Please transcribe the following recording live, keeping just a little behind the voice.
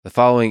The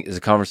following is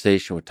a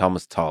conversation with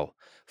Thomas Tull,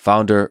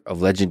 founder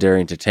of Legendary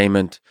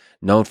Entertainment,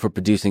 known for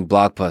producing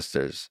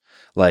blockbusters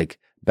like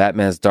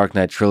Batman's Dark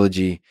Knight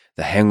trilogy,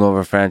 the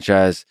Hangover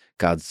franchise,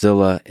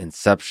 Godzilla,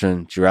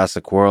 Inception,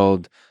 Jurassic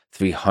World,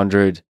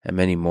 300, and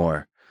many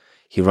more.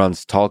 He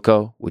runs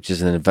Tullco, which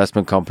is an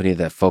investment company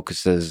that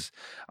focuses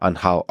on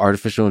how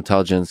artificial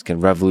intelligence can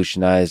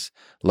revolutionize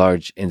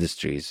large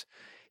industries.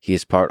 He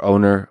is part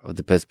owner of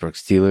the Pittsburgh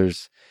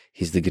Steelers.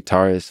 He's the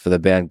guitarist for the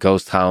band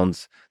Ghost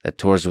Hounds that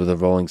tours with the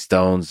Rolling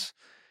Stones.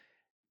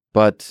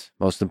 But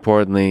most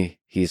importantly,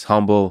 he's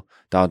humble,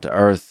 down to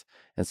earth,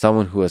 and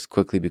someone who has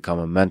quickly become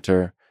a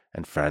mentor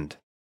and friend.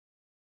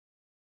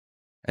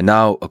 And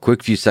now, a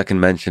quick few second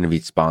mention of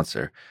each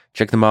sponsor.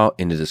 Check them out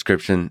in the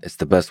description. It's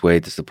the best way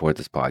to support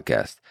this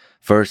podcast.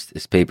 First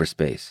is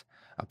Paperspace,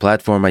 a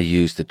platform I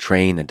use to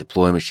train and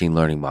deploy machine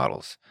learning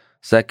models.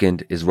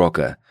 Second is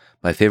Roka,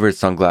 my favorite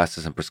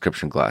sunglasses and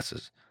prescription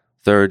glasses.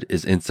 Third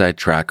is Inside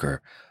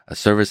Tracker, a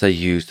service I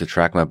use to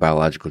track my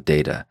biological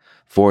data.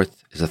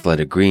 Fourth is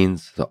Athletic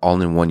Greens, the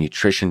all-in-one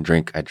nutrition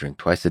drink I drink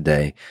twice a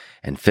day.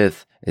 And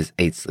fifth is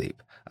 8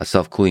 Sleep, a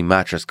self-cooling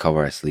mattress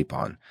cover I sleep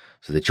on.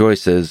 So the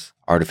choice is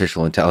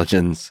artificial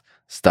intelligence,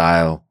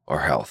 style,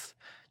 or health.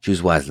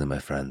 Choose wisely, my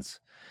friends.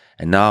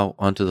 And now,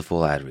 onto the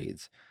full ad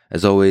reads.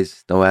 As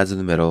always, no ads in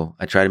the middle.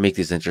 I try to make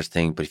these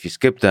interesting, but if you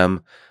skip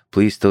them,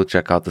 please still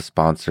check out the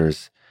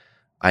sponsors.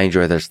 I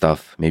enjoy their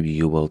stuff. Maybe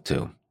you will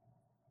too.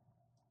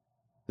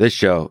 This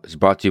show is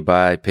brought to you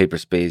by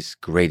Paperspace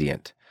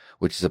Gradient,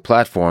 which is a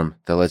platform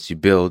that lets you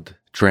build,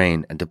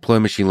 train, and deploy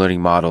machine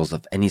learning models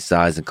of any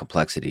size and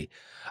complexity.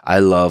 I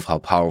love how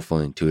powerful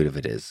and intuitive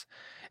it is.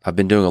 I've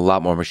been doing a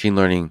lot more machine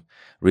learning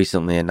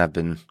recently, and I've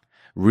been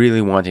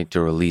really wanting to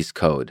release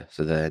code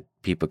so that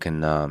people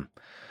can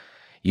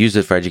use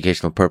it for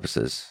educational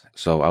purposes.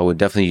 So I would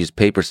definitely use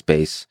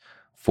Paperspace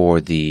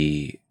for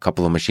the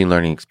couple of machine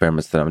learning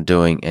experiments that I'm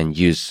doing and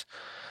use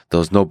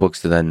those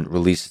notebooks to then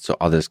release it so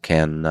others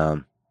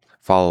can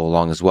follow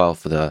along as well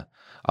for the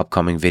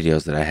upcoming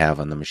videos that I have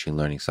on the machine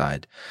learning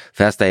side.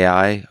 Fast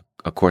AI,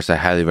 of course, I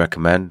highly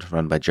recommend,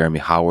 run by Jeremy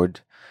Howard.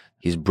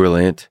 He's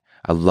brilliant.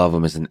 I love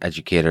him as an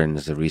educator and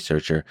as a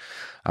researcher.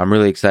 I'm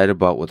really excited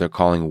about what they're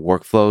calling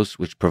Workflows,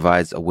 which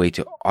provides a way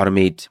to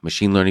automate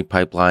machine learning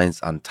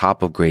pipelines on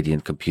top of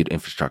Gradient compute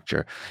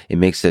infrastructure. It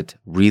makes it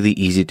really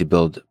easy to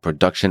build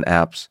production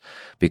apps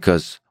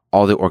because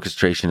all the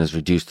orchestration is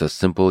reduced to a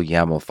simple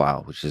YAML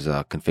file, which is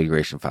a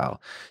configuration file.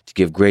 To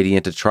give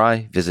Gradient a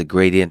try, visit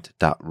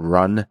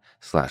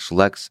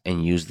gradient.run/Lex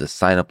and use the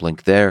sign up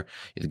link there.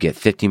 You'll get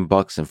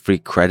 $15 in free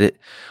credit,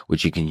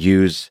 which you can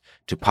use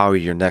to power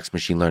your next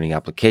machine learning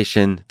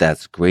application.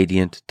 That's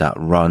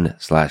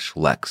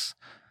gradient.run/Lex.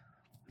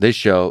 This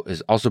show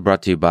is also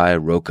brought to you by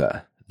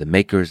Roka, the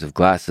makers of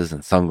glasses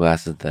and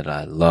sunglasses that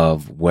I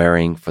love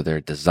wearing for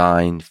their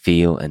design,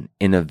 feel, and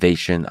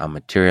innovation on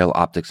material,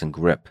 optics, and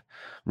grip.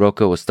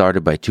 Roka was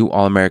started by 2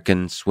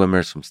 All-American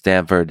swimmers from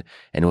Stanford,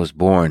 and it was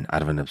born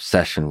out of an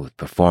obsession with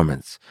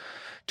performance.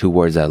 2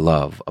 words I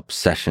love,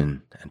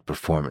 obsession and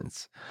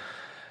performance.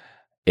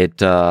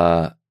 It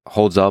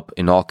holds up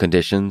in all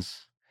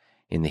conditions,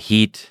 in the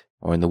heat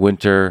or in the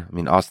winter. I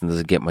mean, Austin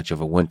doesn't get much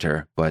of a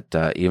winter, but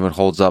even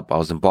holds up. I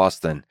was in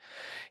Boston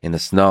in the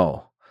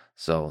snow.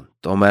 So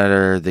no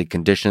matter the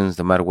conditions,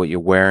 no matter what you're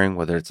wearing,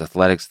 whether it's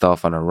athletic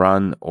stuff on a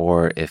run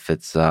or if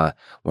it's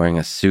wearing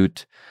a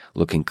suit,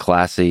 looking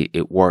classy,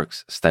 it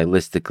works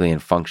stylistically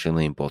and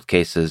functionally in both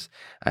cases.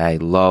 I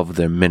love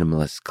their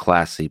minimalist,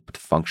 classy, but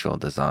functional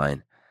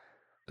design.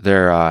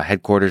 Their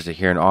headquarters are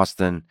here in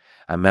Austin.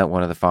 I met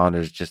one of the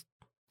founders, just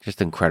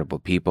incredible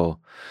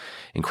people,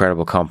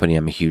 incredible company.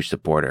 I'm a huge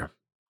supporter.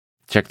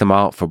 Check them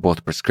out for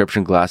both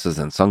prescription glasses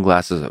and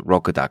sunglasses at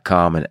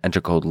Roka.com and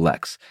enter code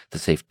LEX to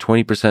save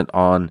 20%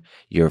 on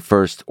your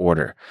first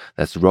order.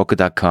 That's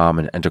Roka.com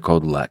and enter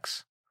code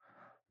LEX.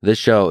 This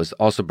show is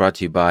also brought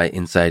to you by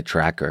Inside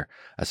Tracker,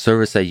 a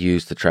service I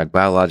use to track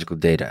biological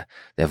data.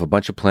 They have a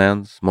bunch of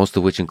plans, most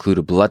of which include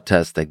a blood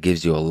test that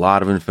gives you a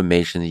lot of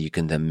information that you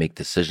can then make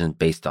decisions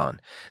based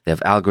on. They have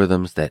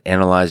algorithms that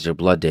analyze your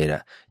blood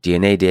data,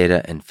 DNA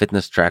data, and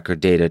fitness tracker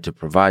data to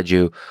provide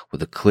you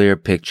with a clear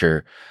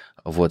picture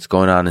of what's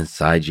going on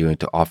inside you and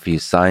to offer you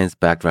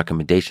science-backed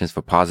recommendations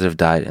for positive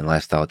diet and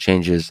lifestyle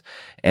changes.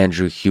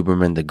 Andrew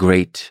Huberman, the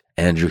great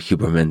Andrew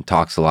Huberman,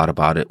 talks a lot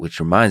about it, which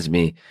reminds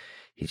me,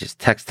 he just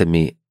texted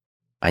me,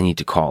 I need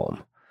to call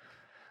him.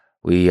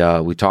 We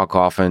talk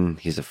often.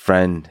 He's a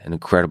friend, an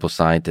incredible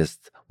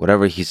scientist.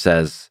 Whatever he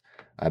says,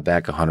 I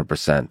back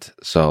 100%.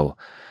 So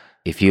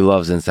if he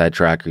loves Inside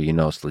Tracker, you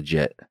know it's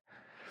legit.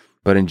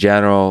 But in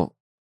general,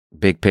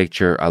 big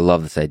picture, I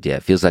love this idea.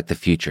 It feels like the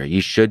future.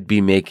 You should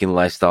be making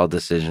lifestyle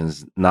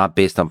decisions, not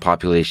based on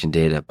population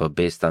data, but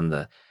based on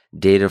the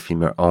data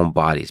from your own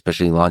body,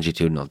 especially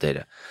longitudinal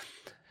data.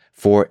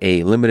 For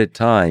a limited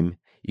time,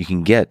 you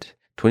can get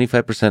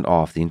 25%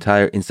 off the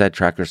entire Inside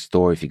Tracker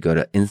store if you go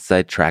to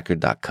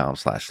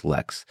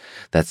insidetracker.com/Lex.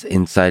 That's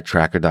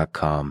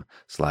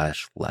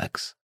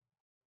insidetracker.com/Lex.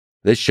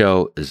 This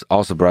show is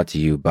also brought to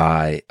you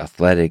by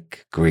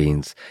Athletic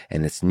Greens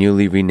and its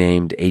newly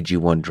renamed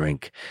AG1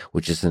 drink,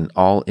 which is an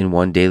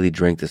all-in-one daily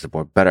drink to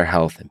support better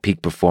health and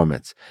peak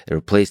performance. It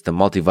replaced the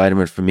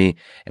multivitamin for me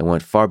and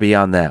went far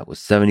beyond that with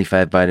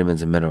 75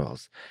 vitamins and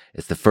minerals.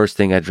 It's the first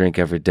thing I drink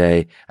every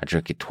day. I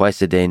drink it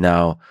twice a day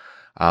now.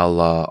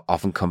 I'll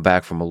often come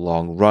back from a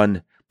long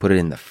run, put it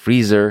in the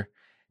freezer,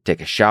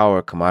 take a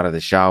shower, come out of the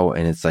shower,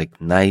 and it's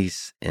like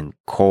nice and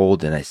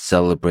cold, and I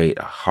celebrate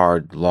a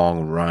hard,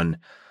 long run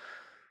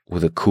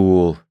with a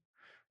cool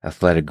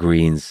Athletic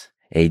Greens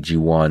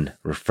AG1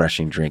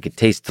 refreshing drink. It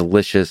tastes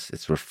delicious.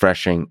 It's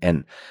refreshing.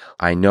 And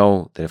I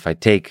know that if I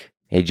take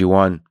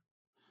AG1,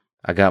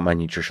 I got my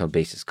nutritional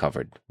basis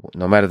covered,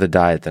 no matter the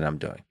diet that I'm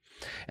doing.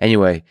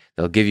 Anyway,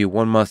 they'll give you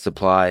 1 month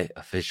supply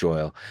of fish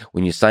oil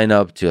when you sign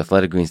up to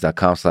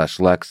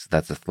athleticgreens.com/Lex.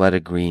 That's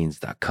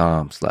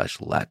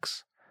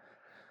athleticgreens.com/Lex.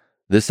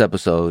 This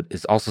episode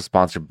is also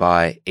sponsored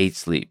by 8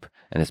 Sleep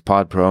and its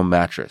Pod Pro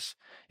mattress.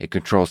 It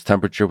controls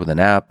temperature with an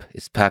app,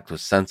 is packed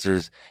with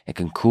sensors, and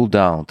can cool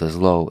down to as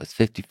low as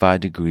 55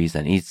 degrees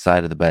on each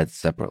side of the bed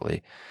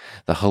separately.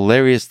 The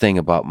hilarious thing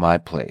about my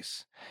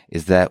place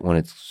is that when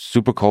it's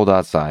super cold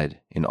outside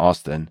in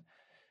Austin,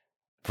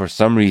 for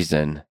some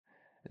reason,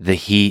 the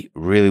heat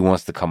really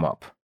wants to come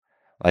up.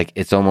 Like,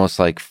 it's almost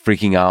like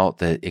freaking out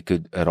that it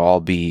could at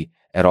all be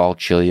at all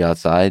chilly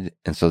outside,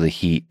 and so the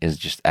heat is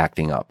just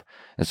acting up.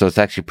 And so it's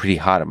actually pretty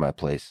hot at my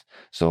place.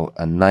 So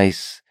a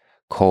nice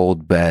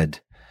cold bed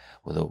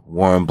with a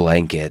warm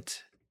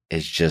blanket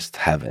is just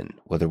heaven.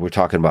 Whether we're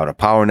talking about a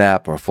power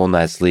nap or a full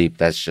night's sleep,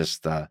 that's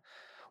just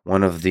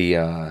one of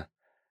the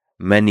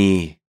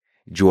many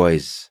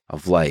joys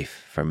of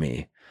life for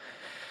me.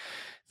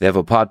 They have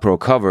a Pod Pro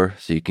cover,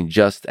 so you can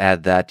just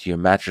add that to your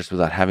mattress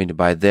without having to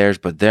buy theirs,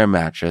 but their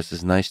mattress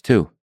is nice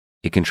too.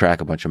 It can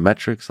track a bunch of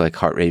metrics like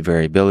heart rate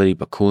variability,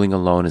 but cooling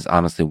alone is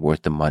honestly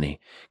worth the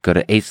money. Go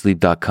to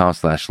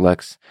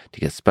 8sleep.com/Lex to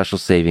get special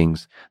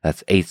savings.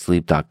 That's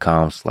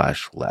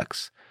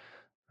 8sleep.com/Lex.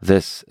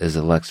 This is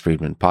a Lex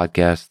Fridman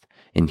podcast,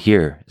 and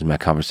here is my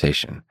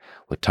conversation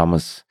with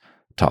Thomas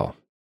Tull.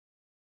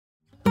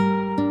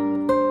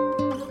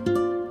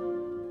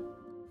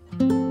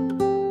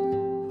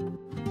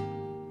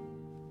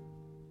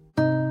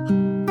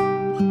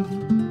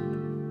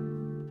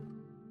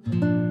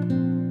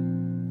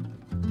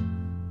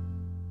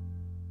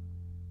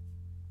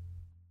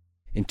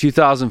 In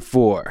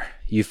 2004,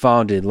 you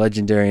founded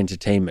Legendary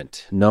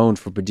Entertainment, known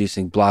for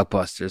producing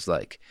blockbusters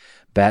like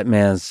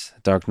Batman's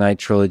Dark Knight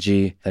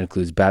trilogy. That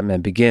includes Batman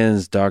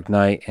Begins, Dark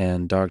Knight,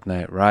 and Dark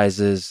Knight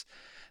Rises.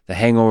 The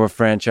Hangover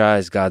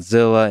franchise,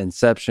 Godzilla,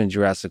 Inception,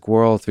 Jurassic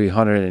World,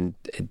 300, and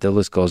the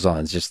list goes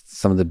on. It's just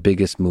some of the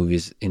biggest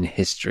movies in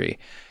history.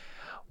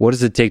 What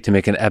does it take to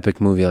make an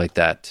epic movie like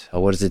that?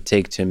 Or what does it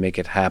take to make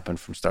it happen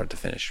from start to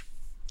finish?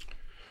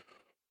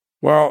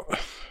 Well,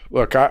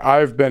 look,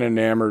 I've been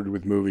enamored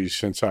with movies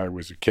since I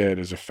was a kid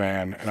as a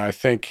fan, and I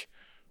think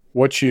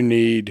what you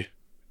need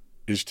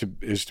is to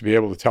be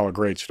able to tell a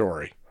great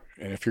story.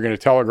 And if you're going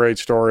to tell a great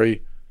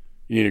story,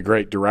 you need a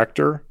great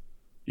director.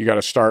 You got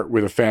to start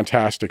with a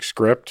fantastic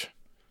script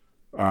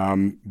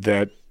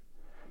that,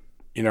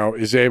 you know,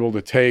 is able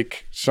to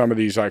take some of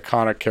these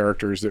iconic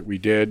characters that we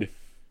did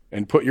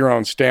and put your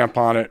own stamp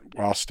on it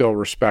while still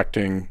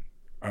respecting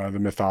the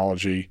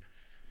mythology.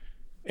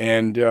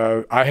 And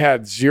I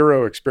had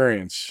zero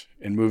experience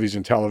in movies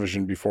and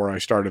television before I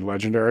started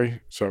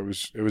Legendary, so it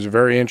was a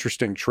very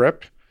interesting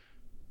trip.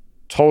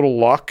 Total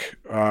luck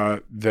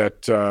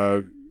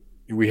that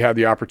we had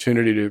the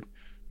opportunity to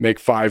make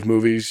 5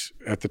 movies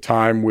at the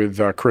time with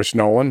Chris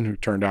Nolan, who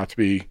turned out to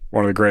be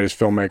one of the greatest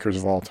filmmakers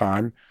of all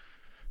time.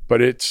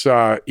 But it's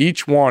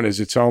each one is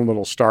its own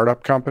little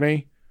startup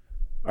company,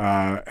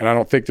 and I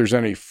don't think there's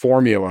any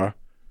formula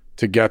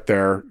to get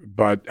there.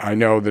 But I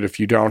know that if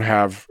you don't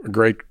have a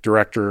great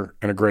director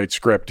and a great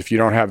script, if you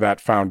don't have that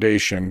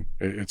foundation,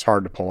 it's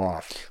hard to pull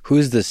off.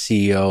 Who's the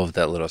CEO of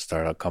that little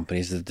startup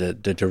company? Is it the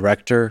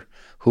director?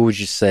 Who would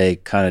you say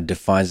kind of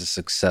defines the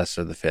success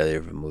or the failure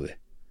of a movie?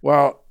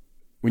 Well,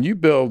 when you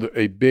build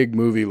a big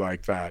movie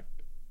like that,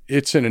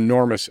 it's an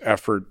enormous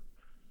effort,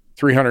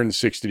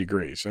 360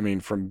 degrees. I mean,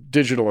 from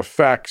digital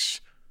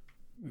effects,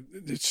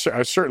 it's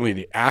certainly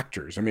the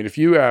actors. I mean, if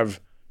you have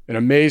an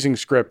amazing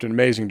script, an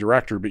amazing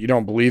director, but you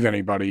don't believe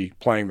anybody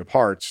playing the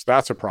parts,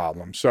 that's a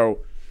problem. So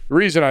the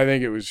reason I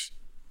think it was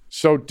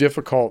so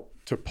difficult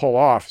to pull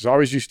off is I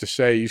always used to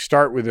say, you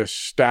start with a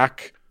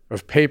stack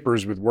of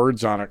papers with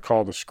words on it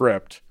called a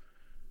script,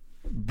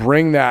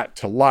 bring that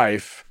to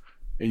life,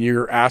 and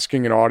you're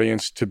asking an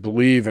audience to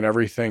believe in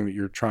everything that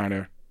you're trying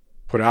to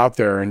put out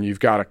there. And you've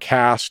got a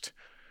cast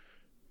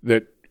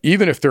that,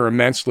 even if they're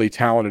immensely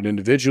talented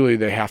individually,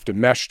 they have to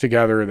mesh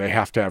together, they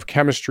have to have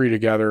chemistry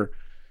together.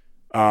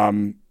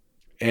 And,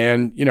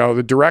 you know,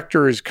 the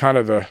director is kind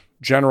of the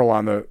general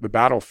on the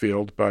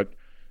battlefield, but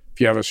if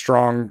you have a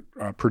strong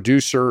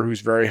producer who's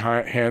very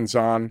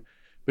hands-on,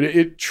 but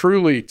it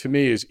truly, to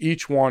me, is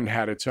each one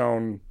had its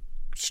own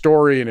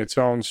story and its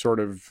own sort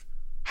of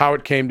how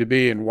it came to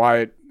be and why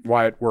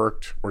it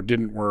worked or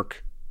didn't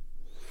work.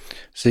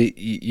 So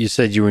you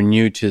said you were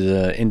new to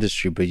the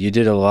industry, but you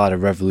did a lot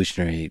of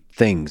revolutionary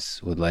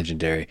things with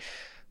Legendary.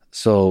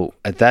 So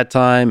at that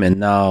time and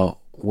now,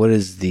 what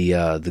is the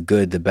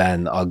good, the bad,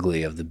 and the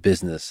ugly of the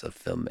business of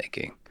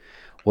filmmaking?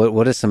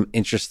 What are some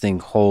interesting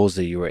holes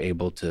that you were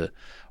able to,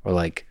 or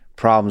like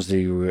problems that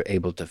you were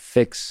able to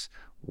fix?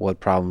 What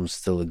problems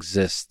still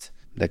exist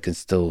that can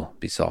still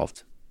be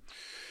solved?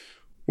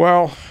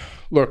 Well,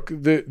 look,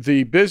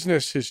 the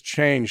business has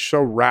changed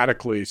so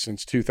radically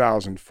since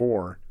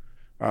 2004.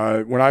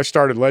 When I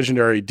started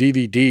Legendary,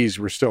 DVDs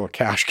were still a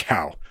cash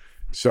cow.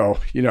 So,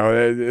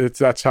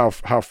 that's how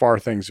far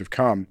things have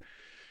come.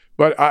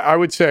 But I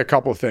would say a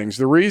couple of things.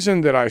 The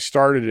reason that I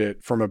started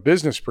it from a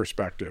business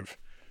perspective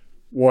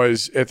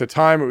was at the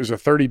time it was a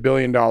 $30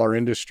 billion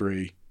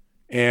industry,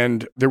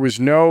 and there was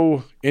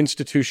no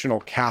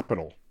institutional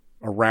capital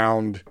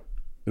around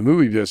the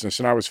movie business.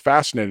 And I was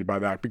fascinated by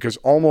that because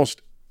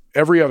almost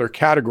every other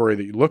category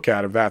that you look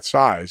at of that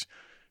size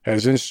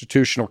has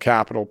institutional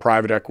capital,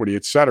 private equity,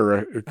 et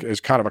cetera, as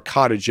kind of a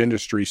cottage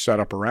industry set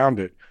up around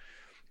it.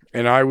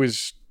 And I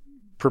was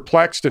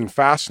perplexed and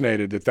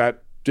fascinated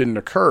that didn't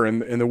occur.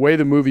 And the way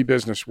the movie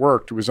business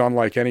worked was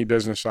unlike any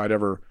business I'd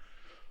ever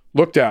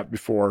looked at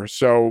before.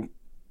 So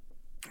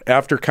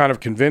after kind of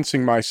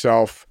convincing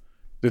myself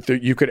that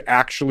you could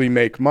actually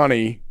make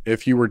money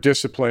if you were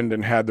disciplined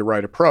and had the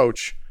right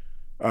approach,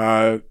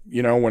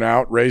 went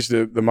out, raised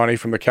the money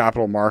from the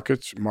capital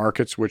markets,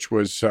 which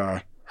was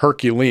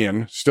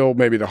Herculean, still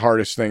maybe the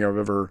hardest thing I've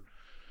ever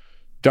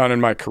done in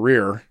my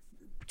career,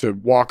 to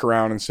walk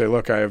around and say,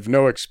 look, I have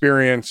no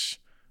experience.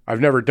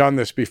 I've never done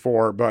this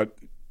before, but,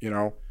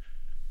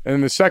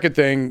 And the second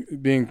thing,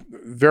 being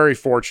very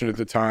fortunate at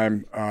the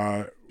time,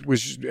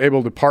 was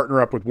able to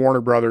partner up with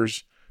Warner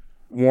Brothers.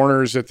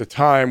 Warner's at the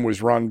time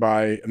was run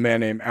by a man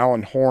named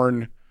Alan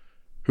Horn,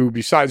 who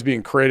besides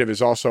being creative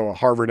is also a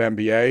Harvard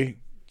MBA.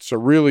 So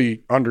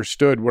really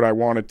understood what I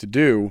wanted to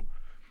do.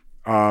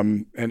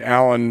 And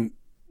Alan,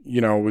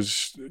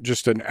 was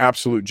just an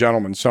absolute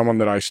gentleman, someone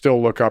that I still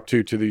look up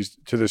to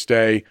this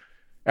day.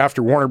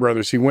 After Warner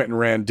Brothers, he went and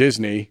ran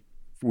Disney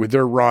with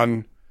their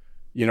run,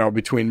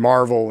 between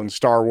Marvel and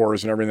Star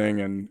Wars and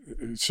everything.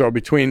 And so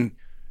between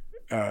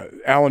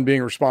Alan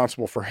being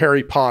responsible for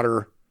Harry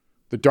Potter,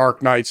 the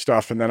Dark Knight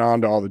stuff, and then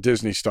on to all the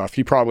Disney stuff,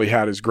 he probably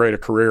had as great a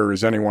career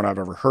as anyone I've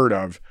ever heard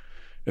of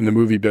in the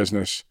movie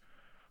business.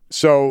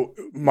 So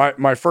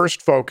my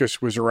first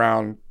focus was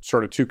around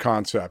sort of two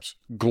concepts: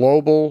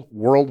 global,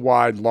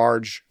 worldwide,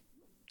 large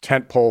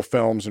tentpole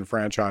films and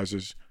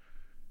franchises,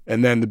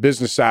 and then the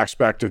business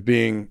aspect of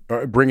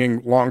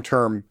bringing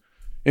long-term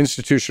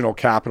institutional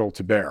capital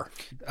to bear.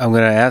 I'm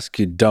going to ask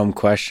you dumb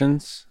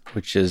questions,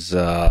 which is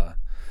part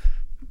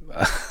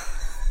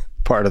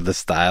of the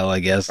style, I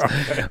guess.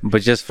 Okay.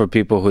 But just for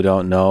people who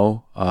don't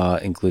know,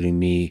 including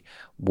me,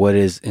 what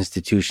is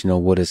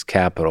institutional? What is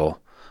capital?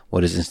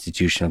 What is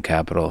institutional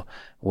capital?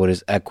 What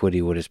is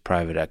equity? What is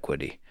private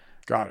equity?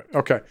 Got it.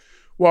 Okay.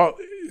 Well,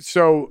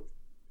 so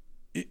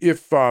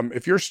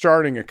if you're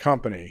starting a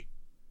company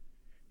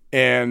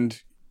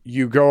and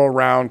you go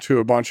around to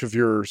a bunch of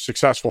your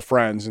successful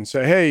friends and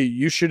say, hey,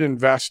 you should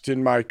invest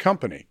in my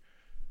company.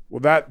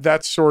 Well,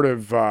 that's sort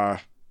of,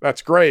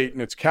 that's great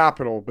and it's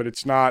capital, but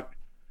it's not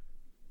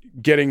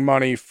getting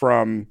money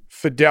from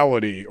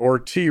Fidelity or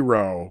T.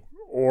 Rowe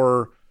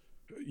or,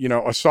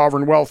 a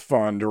sovereign wealth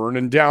fund or an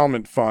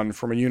endowment fund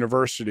from a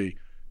university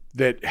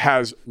that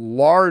has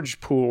large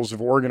pools of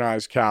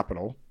organized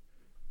capital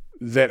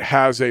that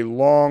has a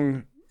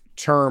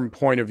long-term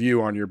point of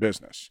view on your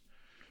business.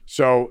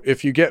 So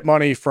if you get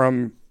money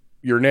from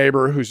your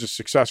neighbor who's a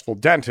successful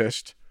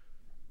dentist,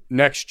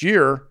 next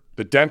year,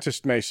 the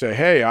dentist may say,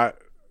 hey,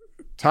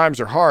 times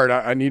are hard.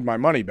 I need my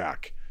money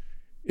back.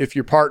 If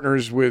you're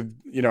partners with,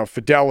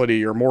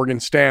 Fidelity or Morgan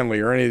Stanley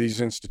or any of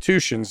these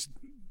institutions,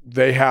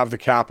 they have the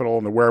capital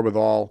and the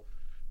wherewithal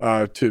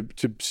to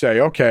say,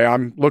 okay,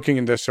 I'm looking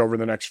at this over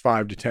the next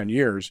 5 to 10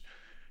 years.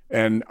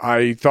 And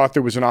I thought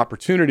there was an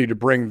opportunity to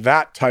bring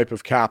that type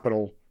of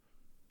capital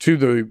to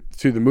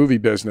the movie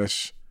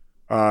business,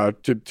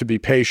 to be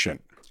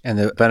patient. And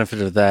the benefit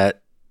of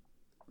that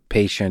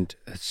patient,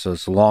 so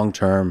it's long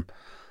term,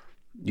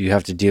 you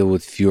have to deal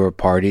with fewer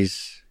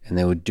parties and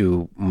they would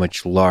do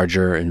much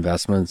larger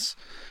investments.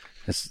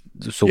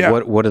 So yeah.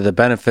 What are the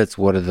benefits?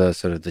 What are the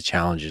sort of the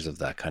challenges of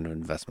that kind of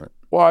investment?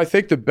 Well, I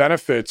think the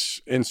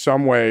benefits in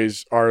some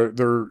ways are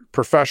they're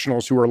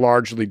professionals who are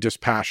largely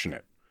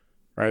dispassionate,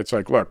 right? It's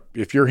like, look,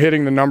 if you're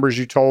hitting the numbers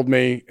you told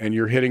me and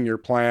you're hitting your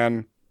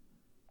plan,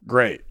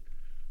 great.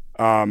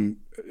 And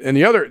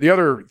the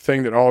other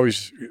thing that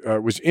always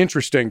was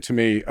interesting to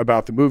me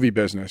about the movie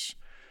business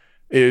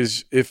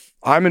is if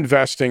I'm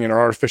investing in an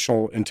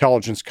artificial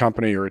intelligence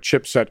company or a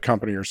chipset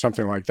company or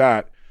something like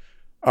that,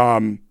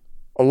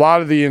 a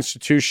lot of the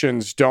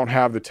institutions don't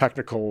have the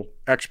technical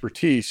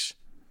expertise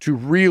to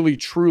really,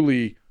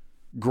 truly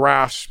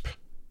grasp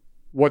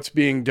what's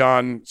being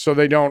done. So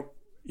they don't,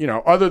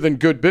 other than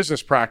good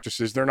business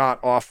practices, they're not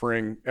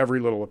offering every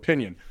little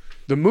opinion.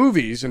 The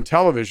movies and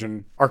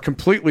television are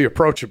completely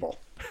approachable,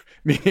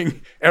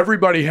 meaning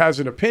everybody has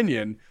an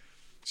opinion.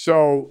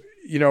 So,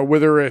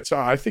 whether it's,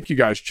 I think you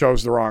guys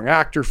chose the wrong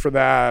actor for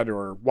that,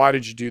 or why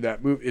did you do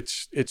that movie?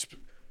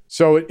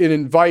 So it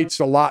invites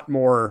a lot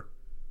more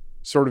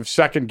sort of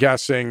second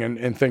guessing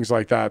and things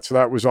like that. So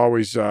that was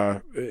always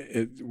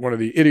one of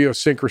the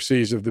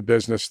idiosyncrasies of the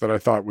business that I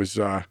thought was,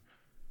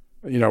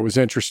 was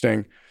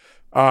interesting.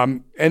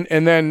 And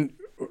then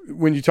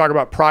when you talk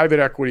about private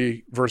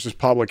equity versus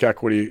public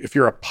equity, if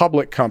you're a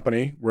public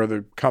company where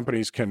the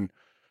companies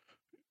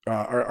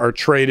are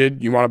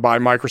traded, you want to buy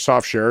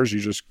Microsoft shares, you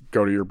just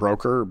go to your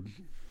broker,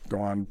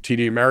 go on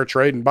TD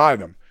Ameritrade and buy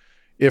them.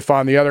 If,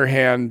 on the other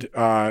hand,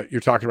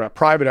 you're talking about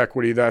private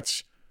equity,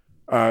 that's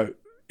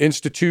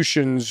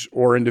institutions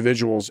or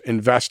individuals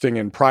investing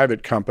in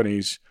private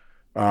companies.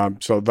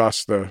 So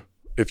thus,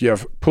 if you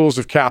have pools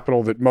of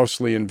capital that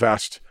mostly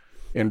invest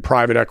in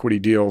private equity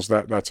deals,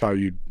 that's how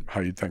you'd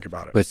think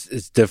about it. But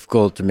it's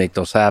difficult to make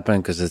those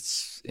happen because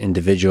it's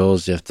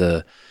individuals. You have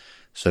to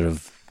sort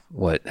of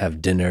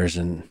have dinners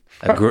and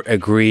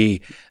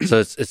agree. So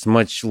it's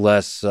much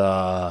less.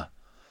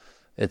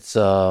 It's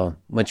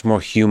much more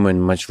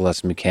human, much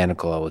less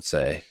mechanical, I would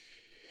say.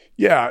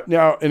 Yeah.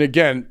 Now, and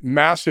again,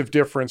 massive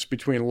difference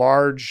between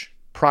large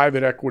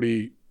private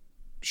equity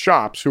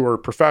shops who are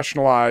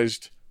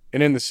professionalized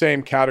and in the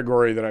same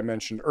category that I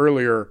mentioned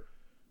earlier,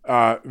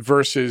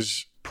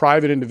 versus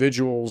private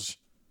individuals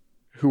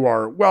who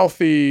are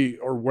wealthy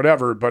or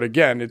whatever. But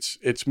again,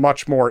 it's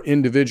much more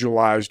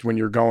individualized when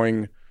you're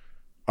going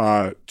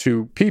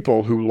to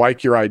people who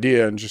like your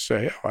idea and just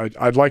say,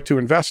 I'd like to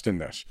invest in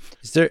this.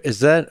 Is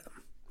that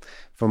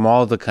from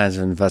all the kinds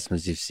of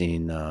investments you've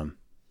seen,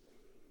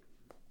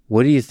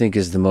 what do you think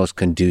is the most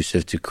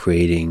conducive to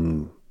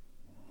creating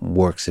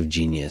works of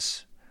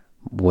genius,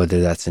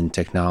 whether that's in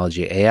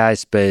technology, AI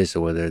space,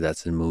 or whether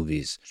that's in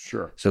movies?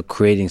 Sure. So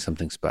creating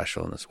something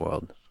special in this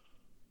world.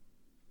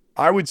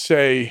 I would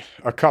say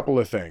a couple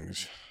of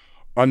things.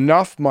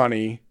 Enough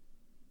money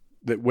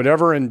that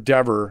whatever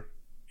endeavor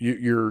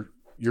you're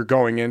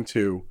going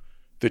into,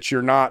 that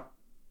you're not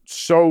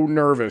so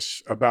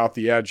nervous about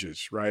the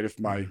edges, right?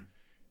 If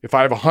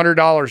I have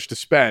 $100 to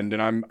spend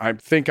and I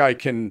think I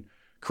can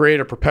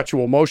create a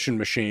perpetual motion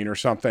machine or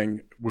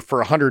something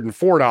for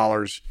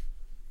 $104,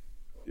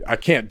 I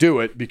can't do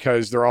it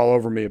because they're all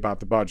over me about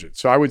the budget.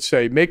 So I would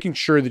say making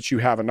sure that you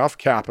have enough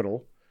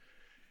capital,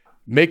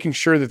 making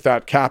sure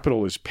that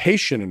capital is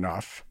patient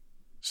enough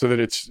so that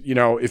it's,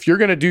 if you're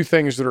going to do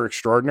things that are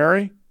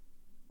extraordinary,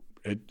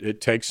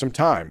 it takes some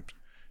time,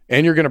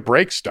 and you're going to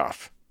break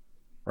stuff,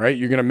 right?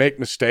 You're going to make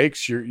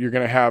mistakes. You're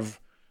going to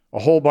have a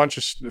whole bunch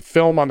of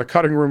film on the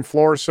cutting room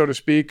floor, so to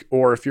speak,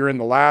 or if you're in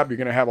the lab, you're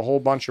going to have a whole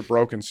bunch of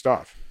broken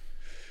stuff.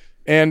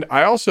 And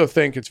I also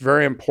think it's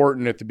very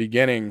important at the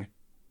beginning,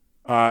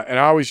 and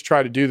I always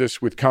try to do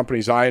this with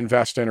companies I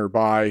invest in or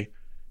buy,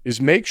 is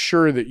make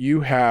sure that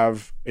you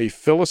have a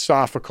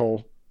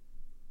philosophical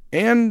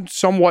and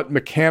somewhat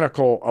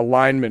mechanical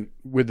alignment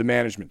with the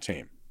management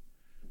team,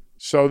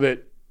 so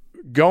that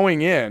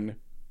going in,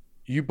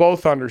 you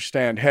both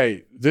understand,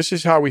 hey, this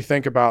is how we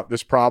think about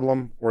this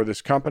problem or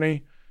this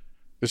company.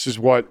 This is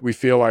what we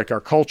feel like our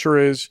culture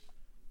is.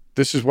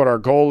 This is what our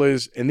goal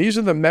is. And these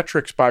are the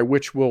metrics by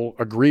which we'll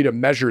agree to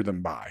measure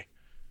them by.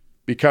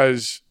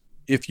 Because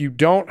if you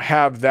don't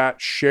have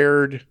that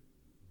shared,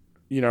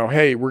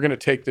 hey, we're going to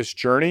take this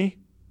journey,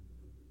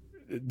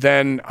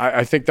 then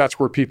I think that's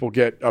where people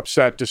get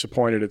upset,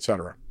 disappointed, et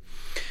cetera.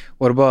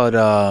 What about,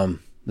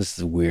 this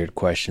is a weird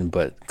question,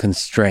 but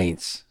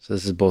constraints? So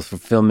this is both for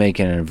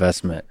filmmaking and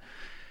investment.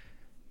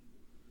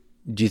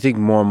 Do you think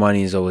more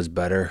money is always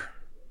better?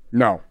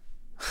 No.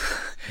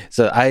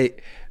 So I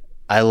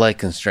like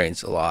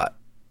constraints a lot.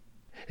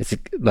 It's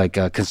like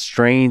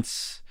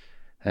constraints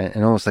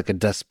and almost like a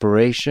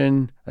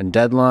desperation, and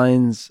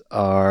deadlines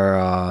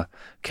are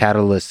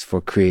catalysts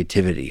for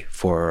creativity,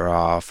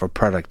 for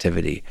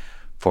productivity,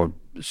 for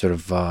sort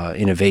of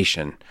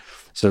innovation.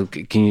 So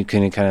can you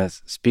kind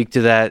of speak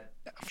to that?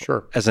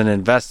 Sure. As an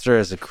investor,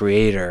 as a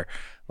creator,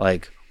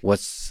 like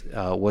what's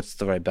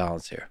the right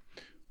balance here?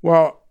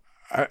 Well,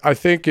 I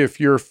think if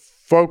you're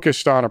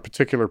focused on a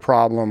particular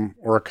problem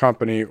or a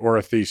company or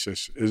a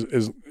thesis,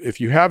 is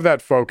if you have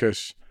that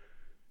focus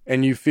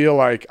and you feel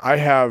like I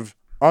have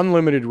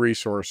unlimited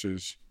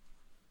resources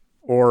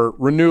or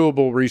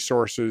renewable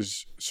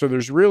resources, so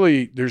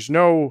there's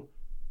no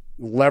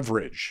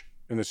leverage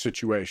in the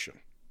situation,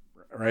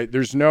 right?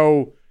 There's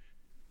no,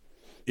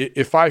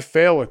 if I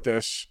fail at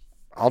this,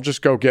 I'll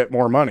just go get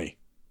more money,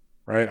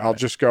 right? I'll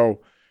just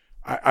go,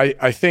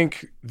 I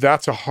think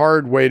that's a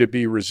hard way to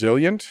be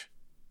resilient.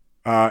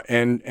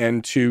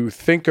 And to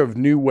think of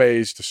new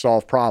ways to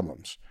solve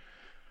problems.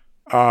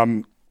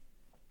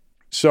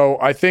 So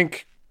I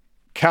think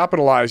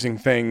capitalizing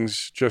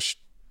things just,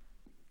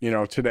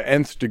 to the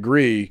nth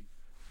degree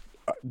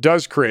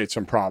does create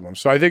some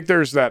problems. So I think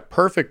there's that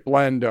perfect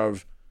blend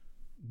of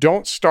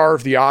don't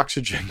starve the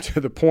oxygen to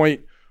the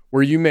point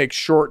where you make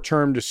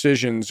short-term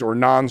decisions or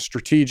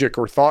non-strategic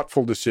or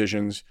thoughtful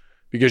decisions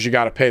because you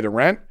got to pay the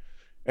rent.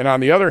 And on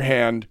the other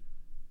hand,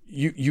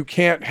 you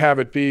can't have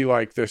it be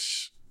like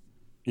this,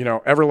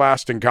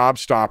 everlasting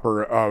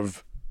gobstopper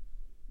of,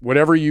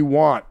 whatever you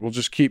want, we'll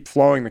just keep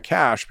flowing the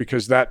cash,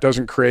 because that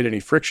doesn't create any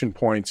friction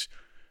points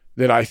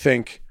that I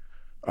think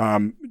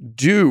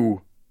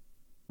do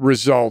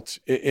result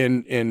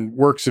in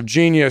works of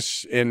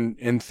genius,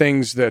 in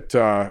things that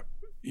that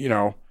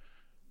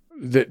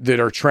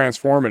are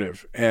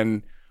transformative.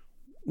 And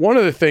one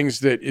of the things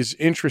that is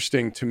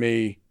interesting to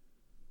me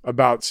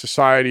about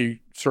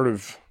society sort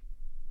of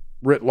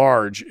writ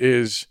large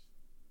is,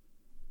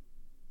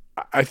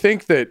 I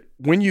think that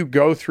when you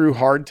go through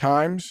hard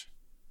times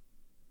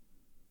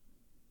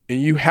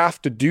and you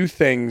have to do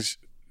things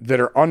that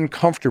are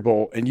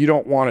uncomfortable and you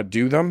don't want to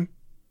do them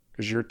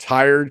because you're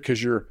tired,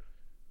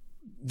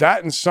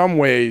 that in some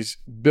ways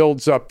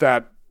builds up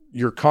that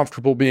you're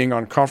comfortable being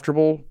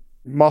uncomfortable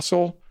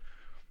muscle.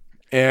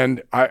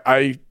 And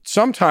I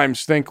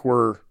sometimes think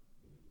we're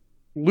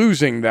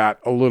losing that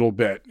a little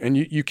bit. And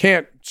you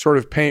can't sort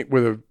of paint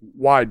with a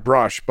wide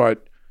brush,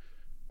 but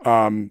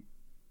that's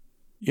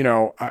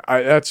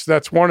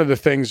one of the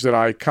things that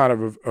I kind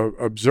of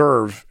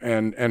observe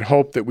and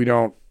hope that we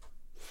don't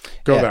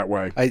go that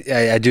way.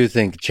 I do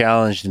think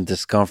challenge and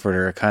discomfort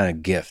are a kind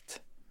of gift,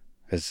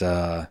 because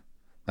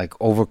like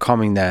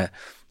overcoming that,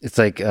 it's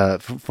like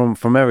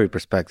from every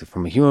perspective.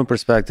 From a human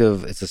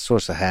perspective, it's a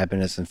source of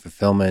happiness and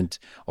fulfillment,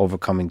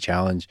 overcoming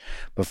challenge.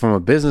 But from a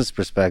business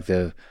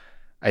perspective,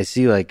 I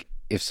see, like,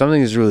 if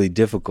something is really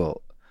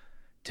difficult,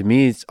 to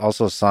me, it's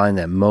also a sign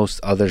that many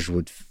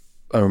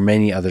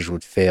others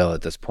would fail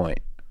at this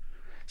point.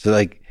 So,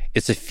 like,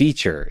 it's a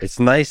feature. It's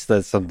nice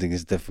that something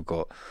is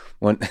difficult.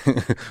 When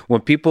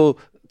people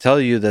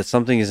tell you that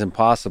something is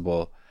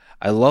impossible,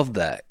 I love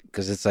that,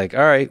 because it's like,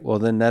 all right, well,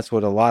 then that's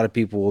what a lot of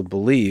people will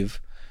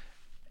believe.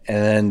 And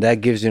then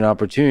that gives you an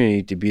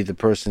opportunity to be the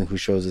person who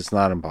shows it's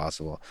not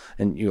impossible.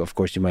 And of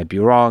course, you might be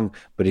wrong,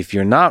 but if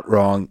you're not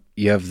wrong,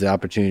 you have the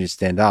opportunity to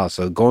stand out.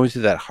 So going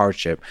through that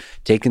hardship,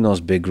 taking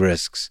those big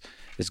risks,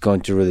 is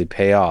going to really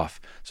pay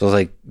off. So it's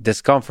like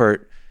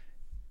discomfort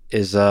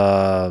is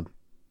a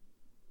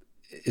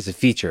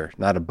feature,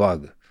 not a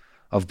bug,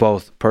 of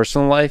both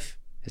personal life.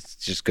 It's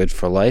just good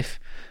for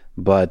life,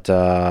 but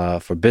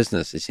for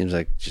business, it seems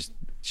like just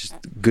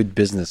good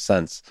business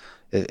sense.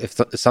 If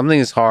something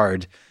is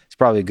hard, it's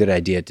probably a good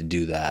idea to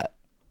do that.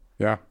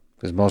 Yeah.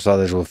 Because most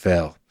others will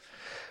fail.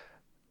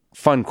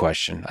 Fun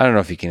question. I don't know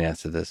if you can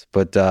answer this,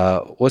 but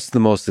what's the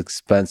most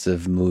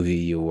expensive movie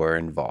you were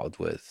involved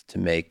with to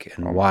make,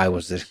 and why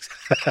was it?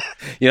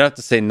 You don't have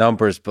to say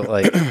numbers, but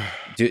like,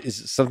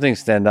 is something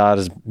stand out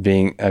as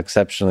being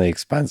exceptionally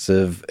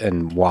expensive,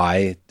 and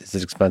why is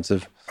it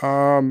expensive?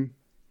 I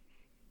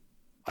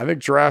think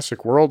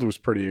Jurassic World was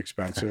pretty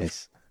expensive.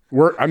 Nice.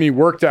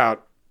 Worked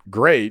out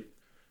great.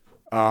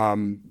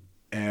 That's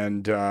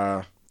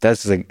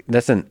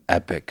an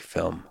epic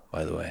film,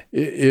 by the way.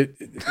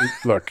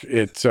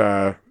 It's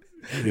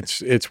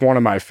one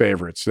of my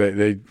favorites.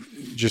 They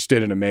just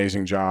did an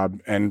amazing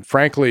job. And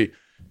frankly,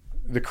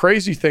 the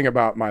crazy thing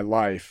about my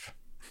life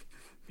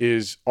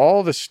is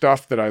all the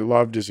stuff that I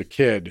loved as a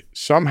kid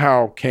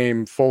somehow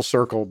came full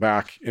circle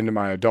back into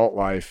my adult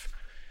life.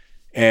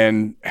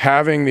 And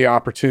having the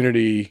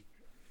opportunity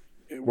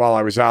while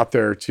I was out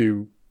there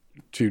to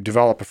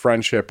develop a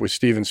friendship with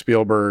Steven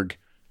Spielberg,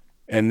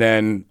 and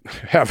then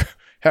have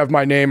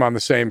my name on the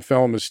same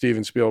film as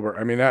Steven Spielberg.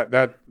 I mean,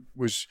 that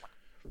was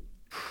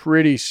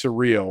pretty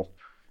surreal.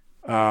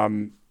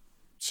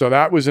 So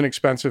that was an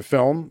expensive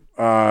film.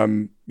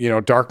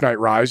 Dark Knight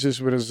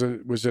Rises was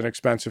an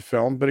expensive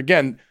film. But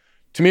again,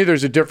 to me,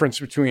 there's a difference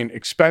between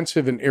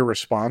expensive and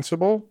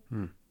irresponsible,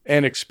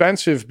 and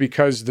expensive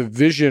because the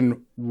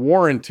vision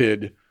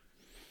warranted,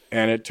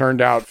 and it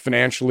turned out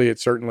financially it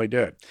certainly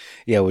did.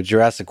 Yeah, with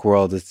Jurassic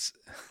World,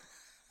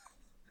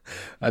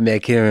 I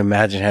can't even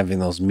imagine having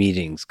those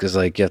meetings, because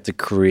like you have to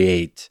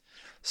create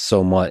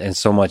so much, and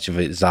so much of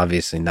it is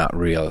obviously not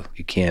real.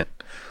 You can't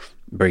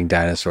bring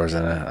dinosaurs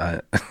in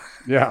it.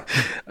 Yeah.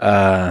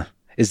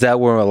 Is that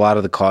where a lot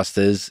of the cost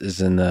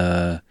is in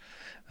the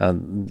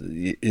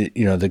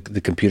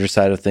computer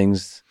side of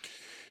things?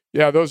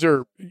 Yeah, those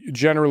are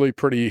generally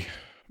pretty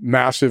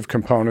massive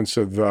components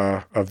of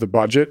the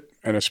budget,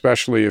 and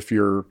especially if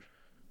you're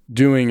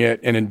doing it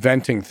and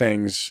inventing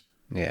things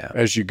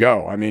as you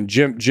go. I mean,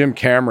 Jim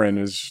Cameron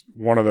is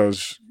one of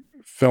those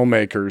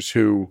filmmakers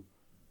who,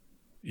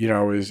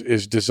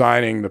 is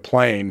designing the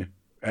plane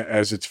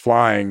as it's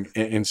flying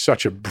in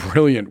such a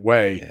brilliant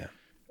way. Yeah.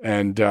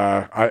 And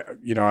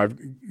I've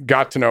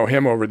got to know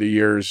him over the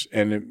years,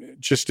 and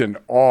just in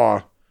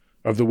awe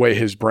of the way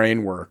his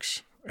brain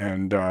works.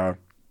 And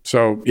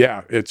so,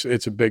 yeah, it's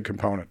a big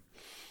component.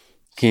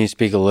 Can you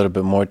speak a little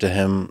bit more to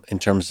him in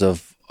terms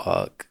of,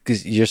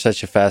 because you're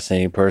such a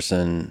fascinating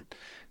person,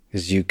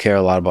 because you care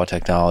a lot about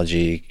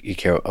technology, you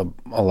care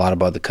a lot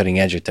about the cutting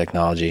edge of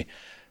technology.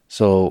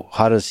 So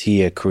how does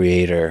he, a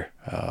creator,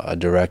 a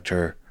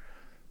director,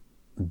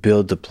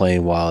 build the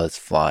plane while it's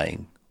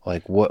flying?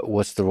 Like,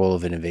 what's the role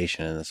of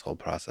innovation in this whole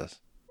process?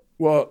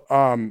 Well,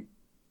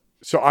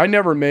 so I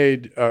never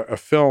made a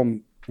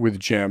film with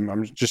Jim.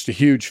 I'm just a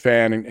huge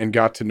fan, and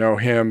got to know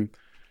him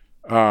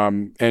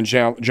and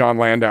John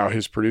Landau,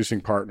 his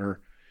producing partner.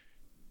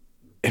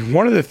 And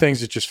one of the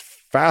things that just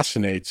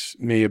fascinates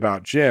me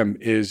about Jim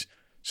is,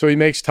 so he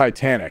makes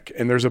Titanic,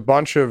 and there's a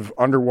bunch of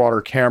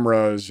underwater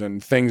cameras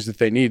and things that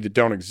they need that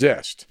don't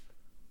exist.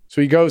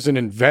 So he goes and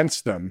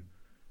invents them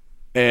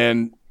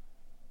and,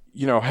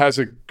 has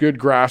a good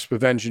grasp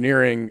of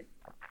engineering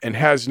and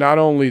has not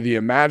only the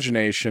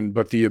imagination,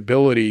 but the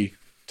ability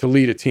to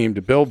lead a team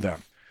to build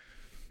them.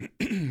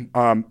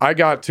 I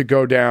got to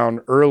go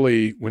down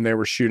early when they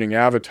were shooting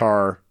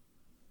Avatar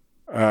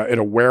at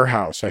a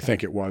warehouse, I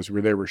think it was,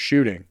 where they were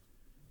shooting.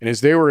 And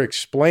as they were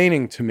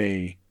explaining to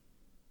me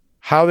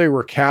how they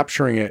were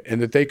capturing it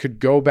and that they could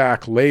go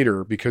back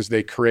later because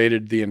they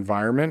created the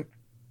environment,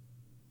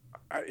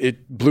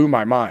 it blew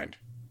my mind.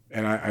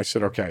 And I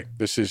said, okay,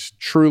 this is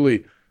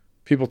truly,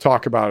 people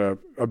talk about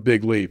a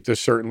big leap. This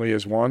certainly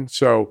is one.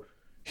 So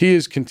he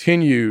has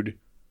continued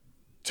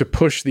to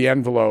push the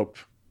envelope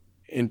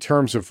in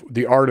terms of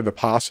the art of the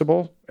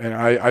possible. And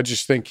I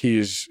just think he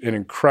is an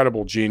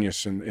incredible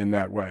genius in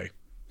that way.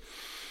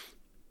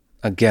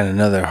 Again,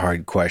 another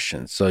hard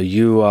question. So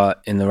you,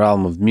 in the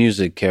realm of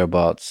music, care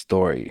about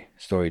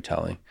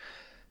storytelling.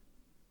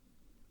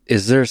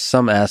 Is there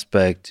some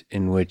aspect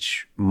in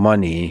which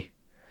money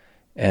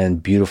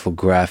and beautiful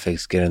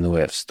graphics get in the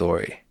way of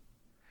story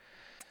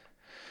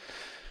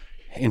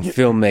in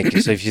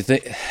filmmaking? So if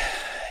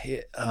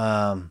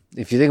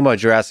you think about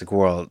Jurassic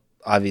World,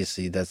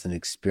 obviously that's an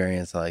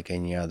experience like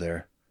any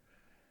other.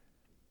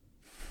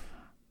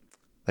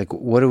 Like,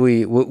 what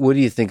do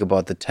you think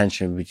about the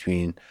tension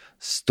between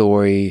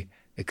story,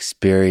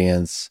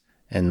 experience,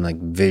 and like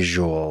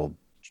visual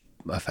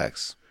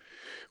effects?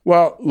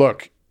 Well,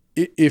 look,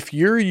 if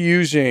you're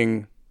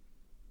using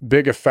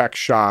big effect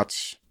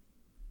shots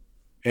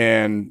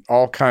and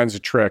all kinds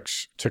of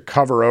tricks to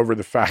cover over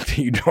the fact that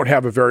you don't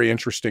have a very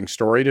interesting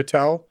story to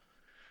tell,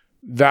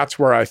 that's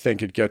where I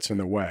think it gets in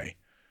the way.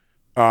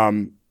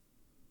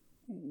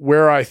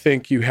 Where I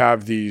think you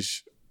have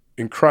these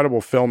incredible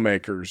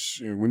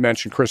filmmakers, we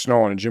mentioned Chris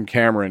Nolan and Jim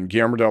Cameron,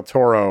 Guillermo del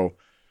Toro,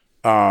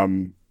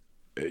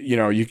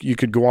 you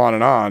could go on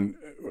and on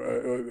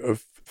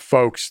of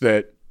folks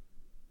that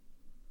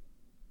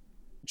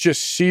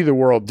just see the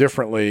world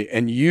differently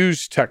and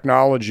use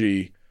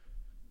technology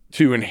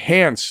to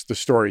enhance the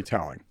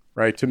storytelling,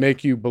 right? To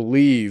make you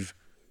believe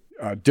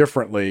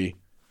differently,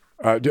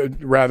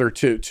 rather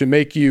to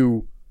make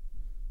you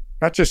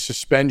not just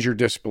suspend your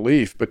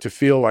disbelief, but to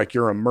feel like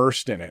you're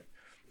immersed in it.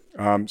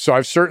 So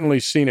I've certainly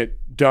seen it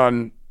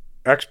done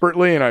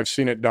expertly, and I've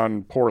seen it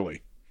done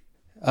poorly.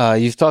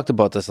 You've talked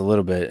about this a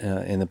little bit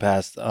in the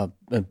past.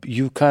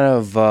 You kind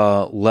of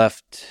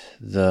left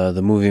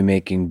the movie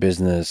making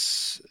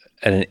business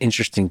at an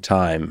interesting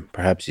time.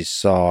 Perhaps you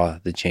saw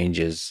the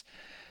changes.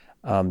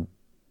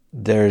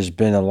 There's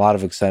been a lot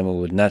of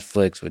excitement with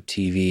Netflix, with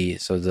TV.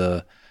 So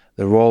the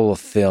role of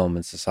film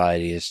in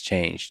society has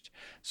changed.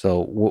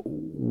 So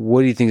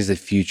what do you think is the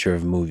future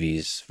of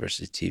movies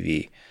versus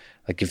TV?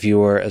 Like, if you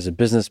were, as a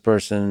business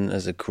person,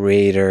 as a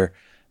creator,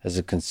 as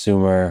a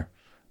consumer,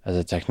 as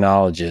a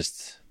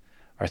technologist,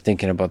 are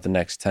thinking about the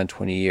next 10,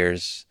 20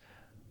 years,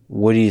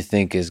 what do you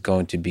think is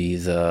going to be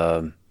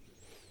the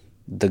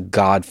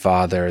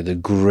godfather, the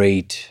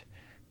great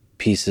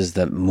pieces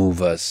that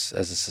move us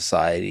as a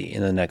society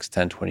in the next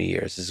 10, 20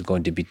 years? Is it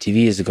going to be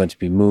TV? Is it going to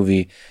be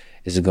movie?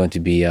 Is it going to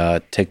be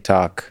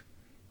TikTok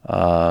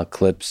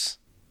clips?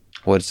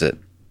 What is it?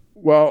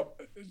 Well,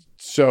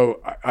 so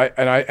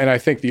I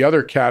think the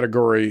other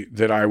category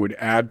that I would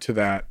add to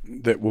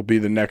that will be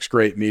the next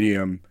great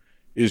medium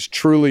is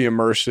truly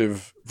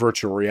immersive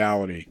virtual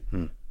reality,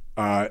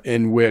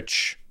 in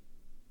which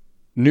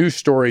new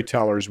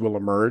storytellers will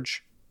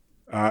emerge,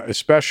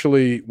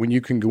 especially when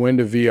you can go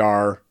into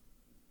VR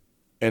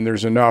and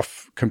there's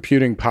enough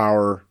computing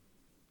power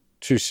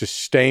to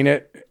sustain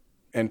it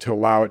and to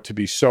allow it to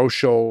be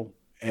social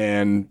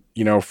and,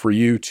 for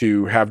you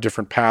to have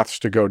different paths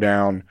to go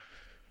down.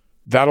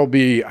 That'll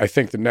be, I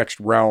think, the next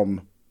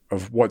realm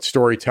of what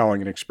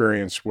storytelling and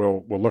experience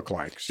will look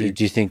like. So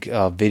do you think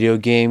a video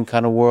game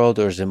kind of world,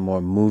 or is it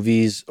more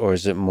movies, or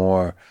is it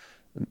more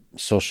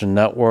social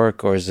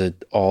network, or is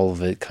it all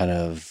of it kind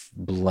of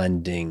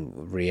blending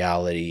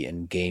reality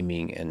and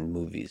gaming and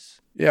movies?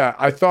 Yeah,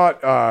 I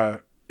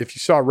thought if you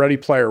saw Ready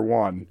Player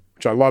One,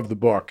 which I love the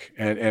book,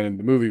 and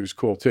the movie was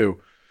cool too,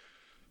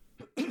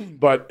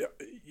 but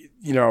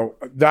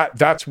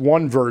that's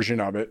one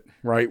version of it,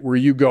 right? Where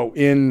you go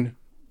in.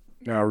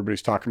 Now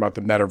everybody's talking about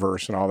the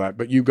metaverse and all that,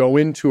 but you go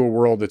into a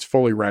world that's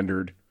fully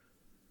rendered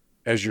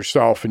as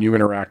yourself and you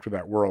interact with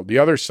that world. The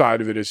other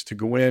side of it is to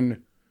go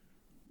in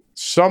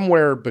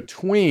somewhere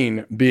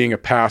between being a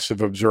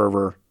passive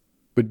observer,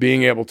 but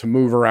being able to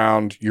move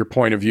around your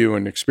point of view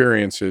and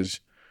experiences,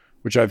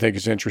 which I think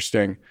is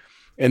interesting.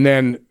 And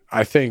then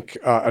I think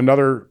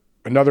another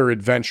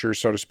adventure,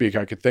 so to speak,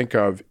 I could think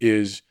of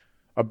is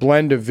a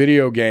blend of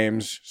video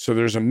games. So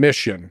there's a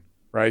mission,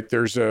 right?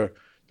 There's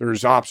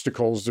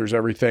obstacles, there's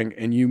everything,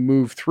 and you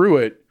move through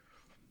it,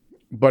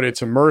 but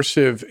it's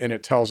immersive and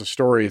it tells a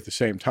story at the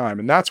same time.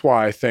 And that's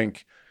why I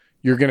think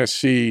you're going to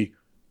see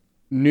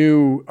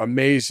new,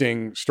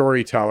 amazing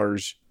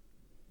storytellers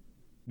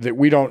that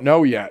we don't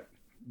know yet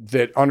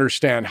that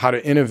understand how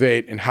to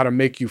innovate and how to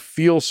make you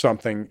feel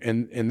something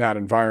in that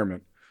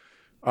environment.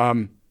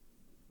 And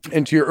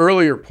to your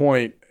earlier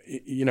point,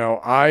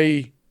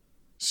 I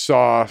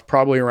saw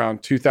probably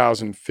around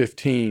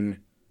 2015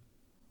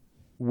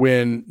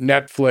 when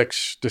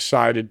Netflix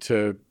decided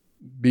to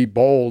be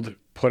bold,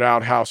 put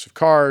out House of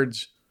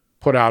Cards,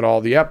 put out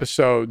all the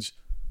episodes,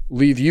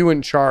 leave you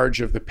in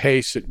charge of the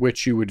pace at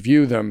which you would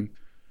view them,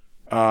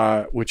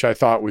 which I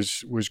thought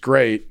was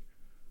great.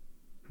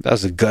 That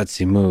was a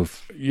gutsy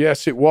move.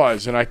 Yes, it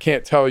was. And I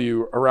can't tell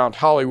you around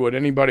Hollywood,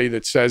 anybody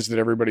that says that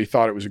everybody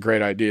thought it was a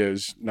great idea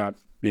is not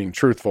being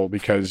truthful,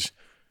 because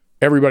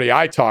everybody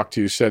I talked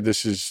to said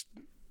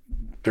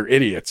they're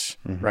idiots,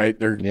 right?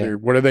 They're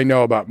what do they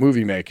know about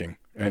movie making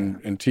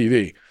and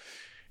TV?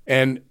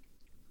 And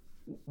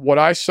what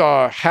I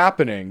saw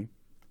happening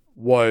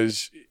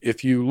was,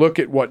 if you look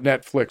at what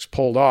Netflix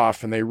pulled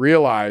off and they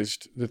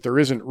realized that there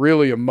isn't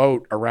really a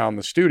moat around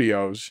the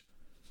studios,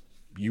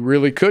 you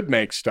really could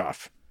make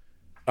stuff.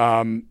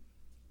 And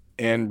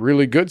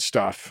really good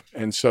stuff.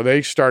 And so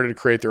they started to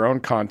create their own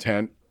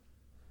content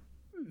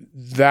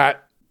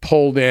that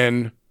pulled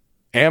in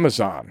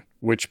Amazon,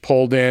 which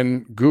pulled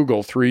in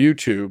Google through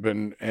YouTube.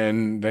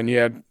 And then you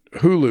had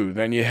Hulu.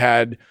 Then you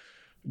had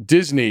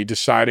Disney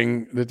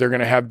deciding that they're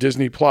going to have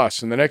Disney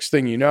Plus. And the next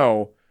thing you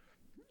know,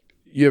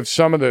 you have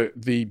some of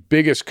the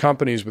biggest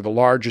companies with the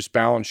largest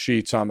balance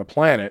sheets on the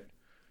planet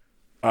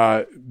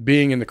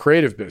being in the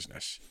creative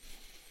business.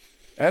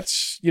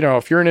 That's,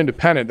 if you're an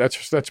independent,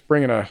 that's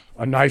bringing a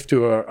knife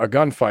to a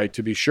gunfight,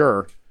 to be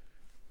sure.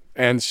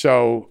 And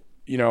so,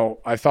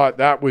 I thought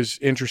that was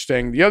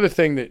interesting. The other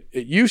thing that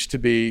it used to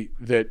be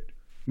that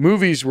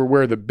movies were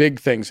where the big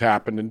things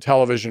happened and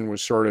television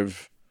was sort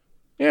of,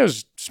 it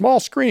was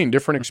small screen,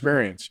 different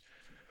experience.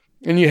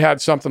 And you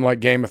had something like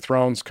Game of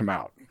Thrones come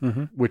out,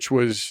 which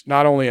was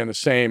not only on the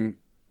same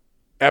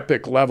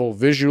epic level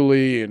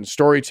visually and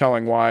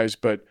storytelling wise,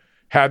 but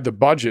had the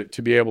budget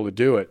to be able to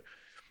do it.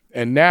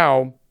 And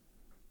now,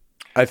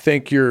 I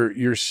think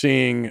you're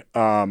seeing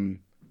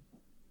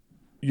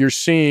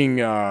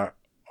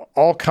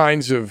all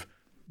kinds of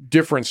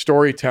different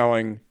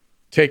storytelling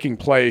taking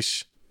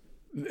place,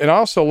 and I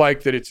also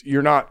like that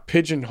you're not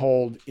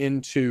pigeonholed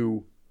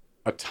into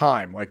a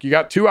time. Like, you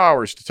got 2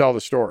 hours to tell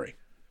the story.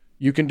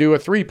 You can do a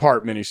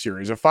 3-part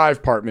miniseries, a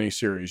 5-part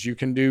miniseries. You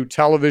can do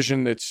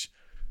television that's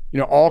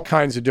all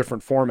kinds of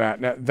different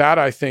format. Now, that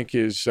I think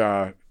is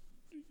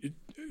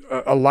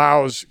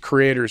allows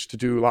creators to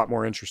do a lot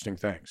more interesting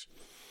things.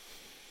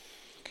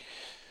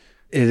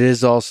 It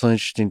is also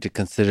interesting to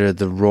consider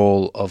the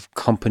role of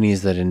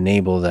companies that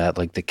enable that,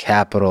 like the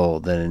capital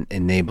that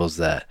enables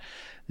that.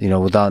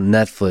 Without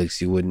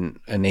Netflix,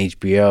 and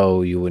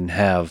HBO, you wouldn't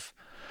have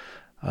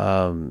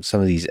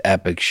some of these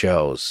epic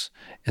shows.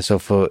 And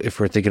so if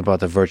we're thinking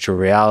about the virtual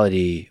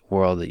reality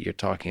world that you're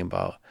talking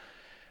about,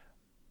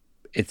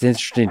 it's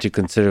interesting to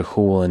consider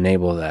who will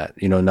enable that.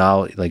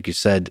 Now, like you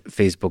said,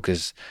 Facebook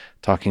is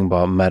talking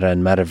about Meta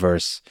and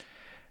Metaverse,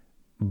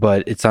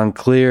 but it's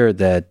unclear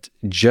that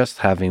just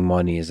having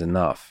money is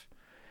enough.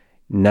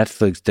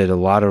 Netflix did a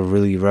lot of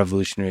really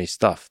revolutionary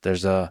stuff.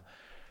 There's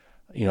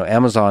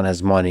Amazon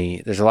has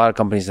money. There's a lot of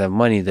companies that have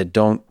money that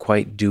don't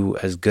quite do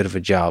as good of a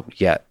job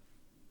yet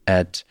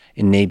at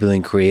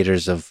enabling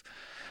creators of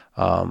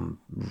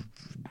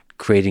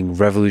creating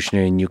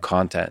revolutionary new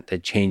content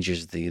that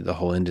changes the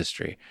whole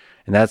industry.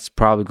 And that's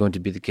probably going to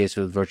be the case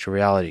with virtual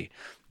reality.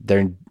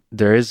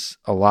 There is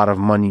a lot of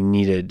money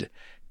needed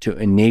to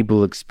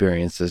enable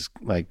experiences,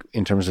 like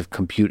in terms of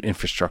compute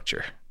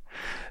infrastructure.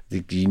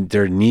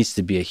 There needs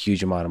to be a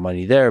huge amount of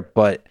money there,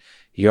 but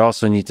you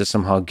also need to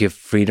somehow give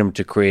freedom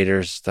to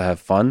creators to have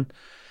fun,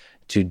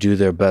 to do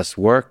their best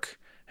work,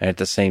 and at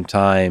the same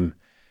time,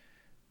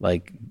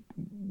 like,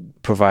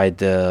 provide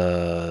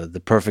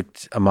the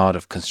perfect amount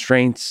of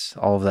constraints,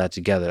 all of that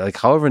together. Like,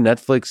 however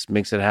Netflix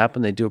makes it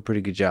happen, they do a pretty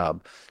good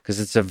job, because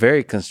it's a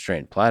very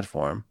constrained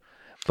platform.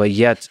 But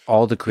yet,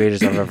 all the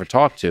creators I've ever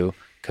talked to,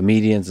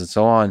 comedians and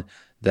so on,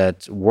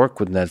 that work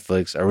with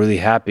Netflix are really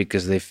happy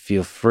because they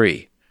feel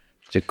free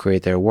to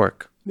create their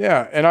work.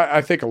 Yeah, and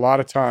I think a lot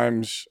of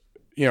times,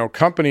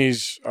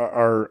 companies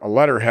are a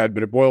letterhead,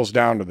 but it boils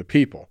down to the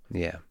people.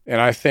 Yeah.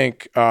 And I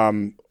think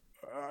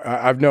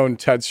I've known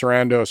Ted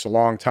Sarandos a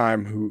long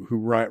time, who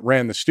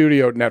ran the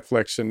studio at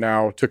Netflix and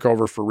now took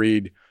over for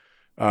Reed,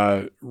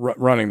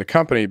 running the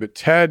company. But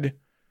Ted,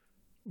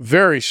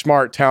 very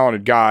smart,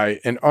 talented guy,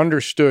 and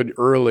understood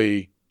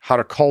early how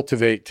to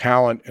cultivate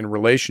talent and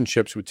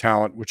relationships with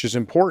talent, which is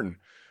important.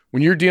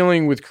 When you're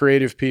dealing with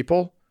creative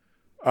people,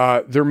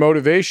 their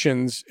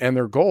motivations and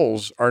their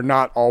goals are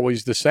not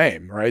always the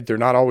same, right? They're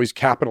not always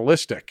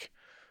capitalistic,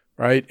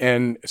 right?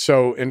 And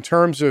so in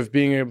terms of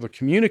being able to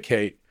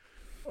communicate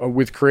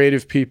with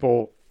creative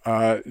people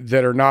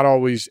that are not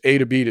always A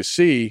to B to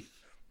C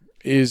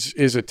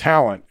is a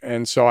talent.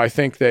 And so I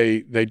think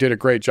they did a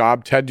great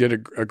job. Ted did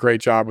a great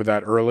job with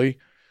that early.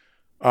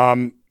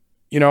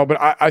 But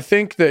I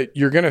think that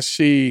you're going to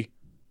see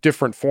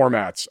different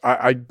formats.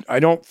 I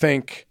don't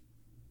think,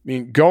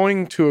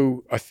 going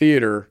to a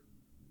theater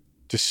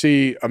to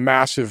see a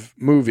massive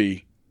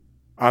movie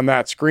on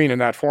that screen in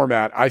that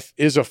format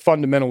is a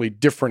fundamentally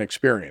different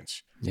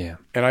experience. Yeah.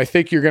 And I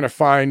think you're going to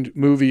find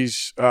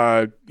movies,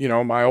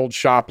 my old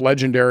shop,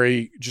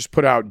 Legendary, just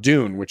put out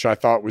Dune, which I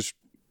thought was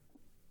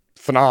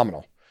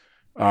phenomenal.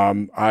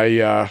 When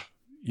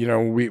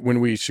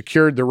we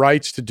secured the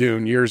rights to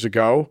Dune years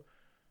ago,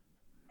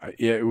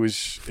 I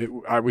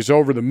was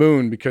over the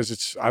moon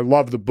because I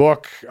love the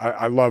book.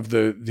 I love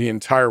the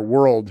entire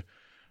world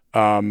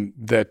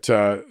that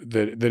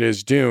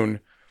is Dune.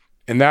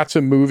 And that's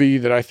a movie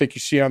that I think you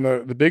see on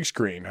the big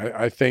screen.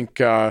 I think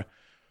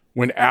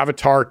when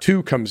Avatar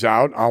 2 comes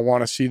out, I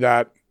want to see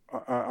that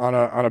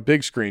on a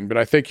big screen. But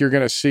I think you're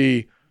going to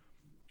see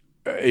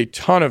a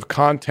ton of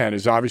content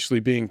is obviously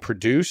being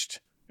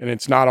produced, and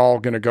it's not all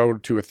going to go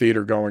to a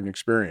theater-going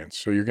experience.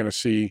 So you're going to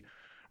see,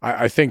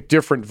 I think,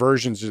 different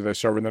versions of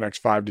this over the next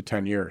 5 to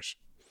 10 years.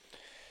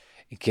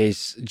 In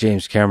case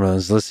James Cameron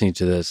is listening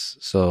to this,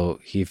 so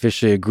he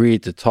officially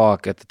agreed to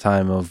talk at the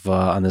time of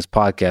on this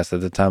podcast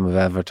at the time of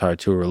Avatar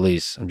 2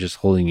 release. I'm just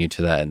holding you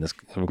to that in this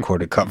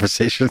recorded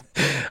conversation.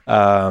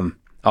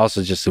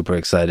 Also, just super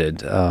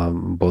excited,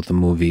 both the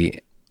movie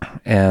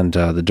and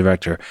the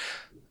director.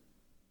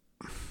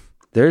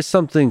 There's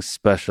something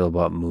special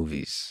about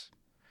movies.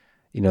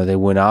 You know, they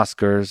win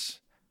Oscars.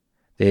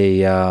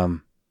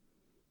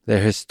 They're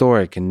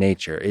historic in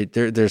nature.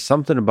 There's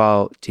something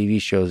about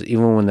TV shows,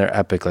 even when they're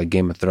epic like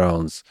Game of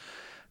Thrones,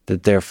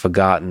 that they're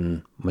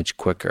forgotten much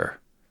quicker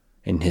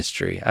in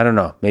history. I don't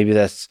know. Maybe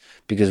that's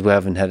because we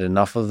haven't had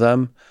enough of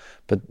them.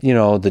 But,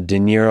 the De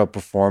Niro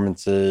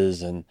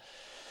performances and,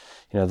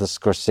 the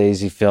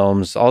Scorsese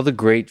films, all the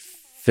great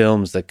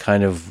films that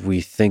kind of we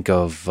think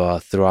of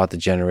throughout the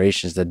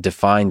generations that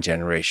define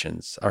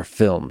generations are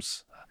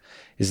films.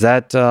 Is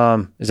that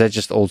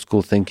just old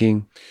school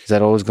thinking? Is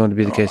that always going to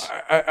be the case?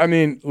 I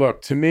mean,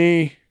 look, to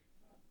me,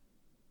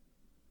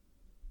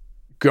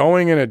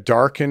 going in a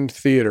darkened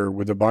theater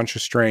with a bunch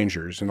of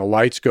strangers and the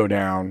lights go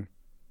down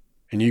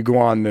and you go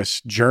on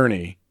this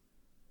journey,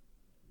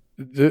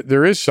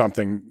 there is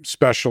something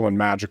special and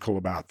magical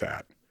about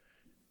that.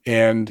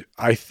 And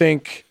I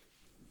think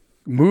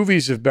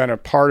movies have been a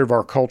part of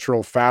our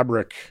cultural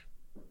fabric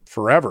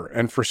forever.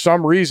 And for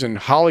some reason,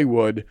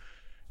 Hollywood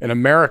and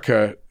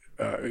America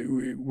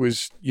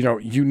was,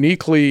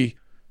 uniquely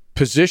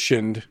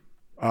positioned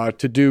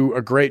to do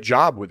a great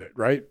job with it,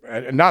 right?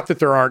 And not that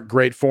there aren't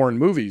great foreign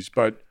movies,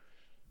 but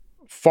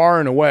far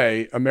and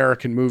away,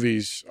 American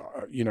movies,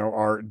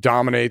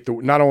 dominate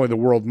not only the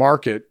world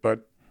market,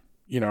 but,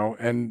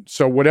 and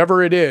so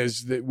whatever it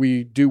is that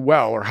we do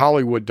well or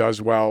Hollywood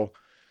does well,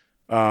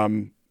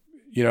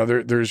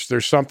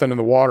 there's something in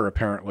the water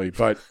apparently.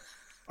 But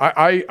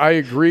I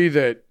agree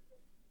that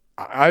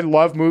I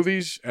love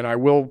movies and I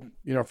will,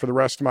 for the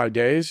rest of my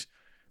days.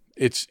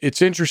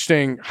 It's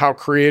interesting how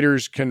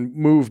creators can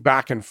move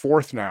back and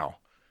forth now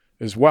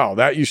as well.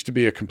 That used to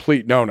be a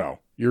complete no-no.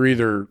 You're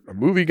either a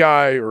movie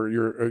guy or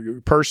you're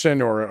a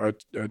person or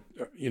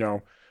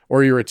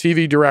or you're a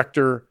TV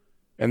director,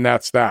 and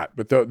that's that.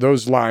 But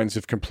those lines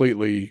have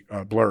completely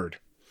blurred.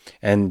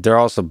 And they're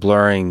also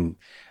blurring.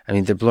 I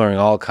mean, they're blurring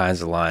all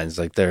kinds of lines.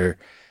 Like they're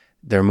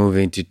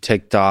moving to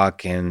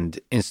TikTok and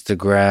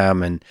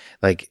Instagram, and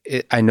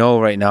I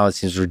know right now it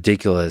seems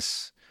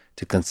ridiculous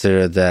to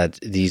consider that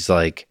these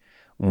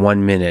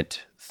 1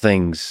 minute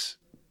things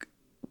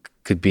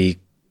could be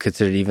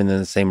considered even in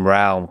the same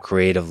realm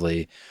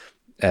creatively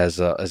as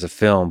a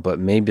film, but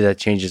maybe that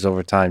changes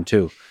over time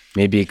too.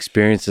 Maybe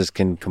experiences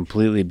can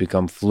completely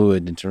become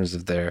fluid in terms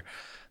of their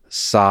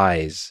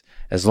size,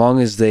 as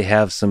long as they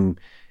have some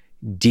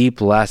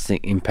deep, lasting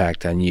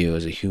impact on you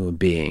as a human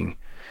being,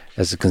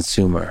 as a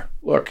consumer.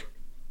 Look,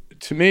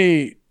 to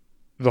me,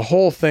 the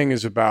whole thing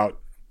is about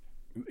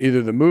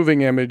either the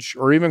moving image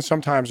or even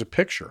sometimes a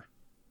picture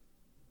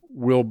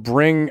will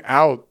bring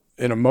out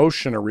an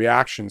emotion, a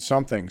reaction,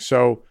 something.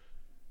 So,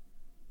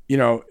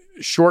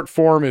 short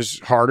form is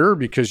harder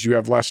because you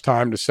have less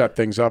time to set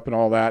things up and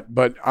all that.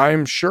 But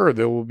I'm sure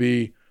there will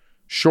be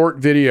short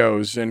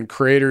videos and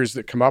creators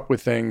that come up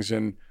with things.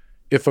 And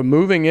if a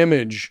moving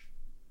image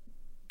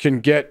can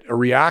get a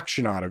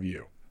reaction out of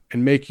you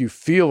and make you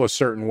feel a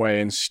certain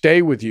way and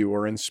stay with you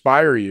or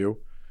inspire you,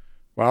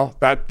 well,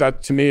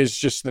 that to me is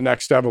just the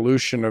next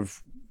evolution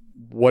of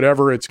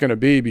whatever it's going to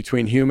be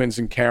between humans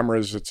and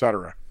cameras, et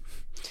cetera.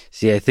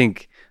 See, I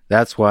think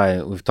that's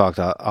why we've talked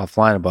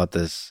offline about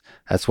this.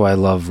 That's why I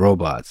love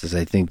robots, is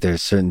I think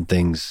there's certain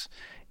things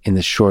in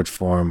the short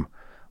form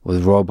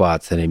with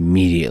robots that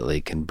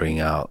immediately can bring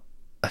out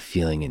a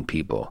feeling in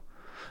people.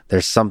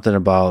 There's something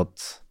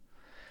about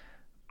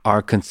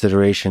our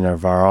consideration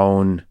of our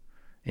own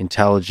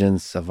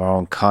intelligence, of our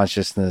own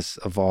consciousness,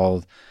 of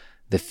all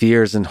the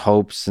fears and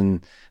hopes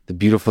and the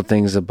beautiful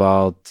things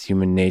about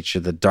human nature,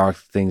 the dark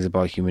things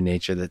about human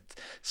nature that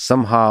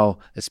somehow,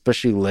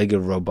 especially Lego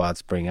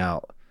robots, bring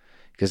out.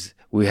 Because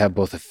we have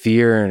both a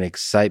fear and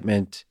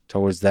excitement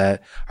towards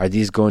that. Are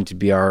these going to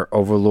be our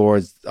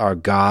overlords, our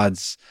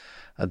gods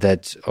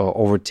that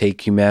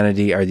overtake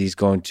humanity? Are these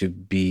going to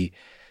be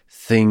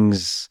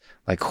things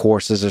like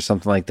horses or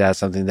something like that,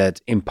 something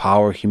that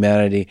empower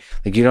humanity.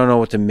 Like you don't know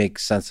what to make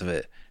sense of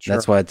it. Sure.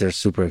 That's why they're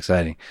super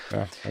exciting.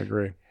 Yeah, I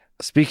agree.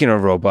 Speaking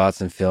of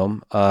robots in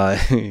film,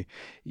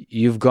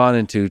 you've gone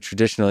into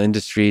traditional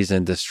industries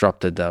and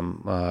disrupted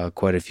them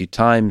quite a few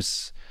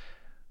times.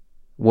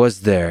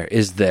 Is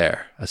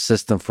there a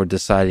system for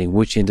deciding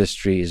which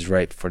industry is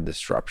ripe for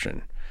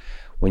disruption?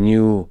 When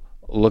you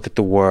look at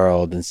the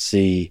world and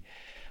see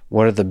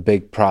what are the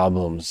big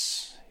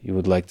problems you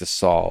would like to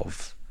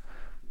solve,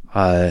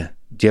 do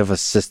you have a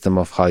system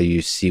of how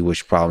you see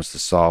which problems to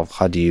solve?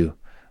 How do you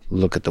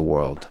look at the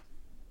world?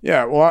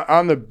 Yeah, well,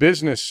 on the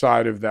business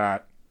side of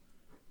that,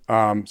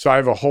 so I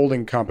have a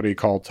holding company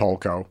called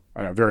Tulco,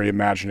 very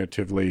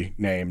imaginatively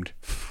named.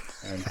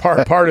 And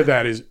part of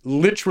that is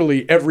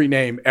literally every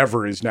name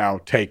ever is now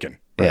taken,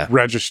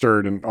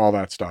 registered and all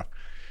that stuff.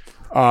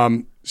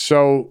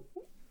 So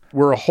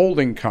we're a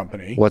holding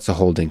company. What's a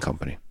holding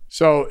company?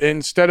 So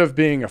instead of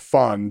being a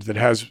fund that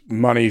has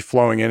money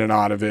flowing in and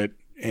out of it,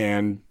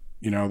 and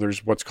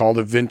there's what's called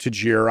a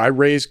vintage year, I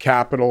raise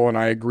capital and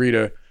I agree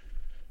to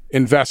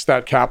invest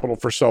that capital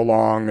for so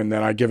long, and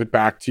then I give it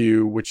back to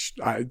you, which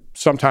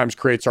sometimes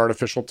creates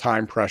artificial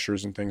time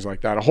pressures and things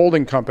like that. A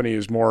holding company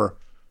is more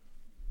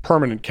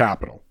permanent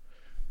capital.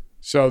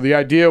 So the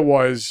idea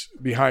was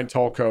behind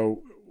Tulco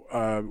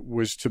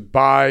was to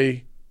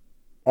buy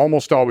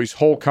almost always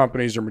whole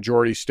companies or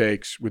majority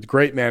stakes with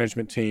great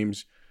management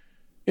teams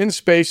in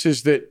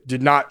spaces that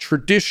did not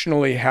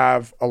traditionally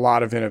have a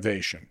lot of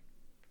innovation.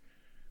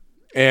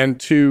 And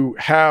to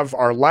have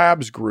our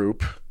labs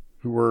group,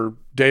 who were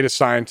data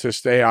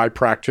scientists, AI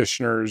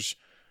practitioners,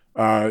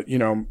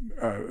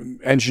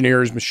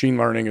 engineers, machine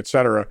learning, et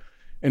cetera,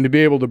 and to be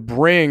able to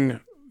bring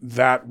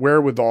that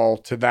wherewithal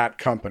to that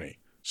company.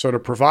 So to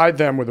provide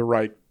them with the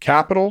right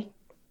capital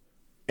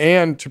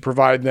and to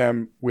provide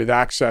them with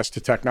access to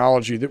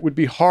technology that would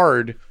be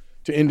hard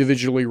to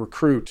individually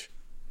recruit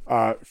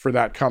for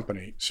that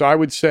company. So I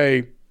would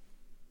say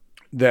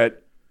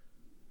that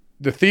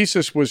the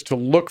thesis was to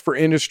look for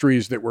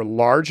industries that were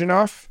large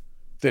enough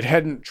that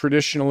hadn't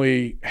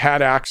traditionally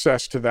had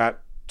access to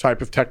that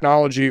type of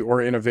technology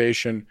or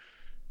innovation,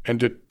 and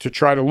to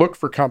try to look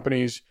for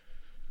companies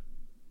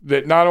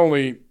that not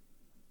only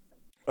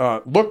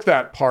looked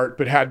that part,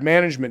 but had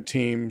management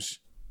teams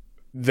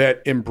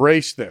that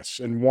embraced this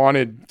and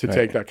wanted to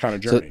take that kind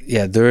of journey. So,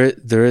 yeah,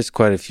 there is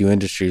quite a few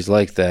industries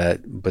like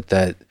that, but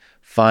that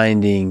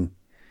finding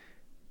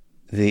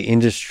the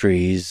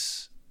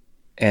industries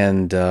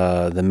and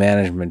the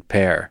management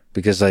pair,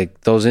 because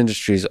like those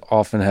industries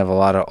often have a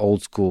lot of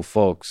old school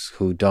folks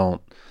who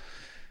don't.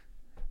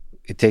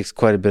 It takes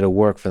quite a bit of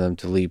work for them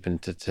to leap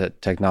into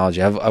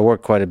technology. I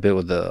work quite a bit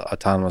with the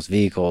autonomous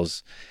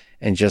vehicles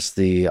and just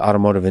the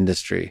automotive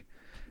industry.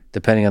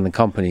 Depending on the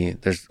company,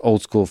 there's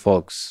old school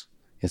folks.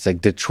 It's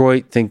like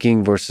Detroit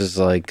thinking versus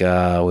like,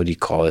 what do you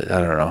call it?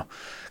 I don't know,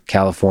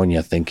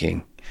 California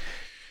thinking.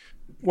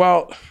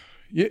 Well,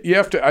 you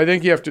have to. I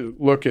think you have to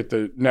look at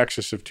the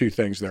nexus of two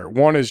things there.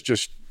 One is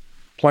just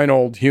plain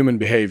old human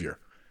behavior.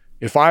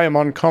 If I am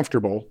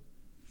uncomfortable,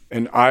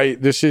 and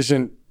this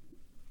isn't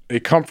a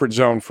comfort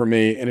zone for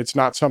me, and it's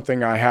not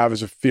something I have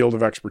as a field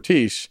of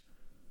expertise,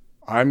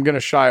 I'm going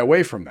to shy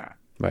away from that.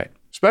 Right.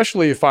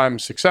 Especially if I'm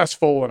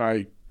successful and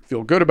I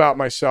feel good about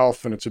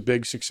myself, and it's a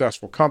big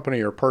successful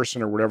company or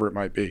person or whatever it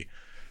might be.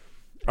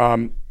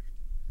 And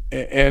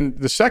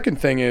the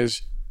second thing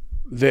is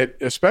that,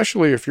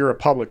 especially if you're a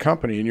public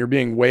company and you're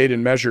being weighed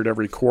and measured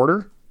every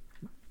quarter,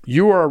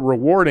 you are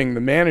rewarding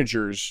the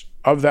managers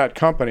of that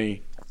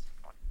company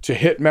to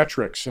hit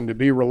metrics and to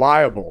be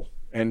reliable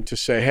and to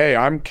say, hey,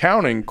 I'm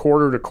counting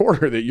quarter to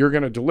quarter that you're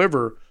going to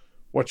deliver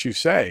what you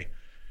say.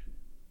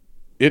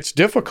 It's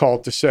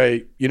difficult to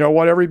say, you know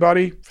what,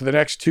 everybody, for the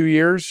next 2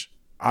 years,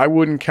 I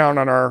wouldn't count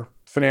on our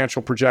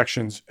financial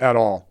projections at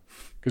all,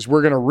 because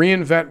we're going to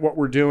reinvent what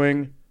we're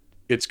doing.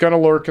 It's going to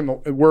work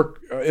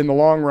in the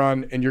long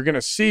run, and you're going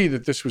to see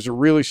that this was a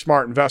really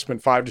smart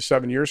investment 5 to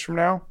 7 years from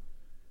now.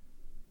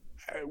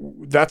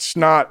 That's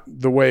not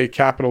the way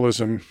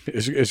capitalism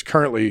is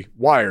currently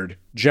wired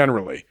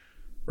generally,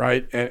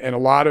 right? And a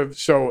lot of,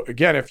 so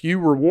again, if you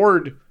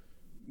reward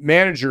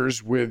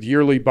managers with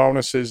yearly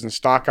bonuses and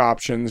stock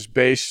options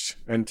based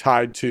and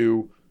tied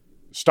to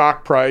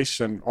stock price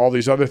and all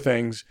these other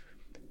things,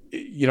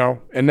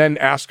 and then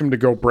ask them to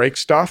go break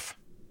stuff,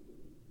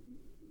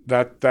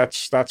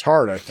 that's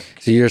hard, I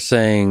think. So you're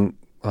saying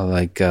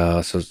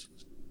so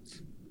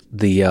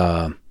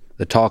the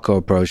Tulco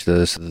approach to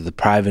this, the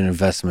private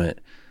investment,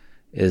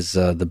 is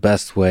the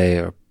best way,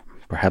 or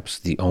perhaps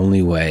the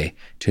only way,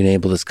 to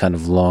enable this kind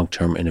of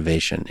long-term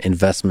innovation,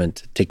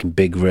 investment, taking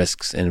big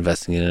risks, and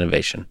investing in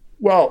innovation.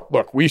 Well,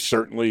 look, we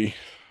certainly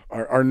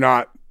are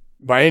not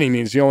by any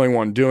means the only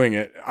one doing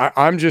it.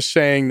 I'm just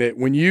saying that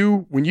when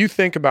you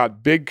think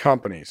about big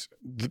companies,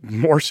 the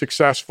more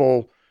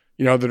successful,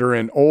 that are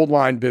in old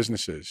line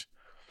businesses,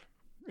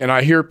 and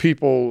I hear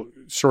people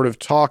sort of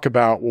talk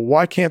about, well,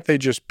 why can't they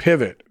just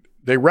pivot?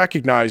 They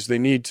recognize they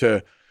need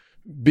to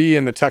be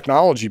in the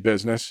technology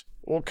business.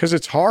 Well, because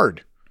it's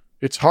hard.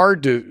 It's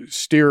hard to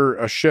steer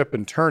a ship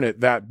and turn it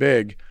that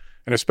big,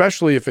 and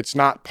especially if it's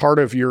not part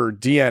of your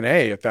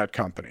DNA at that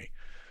company.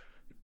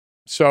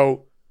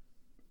 So,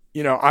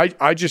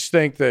 I just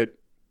think that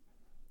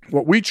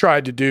what we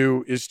tried to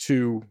do is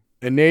to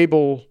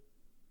enable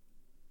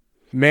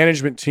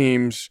management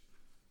teams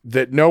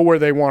that know where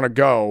they want to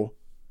go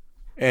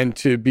and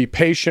to be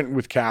patient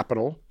with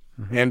capital,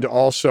 and to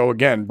also,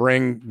 again,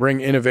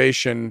 bring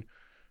innovation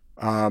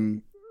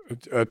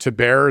to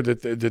bear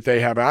that they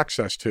have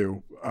access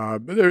to.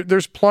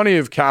 There's plenty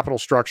of capital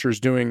structures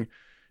doing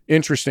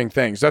interesting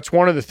things. That's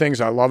one of the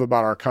things I love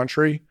about our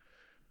country.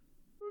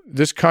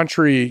 This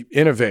country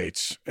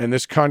innovates, and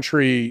this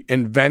country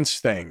invents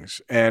things,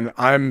 and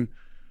I'm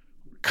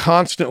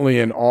constantly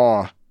in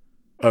awe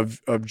of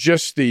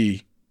just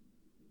the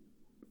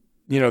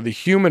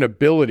human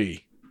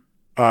ability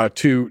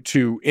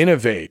to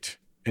innovate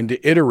and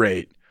to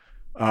iterate.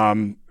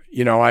 I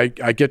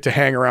get to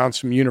hang around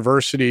some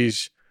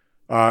universities,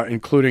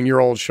 including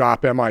your old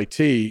shop,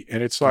 MIT,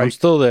 and it's like, I'm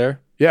still there.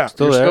 Yeah,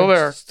 still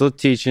there. Still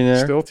teaching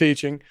there. Still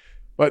teaching.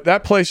 But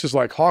that place is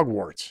like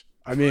Hogwarts.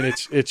 I mean,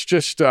 it's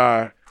just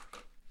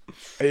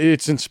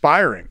it's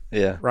inspiring.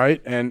 Yeah.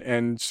 Right.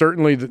 And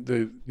certainly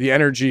the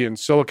energy in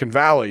Silicon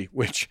Valley,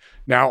 which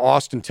now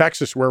Austin,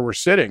 Texas, where we're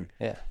sitting,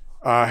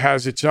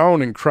 has its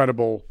own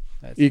incredible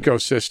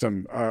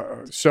ecosystem.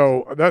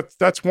 So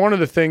that's one of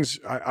the things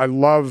I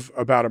love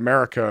about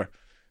America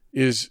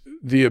is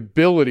the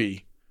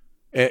ability,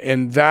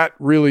 and that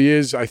really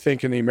is, I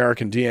think, in the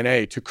American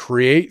DNA, to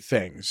create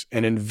things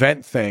and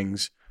invent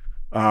things.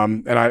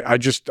 And I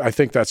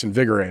think that's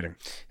invigorating.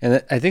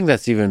 And I think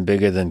that's even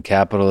bigger than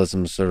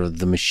capitalism, sort of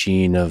the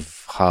machine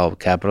of how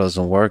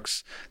capitalism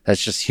works.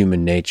 That's just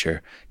human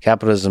nature.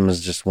 Capitalism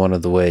is just one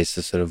of the ways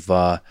to sort of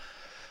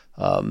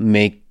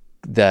make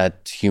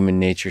that human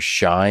nature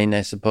shine,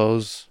 I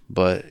suppose.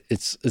 But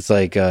it's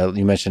like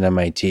you mentioned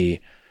MIT.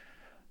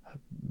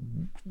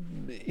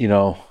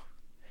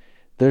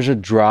 There's a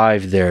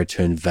drive there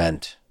to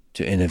invent,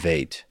 to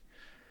innovate.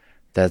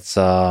 That's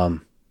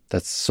so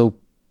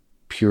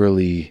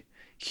purely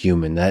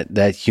human,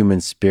 that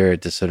human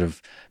spirit to sort of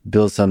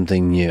build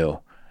something new.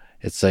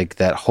 It's like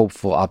that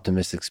hopeful,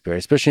 optimistic spirit,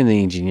 especially in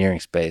the engineering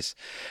space.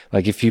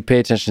 Like if you pay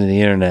attention to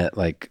the internet,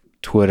 like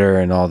Twitter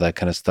and all that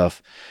kind of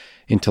stuff,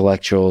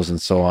 intellectuals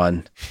and so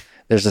on,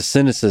 there's a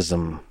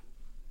cynicism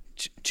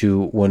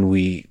to when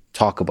we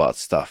talk about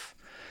stuff,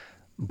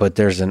 but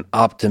there's an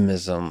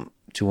optimism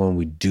to when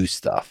we do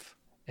stuff.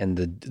 And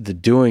the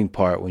doing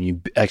part, when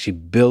you actually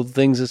build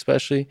things,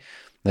 especially,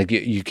 like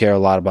you care a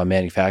lot about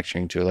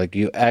manufacturing too. Like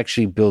you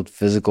actually build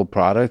physical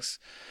products,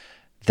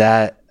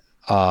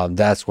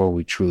 that's where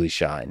we truly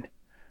shine.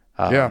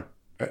 Yeah,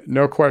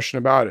 no question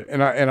about it.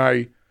 And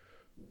I'm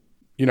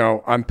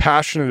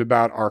passionate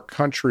about our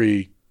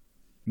country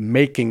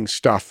making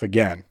stuff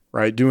again,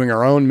 right? Doing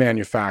our own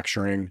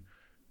manufacturing,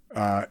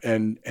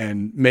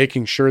 and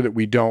making sure that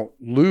we don't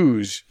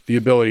lose the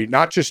ability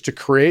not just to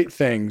create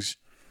things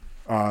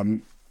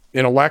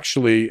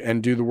intellectually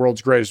and do the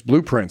world's greatest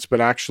blueprints, but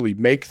actually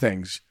make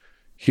things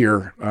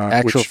here.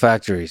 Actual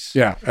factories.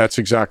 Yeah, that's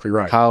exactly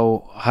right.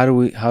 How do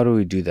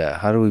we do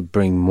that? How do we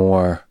bring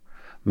more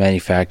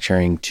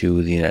manufacturing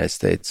to the United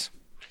States?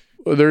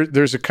 Well,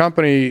 there's a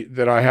company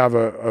that I have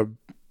a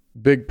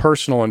big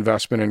personal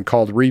investment in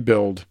called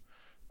Rebuild,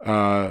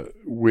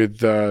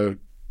 with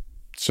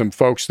some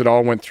folks that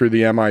all went through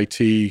the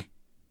MIT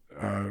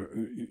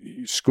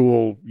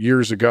school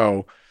years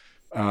ago.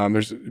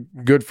 There's a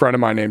good friend of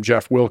mine named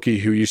Jeff Wilkie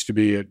who used to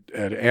be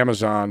at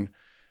Amazon,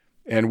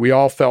 and we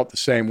all felt the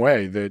same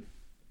way that,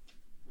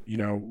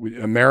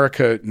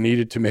 America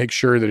needed to make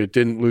sure that it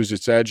didn't lose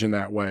its edge in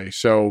that way.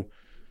 So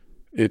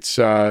it's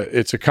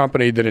a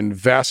company that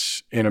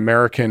invests in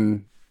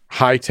American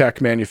high-tech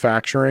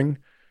manufacturing.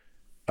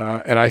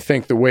 And I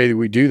think the way that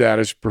we do that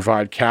is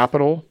provide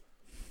capital,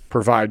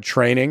 provide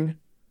training.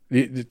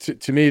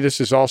 To me,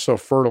 this is also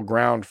fertile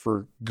ground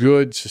for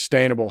good,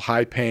 sustainable,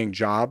 high-paying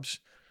jobs.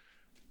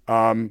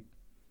 And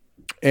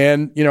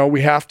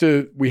we have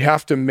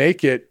to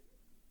make it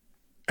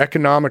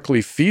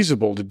economically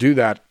feasible to do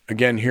that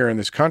again here in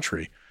this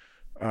country,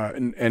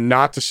 and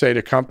not to say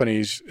to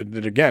companies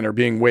that again are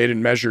being weighed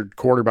and measured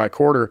quarter by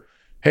quarter,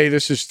 hey,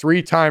 this is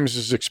 3 times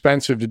as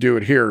expensive to do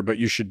it here, but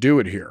you should do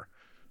it here.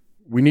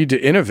 We need to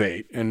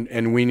innovate,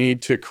 and we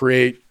need to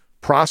create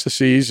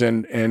processes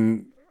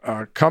and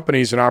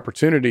companies and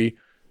opportunity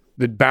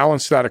that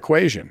balance that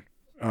equation.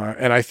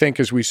 And I think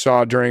as we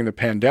saw during the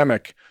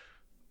pandemic,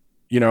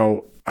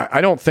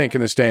 I don't think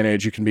in this day and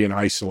age you can be an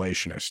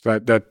isolationist.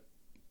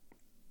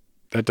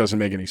 That doesn't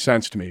make any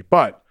sense to me.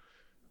 But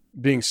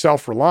being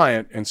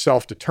self-reliant and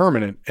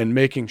self-determinant and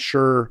making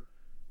sure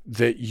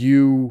that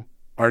you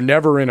are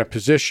never in a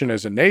position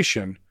as a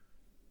nation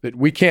that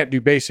we can't do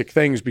basic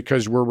things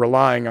because we're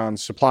relying on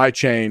supply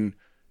chain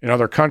in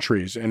other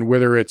countries. And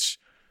whether it's,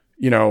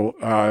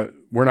 we're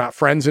not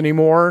friends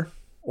anymore,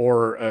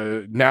 or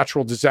a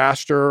natural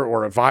disaster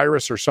or a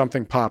virus or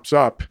something pops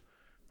up,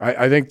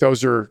 I think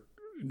those are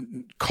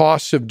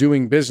costs of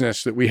doing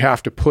business that we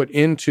have to put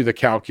into the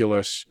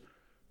calculus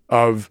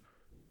of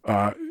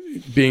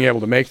being able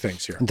to make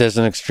things here. There's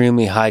an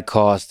extremely high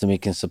cost to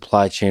making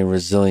supply chain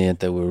resilient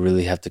that we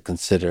really have to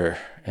consider.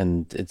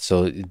 And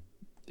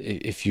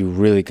if you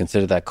really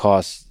consider that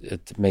cost,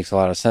 it makes a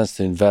lot of sense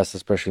to invest,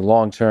 especially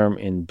long-term,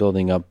 in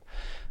building up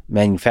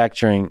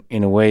manufacturing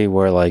in a way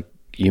where like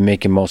you're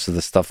making most of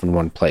the stuff in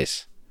one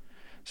place,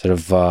 sort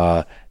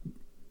of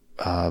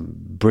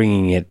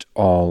bringing it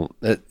all,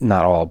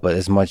 not all, but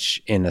as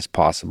much in as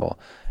possible,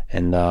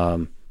 and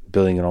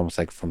building it almost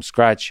like from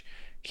scratch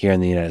here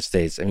in the United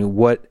States. I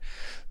mean,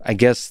 I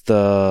guess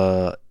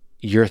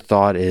your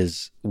thought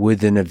is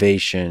with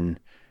innovation,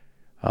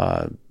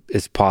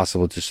 it's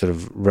possible to sort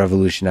of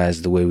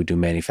revolutionize the way we do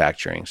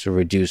manufacturing. So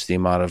reduce the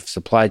amount of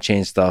supply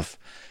chain stuff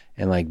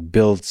and like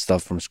build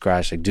stuff from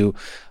scratch, like do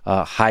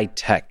high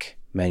tech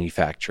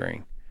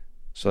manufacturing.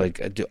 So like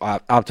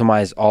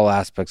optimize all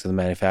aspects of the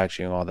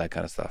manufacturing, all that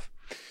kind of stuff.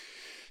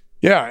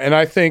 Yeah. And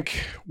I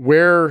think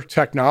where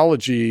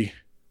technology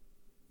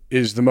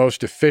is the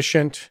most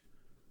efficient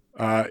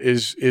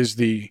is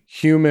the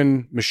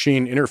human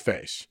machine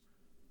interface,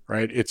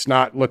 right? It's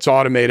not let's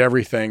automate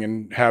everything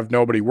and have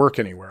nobody work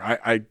anywhere.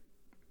 I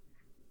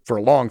for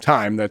a long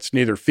time, that's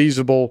neither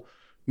feasible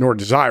nor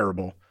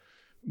desirable.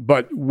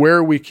 But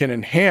where we can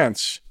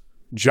enhance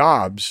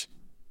jobs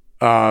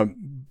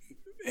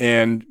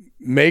and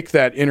make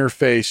that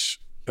interface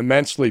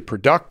immensely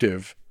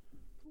productive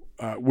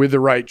with the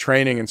right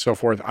training and so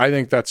forth, I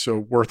think that's a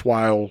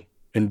worthwhile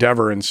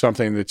endeavor and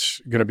something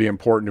that's going to be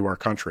important to our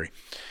country.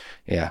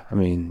 Yeah, I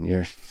mean,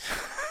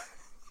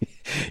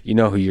 you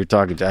know who you're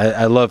talking to.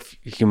 I love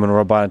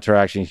human-robot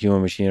interaction,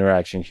 human-machine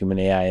interaction,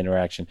 human-AI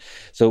interaction.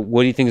 So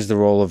what do you think is the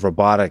role of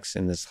robotics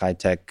in this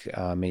high-tech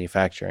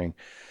manufacturing?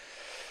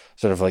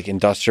 Sort of like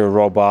industrial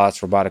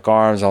robots, robotic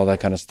arms, all that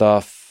kind of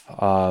stuff,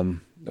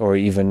 or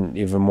even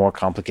more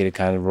complicated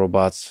kind of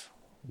robots.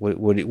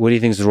 What do you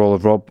think is the role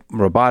of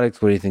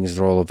robotics? What do you think is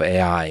the role of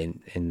AI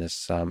in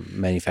this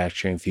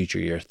manufacturing future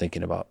you're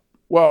thinking about?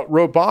 Well,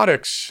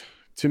 robotics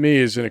to me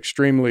is an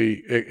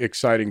extremely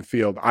exciting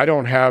field. I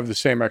don't have the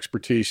same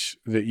expertise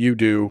that you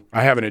do.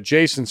 I have an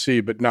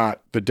adjacency, but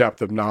not the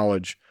depth of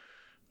knowledge.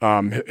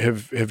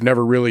 Have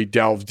never really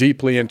delved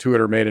deeply into it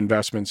or made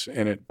investments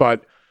in it.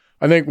 But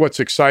I think what's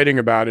exciting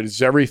about it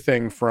is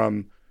everything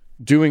from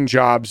doing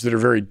jobs that are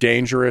very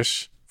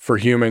dangerous for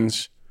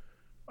humans,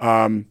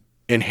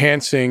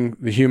 enhancing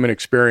the human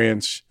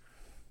experience.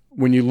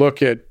 When you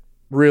look at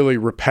really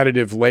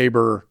repetitive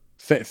labor,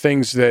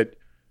 things that,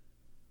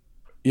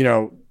 you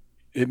know,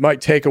 it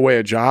might take away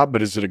a job,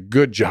 but is it a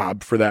good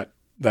job for that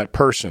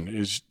person?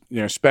 Is,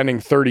 you know, spending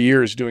 30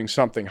 years doing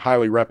something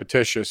highly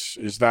repetitious,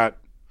 is that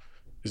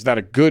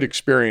a good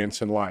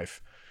experience in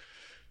life?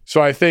 So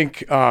I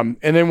think, and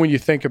then when you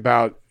think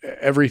about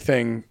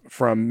everything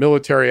from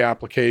military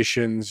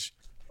applications,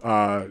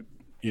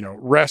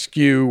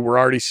 rescue, we're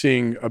already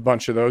seeing a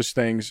bunch of those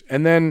things.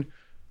 And then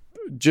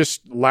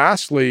just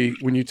lastly,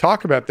 when you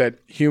talk about that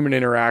human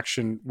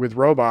interaction with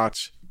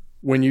robots,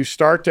 when you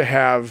start to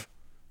have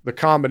the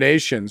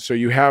combination, so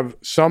you have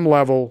some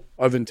level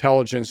of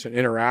intelligence and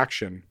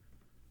interaction,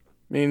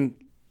 I mean,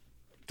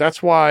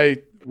 that's why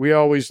we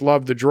always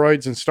love the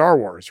droids in Star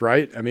Wars,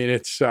 right? I mean,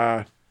 it's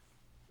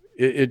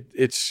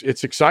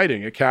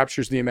exciting. It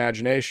captures the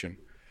imagination.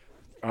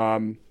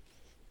 And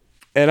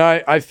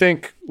I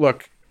think,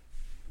 look,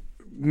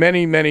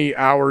 many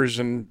hours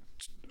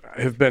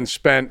have been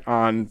spent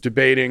on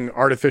debating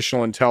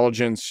artificial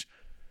intelligence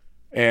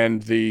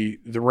and the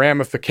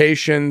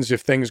ramifications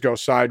if things go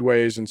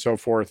sideways and so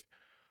forth.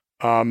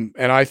 And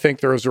I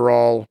think those are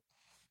all,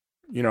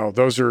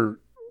 those are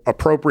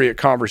appropriate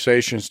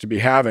conversations to be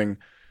having.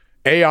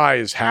 AI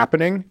is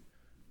happening.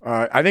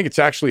 I think it's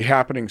actually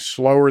happening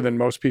slower than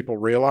most people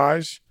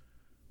realize,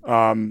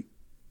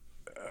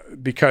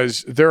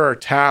 because there are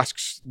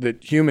tasks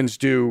that humans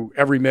do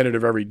every minute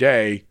of every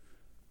day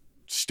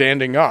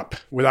standing up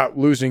without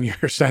losing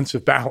your sense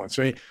of balance.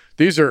 I mean,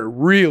 these are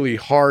really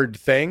hard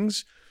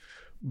things,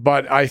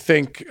 but I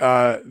think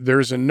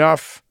there's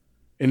enough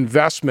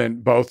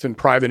investment both in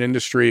private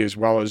industry as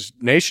well as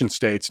nation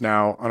states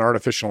now on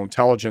artificial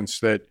intelligence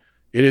that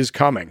it is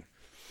coming.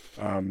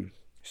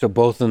 So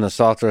both in the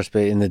software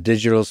space, in the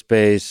digital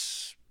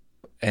space,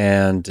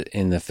 and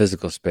in the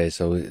physical space.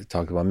 So we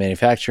talked about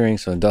manufacturing.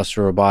 So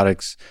industrial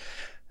robotics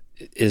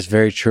is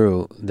very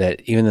true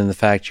that even in the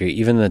factory,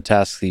 even the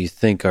tasks that you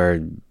think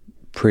are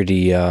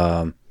pretty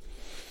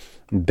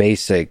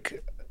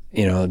basic,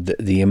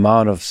 the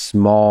amount of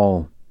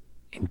small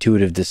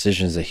intuitive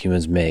decisions that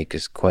humans make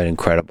is quite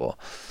incredible.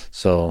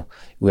 So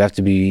we have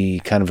to be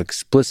kind of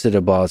explicit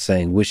about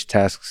saying which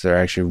tasks are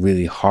actually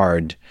really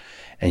hard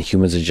and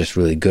humans are just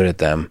really good at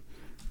them.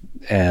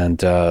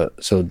 And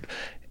so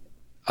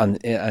on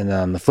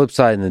the flip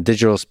side, in the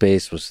digital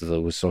space, with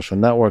social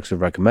networks,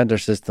 with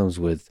recommender systems,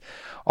 with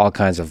all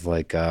kinds of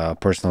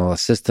personal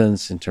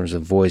assistance in terms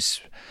of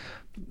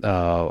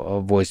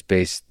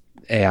voice-based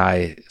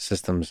AI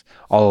systems,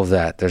 all of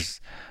that.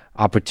 There's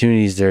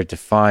opportunities there to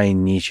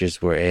find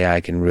niches where AI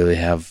can really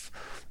have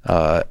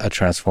a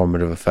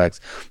transformative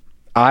effect.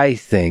 I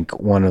think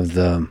one of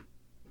the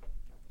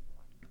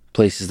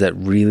places that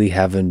really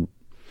haven't.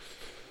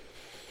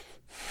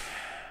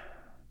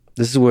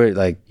 This is where,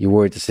 like, you're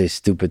worried to say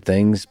stupid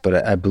things,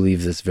 but I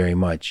believe this very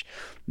much,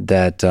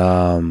 that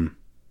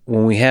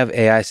when we have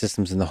AI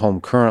systems in the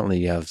home currently,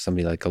 you have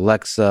somebody like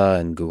Alexa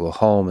and Google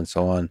Home and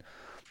so on.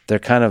 They're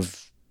kind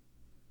of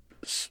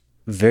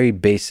very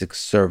basic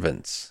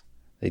servants.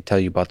 They tell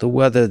you about the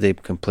weather. They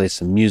can play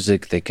some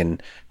music. They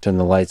can turn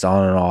the lights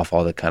on and off,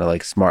 all the kind of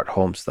like smart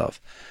home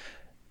stuff.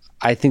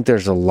 I think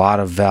there's a lot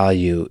of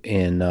value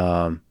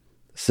in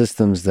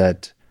systems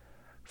that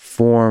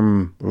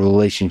form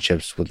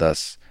relationships with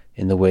us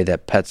in the way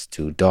that pets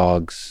do,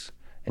 dogs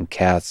and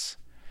cats.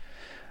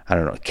 I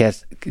don't know,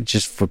 cats,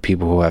 just for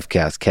people who have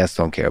cats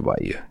don't care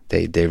about you.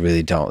 They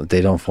really don't.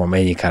 They don't form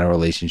any kind of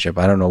relationship.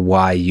 I don't know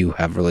why you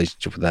have a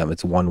relationship with them.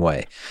 It's one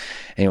way.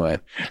 Anyway,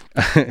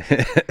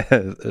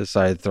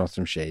 sorry to throw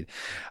some shade.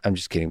 I'm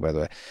just kidding, by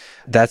the way.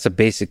 That's a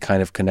basic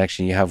kind of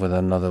connection you have with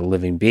another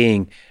living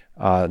being.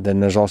 Then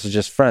there's also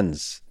just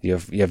friends. You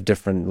have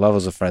different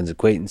levels of friends,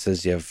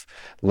 acquaintances. You have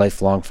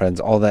lifelong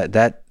friends. All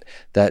that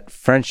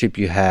friendship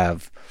you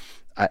have.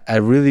 I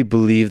really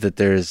believe that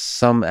there is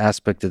some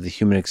aspect of the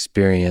human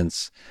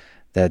experience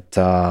that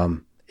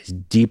is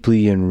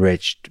deeply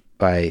enriched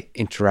by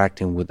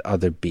interacting with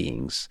other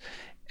beings.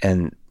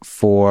 And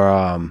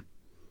for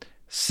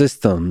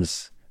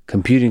systems,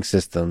 computing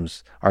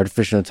systems,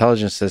 artificial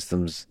intelligence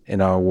systems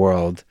in our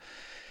world,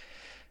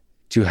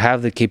 to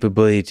have the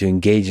capability to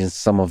engage in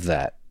some of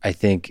that, I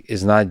think,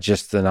 is not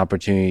just an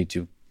opportunity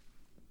to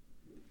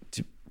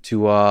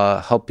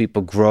help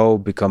people grow,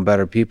 become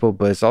better people,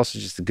 but it's also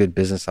just a good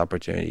business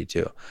opportunity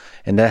too.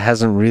 And that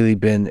hasn't really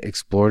been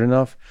explored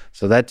enough.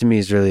 So that to me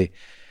is really,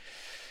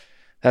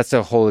 that's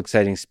a whole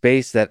exciting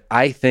space that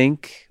I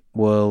think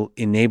will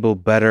enable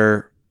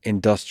better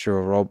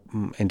industrial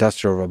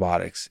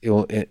robotics.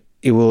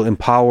 It will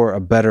empower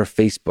a better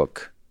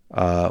Facebook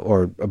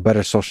or a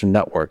better social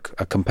network,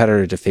 a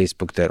competitor to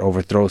Facebook that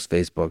overthrows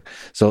Facebook.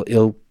 So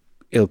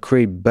it'll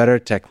create better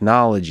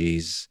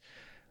technologies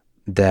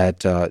that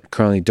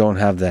currently don't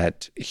have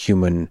that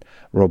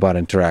human-robot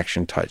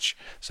interaction touch.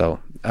 So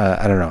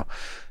I don't know.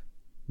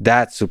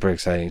 That's super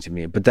exciting to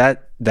me. But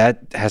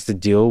that has to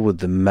deal with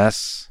the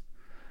mess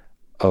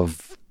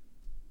of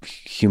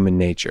human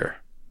nature.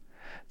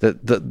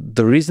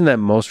 The reason that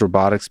most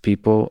robotics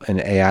people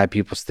and AI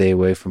people stay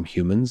away from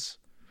humans,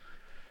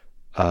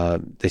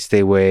 they stay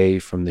away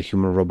from the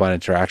human-robot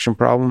interaction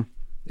problem,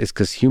 is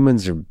because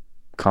humans are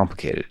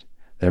complicated.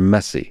 They're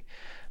messy.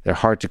 They're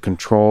hard to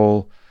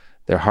control.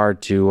 They're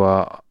hard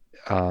to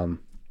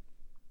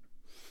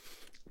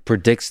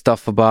predict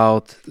stuff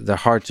about. They're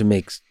hard to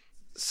make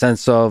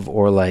sense of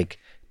or like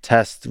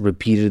test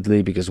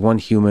repeatedly, because one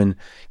human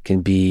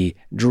can be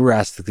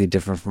drastically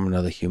different from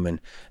another human.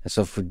 And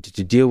so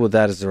to deal with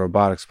that as a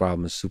robotics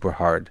problem is super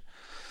hard.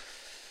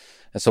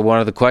 And so one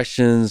of the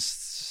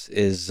questions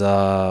is,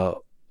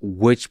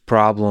 which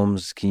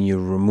problems can you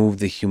remove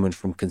the human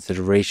from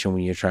consideration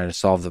when you're trying to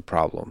solve the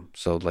problem?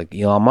 So like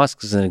Elon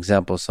Musk is an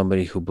example of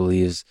somebody who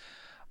believes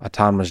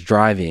autonomous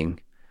driving,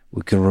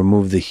 we can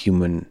remove the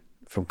human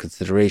from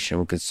consideration.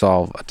 We could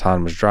solve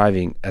autonomous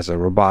driving as a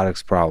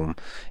robotics problem.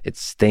 It's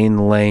stay in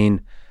the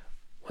lane.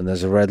 When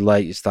there's a red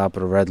light, you stop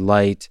at a red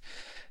light.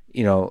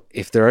 You know,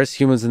 if there is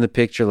humans in the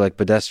picture, like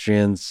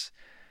pedestrians,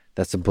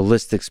 that's a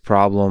ballistics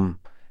problem.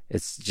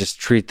 It's just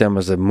treat them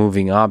as a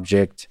moving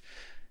object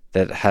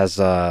that has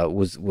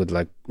with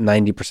like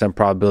 90%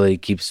 probability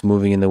keeps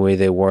moving in the way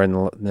they were in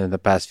the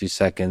past few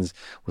seconds,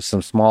 with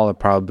some smaller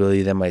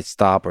probability they might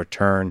stop or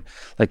turn.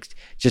 Like,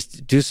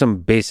 just do some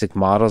basic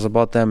models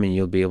about them and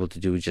you'll be able to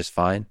do just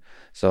fine.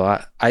 So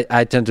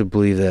I tend to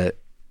believe that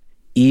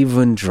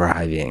even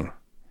driving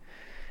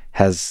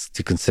has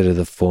to consider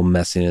the full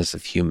messiness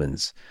of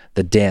humans.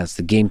 The dance,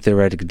 the game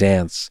theoretic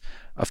dance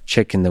of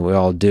chicken that we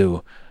all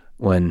do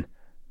when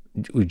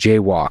we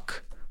jaywalk.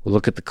 We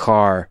look at the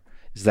car.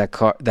 That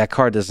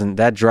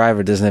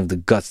driver doesn't have the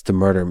guts to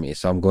murder me,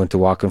 so I'm going to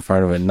walk in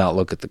front of it and not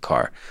look at the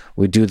car.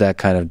 We do that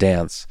kind of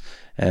dance,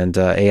 and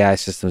AI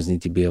systems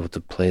need to be able to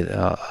play, do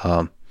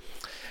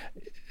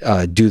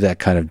that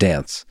kind of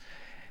dance.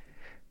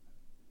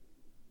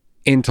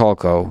 In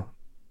Talco,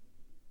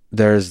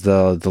 there's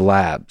the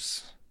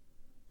labs,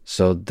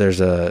 so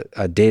there's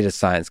a data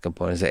science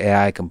component, there's an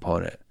AI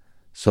component.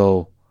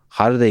 So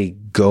how do they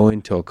go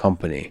into a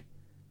company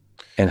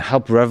and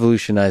help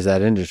revolutionize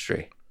that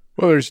industry?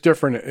 Well, there's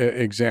different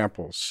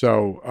examples.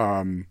 So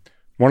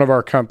one of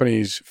our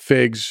companies,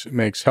 Figs,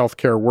 makes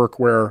healthcare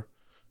workwear,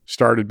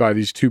 started by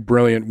these two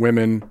brilliant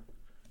women.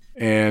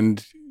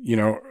 And,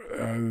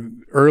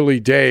 early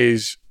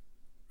days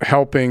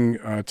helping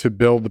to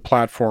build the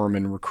platform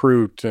and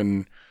recruit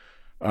and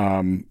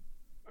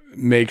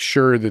make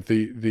sure that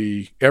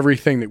the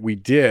everything that we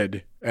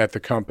did at the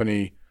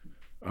company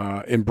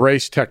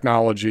embraced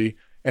technology.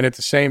 And at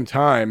the same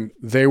time,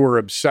 they were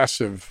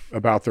obsessive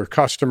about their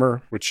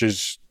customer, which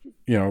is,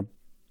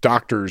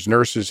 doctors,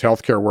 nurses,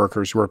 healthcare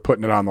workers who are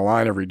putting it on the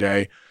line every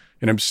day,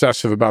 and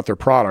obsessive about their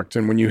product.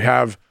 And when you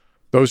have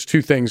those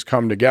two things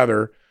come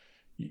together,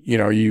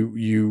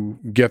 you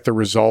get the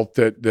result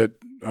that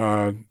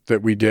that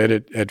we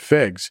did at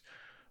Figs.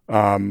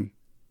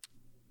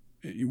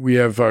 We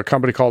have a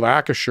company called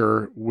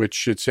Acrisure,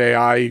 which its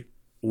AI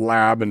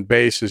lab and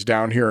base is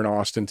down here in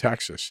Austin,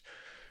 Texas.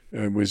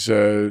 It was one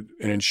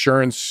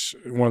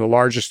of the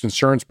largest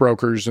insurance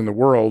brokers in the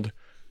world.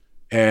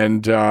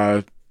 And,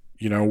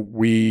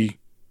 we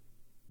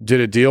did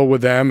a deal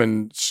with them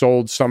and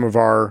sold some of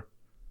our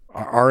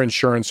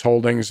insurance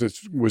holdings that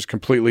was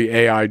completely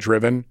AI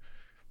driven.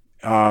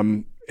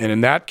 And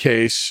in that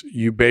case,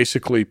 you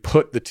basically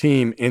put the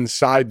team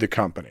inside the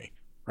company,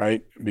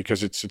 right?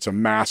 Because it's a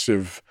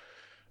massive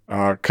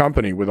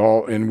company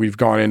and we've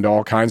gone into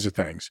all kinds of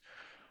things.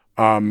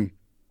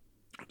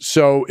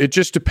 So it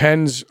just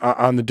depends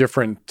on the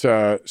different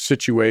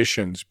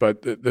situations.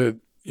 But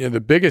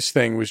the biggest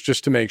thing was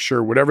just to make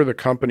sure whatever the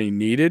company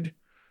needed,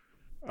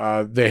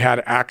 they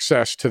had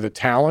access to the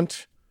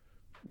talent.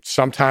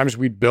 Sometimes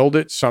we'd build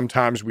it.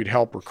 Sometimes we'd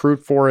help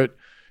recruit for it.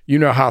 You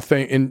know how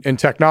in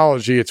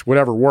technology, it's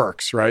whatever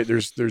works, right?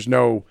 There's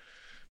no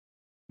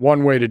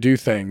one way to do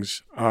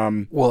things.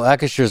 Well,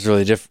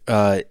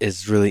 Acrisure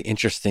is really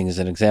interesting as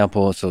an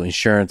example. So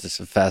insurance is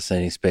a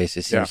fascinating space.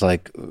 It seems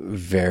like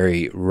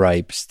very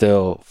ripe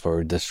still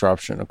for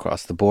disruption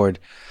across the board.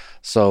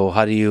 So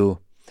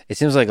it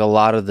seems like a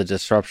lot of the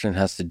disruption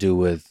has to do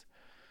with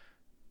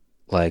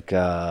like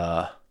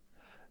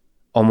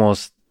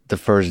almost the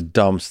first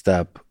dumb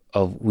step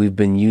of we've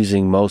been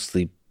using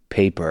mostly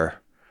paper.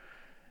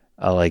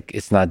 Like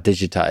it's not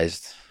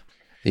digitized.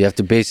 You have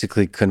to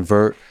basically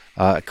create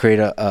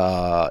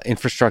a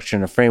infrastructure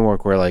and a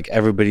framework where like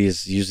everybody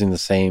is using the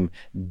same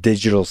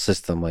digital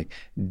system, like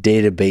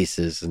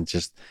databases, and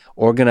just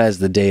organize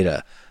the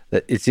data.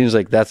 That it seems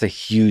like that's a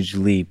huge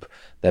leap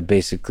that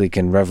basically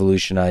can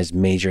revolutionize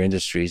major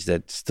industries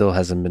that still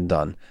hasn't been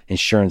done.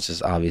 Insurance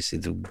is obviously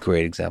the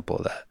great example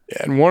of that.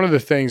 And one of the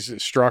things that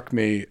struck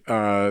me,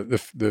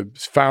 the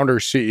founder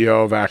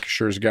CEO of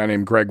Acrisure is a guy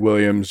named Greg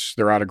Williams.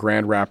 They're out of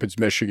Grand Rapids,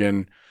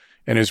 Michigan.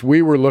 And as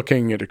we were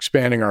looking at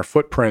expanding our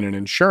footprint in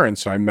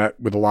insurance, I met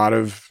with a lot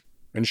of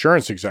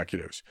insurance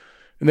executives.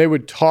 And they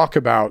would talk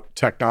about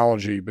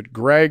technology, but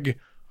Greg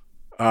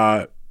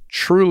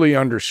truly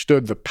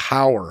understood the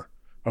power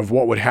of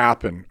what would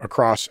happen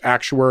across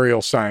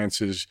actuarial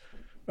sciences,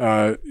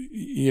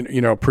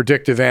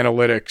 predictive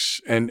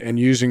analytics, and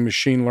using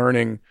machine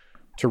learning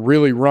to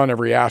really run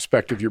every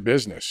aspect of your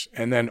business,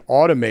 and then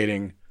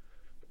automating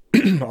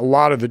a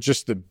lot of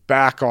the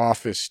back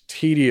office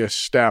tedious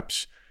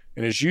steps.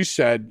 And as you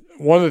said,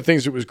 one of the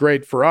things that was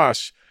great for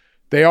us,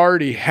 they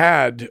already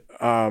had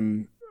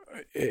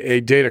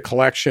a data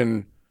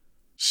collection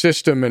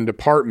system and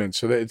department,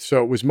 so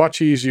it was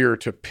much easier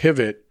to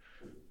pivot.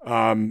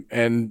 I'm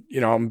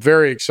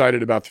very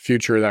excited about the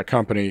future of that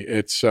company.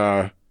 It's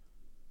they're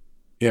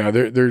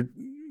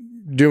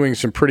doing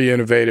some pretty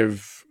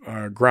innovative,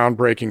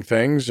 groundbreaking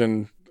things,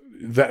 and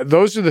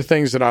those are the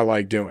things that I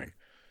like doing.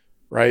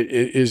 Right?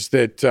 Is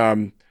that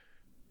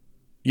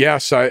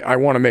yes, I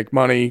want to make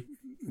money.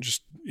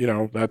 Just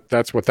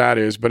that's what that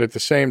is. But at the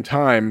same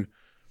time,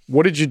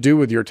 what did you do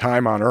with your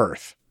time on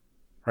Earth?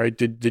 Right?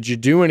 Did you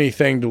do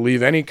anything to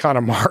leave any kind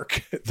of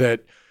mark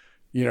that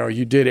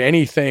you did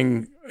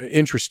anything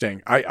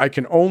interesting? I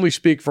can only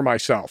speak for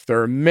myself.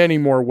 There are many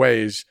more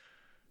ways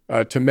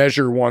to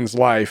measure one's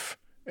life,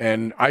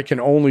 and I can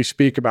only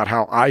speak about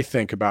how I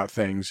think about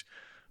things.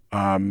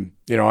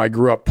 I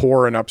grew up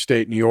poor in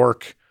upstate New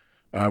York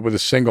with a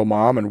single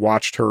mom and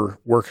watched her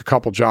work a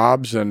couple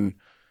jobs, and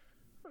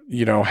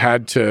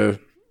had to,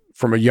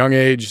 from a young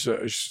age,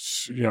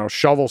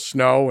 shovel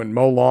snow and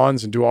mow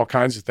lawns and do all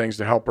kinds of things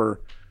to help her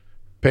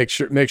make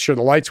sure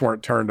the lights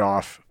weren't turned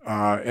off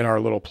in our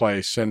little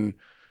place. And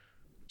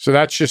so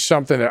that's just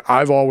something that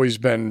I've always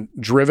been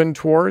driven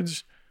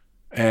towards.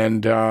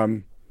 And,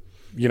 I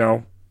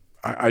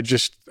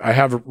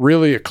have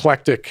really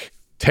eclectic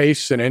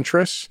tastes and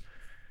interests.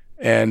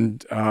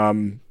 And,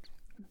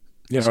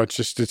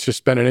 it's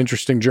just been an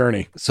interesting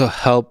journey. So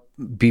help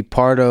be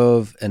part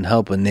of and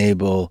help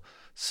enable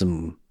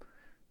some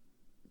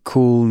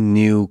cool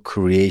new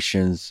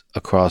creations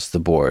across the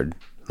board,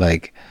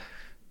 like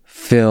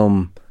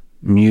film,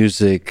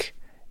 music,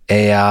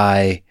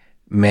 AI,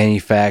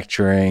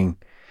 manufacturing,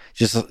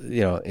 just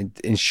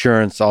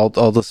insurance, all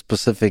the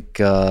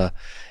specific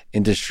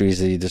industries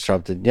that you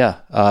disrupted.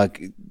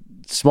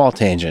 Small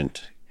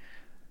tangent.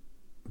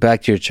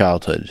 Back to your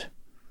childhood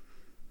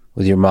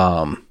with your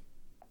mom.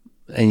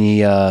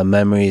 Any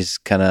memories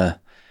kind of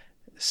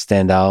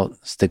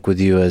stick with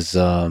you as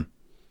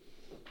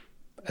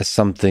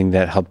something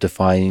that helped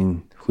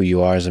define who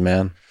you are as a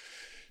man?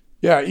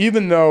 Yeah,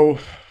 even though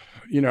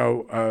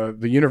the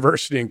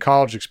university and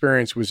college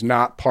experience was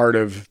not part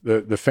of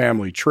the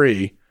family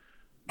tree,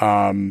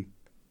 and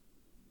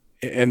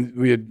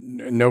we had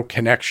no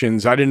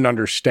connections. I didn't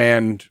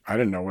understand. I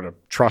didn't know what a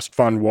trust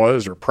fund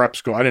was or prep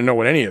school. I didn't know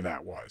what any of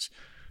that was.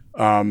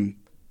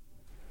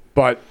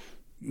 But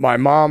my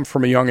mom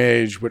from a young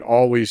age would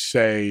always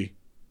say,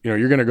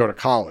 you're going to go to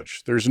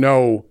college. There's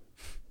no,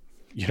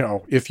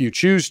 if you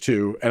choose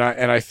to. And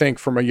I think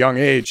from a young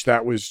age,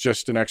 that was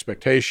just an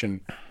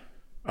expectation.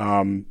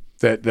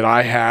 that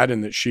I had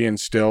and that she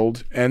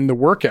instilled, and the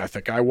work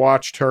ethic. I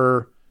watched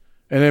her,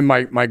 and then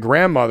my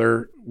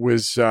grandmother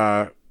was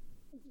a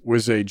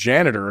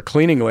janitor, a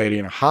cleaning lady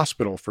in a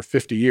hospital for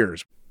 50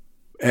 years.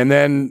 And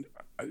then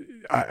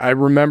I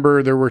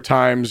remember there were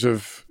times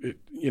of,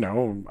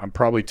 I'm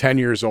probably 10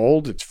 years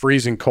old, it's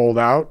freezing cold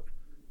out,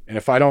 and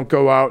if I don't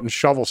go out and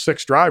shovel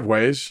 6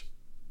 driveways,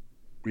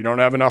 we don't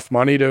have enough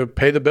money to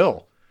pay the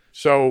bill.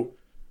 So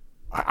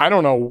I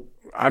don't know.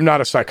 I'm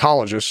not a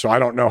psychologist, so I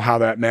don't know how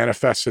that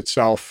manifests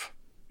itself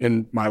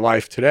in my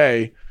life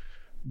today.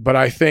 But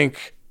I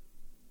think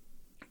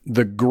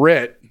the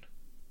grit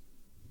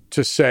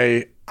to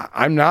say,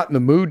 I'm not in the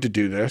mood to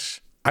do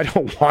this. I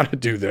don't want to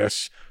do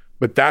this,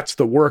 but that's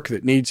the work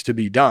that needs to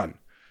be done.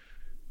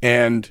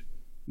 And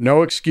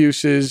no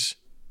excuses,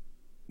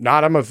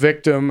 not I'm a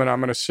victim and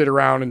I'm going to sit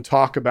around and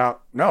talk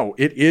about, no,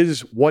 it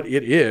is what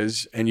it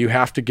is, and you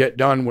have to get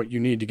done what you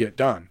need to get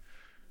done.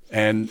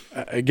 And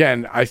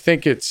again, I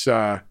think it's,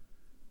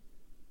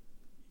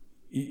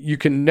 you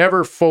can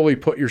never fully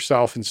put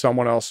yourself in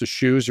someone else's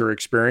shoes or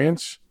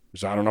experience,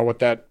 because I don't know what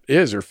that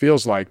is or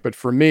feels like. But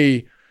for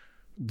me,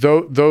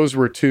 those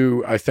were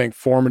 2, I think,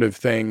 formative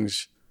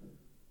things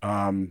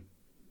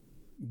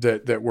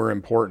that were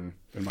important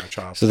in my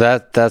childhood. So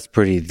that's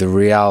pretty, the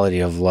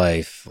reality of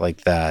life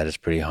like that is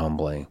pretty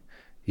humbling.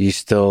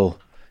 You've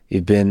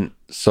been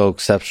so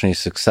exceptionally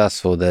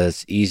successful that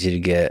it's easy to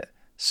get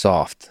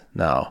soft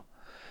now.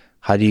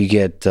 How do you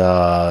get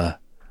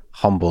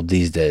humbled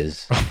these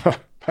days?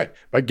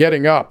 by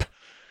getting up.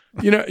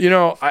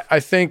 I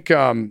think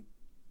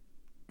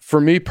for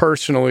me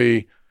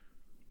personally,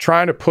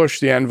 trying to push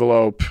the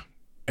envelope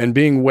and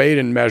being weighed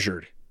and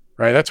measured,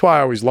 right? That's why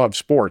I always love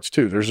sports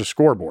too. There's a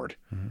scoreboard.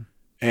 Mm-hmm.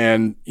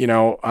 And,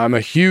 I'm a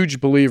huge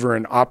believer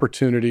in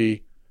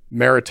opportunity,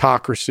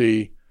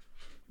 meritocracy,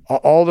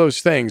 all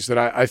those things that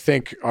I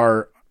think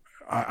are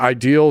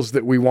ideals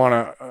that we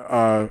want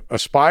to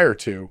aspire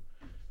to.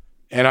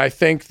 And I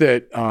think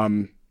that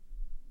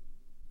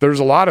there's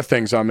a lot of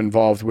things I'm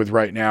involved with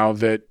right now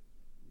that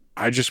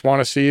I just want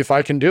to see if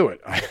I can do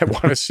it. I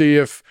want to see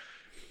if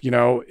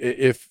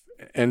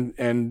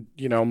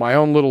my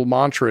own little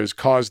mantra is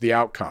cause the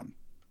outcome,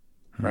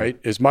 right?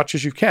 As much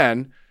as you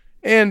can.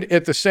 And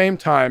at the same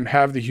time,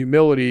 have the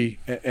humility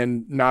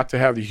and not to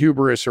have the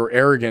hubris or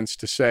arrogance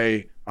to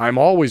say, I'm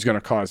always going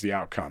to cause the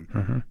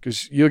outcome,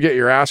 because you'll get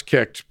your ass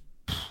kicked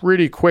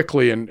pretty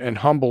quickly and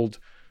humbled.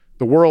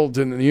 The world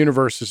and the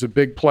universe is a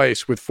big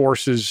place with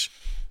forces,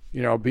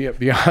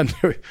 beyond.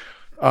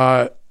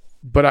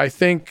 But I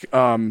think,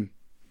 I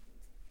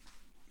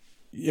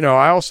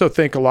also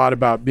think a lot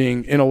about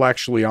being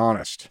intellectually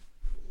honest,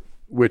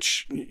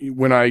 which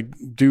when I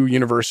do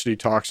university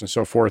talks and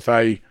so forth,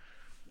 I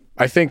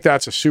think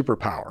that's a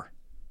superpower,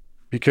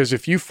 because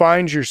if you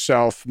find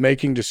yourself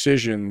making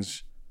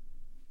decisions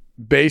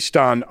based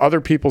on other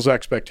people's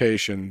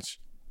expectations,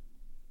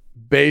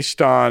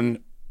 based on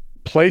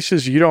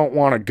places you don't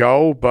want to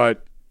go,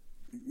 but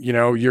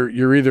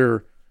you're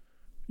either,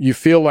 you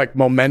feel like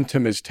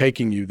momentum is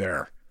taking you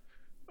there.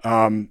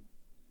 I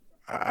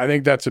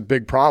think that's a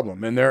big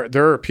problem. And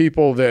there are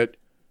people that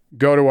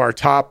go to our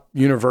top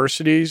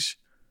universities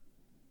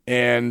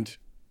and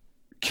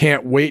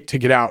can't wait to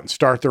get out and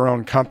start their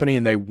own company,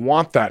 and they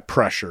want that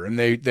pressure and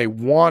they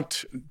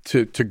want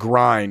to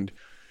grind.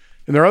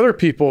 And there are other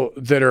people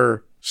that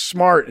are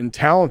smart and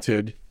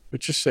talented,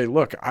 but just say,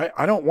 look,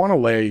 I don't want to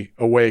lay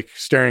awake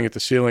staring at the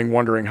ceiling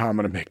wondering how I'm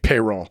going to make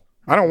payroll.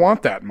 I don't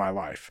want that in my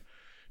life.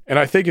 And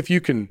I think if you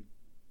can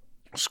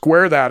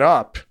square that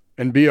up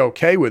and be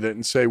okay with it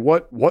and say,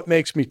 what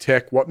makes me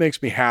tick? What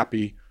makes me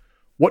happy?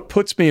 What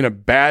puts me in a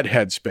bad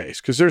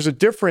headspace? Because there's a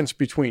difference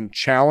between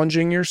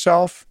challenging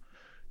yourself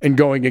and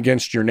going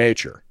against your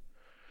nature.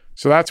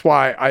 So that's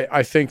why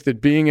I think that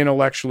being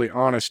intellectually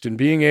honest and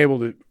being able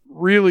to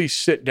really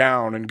sit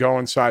down and go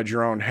inside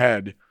your own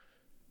head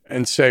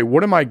and say,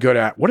 what am I good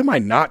at? What am I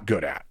not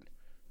good at?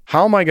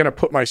 How am I going to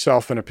put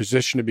myself in a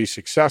position to be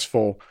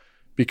successful?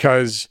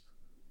 Because,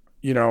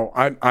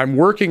 I'm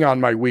working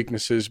on my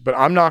weaknesses, but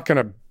I'm not going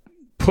to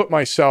put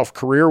myself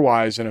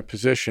career-wise in a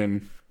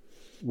position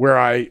where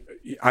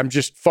I'm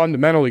just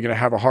fundamentally going to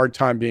have a hard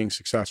time being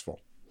successful.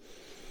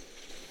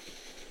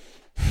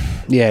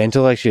 Yeah,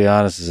 intellectually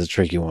honest is a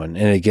tricky one,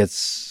 and it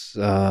gets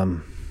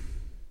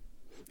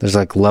there's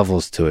like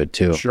levels to it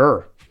too.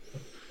 Sure.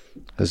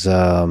 Because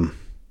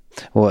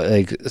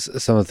like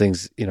some of the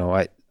things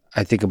I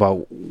think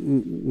about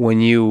when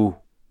you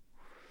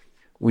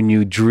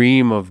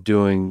dream of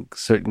doing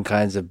certain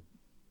kinds of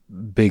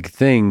big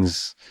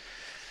things.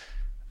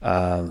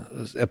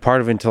 A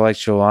part of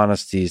intellectual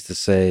honesty is to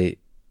say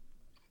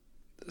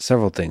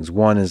several things.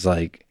 One is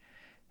like,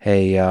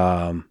 hey,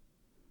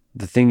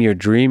 the thing you're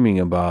dreaming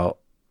about,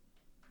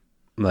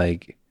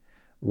 like,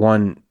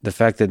 one, the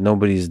fact that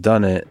nobody's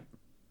done it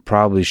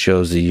probably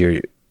shows that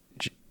you're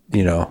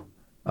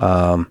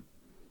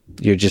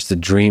just a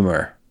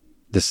dreamer.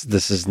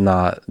 This is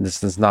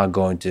not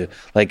going to,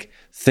 like,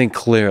 think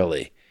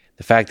clearly.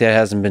 The fact that it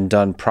hasn't been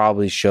done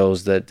probably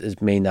shows that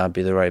it may not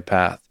be the right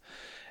path.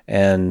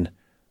 And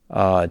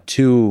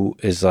Two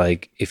is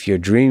like, if you're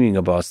dreaming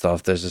about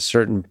stuff, there's a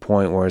certain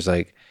point where it's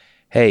like,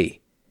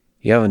 hey,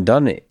 you haven't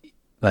done it.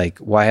 Like,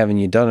 why haven't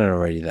you done it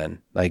already then?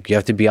 Like, you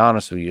have to be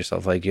honest with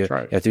yourself. Like, you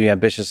have to be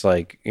ambitious.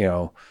 Like,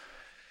 a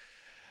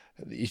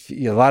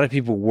lot of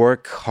people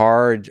work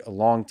hard a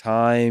long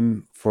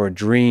time for a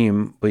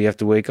dream, but you have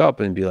to wake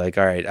up and be like,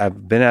 all right,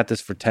 I've been at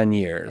this for 10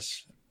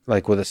 years.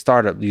 Like with a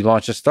startup, you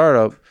launch a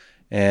startup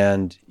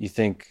and you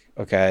think,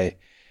 okay,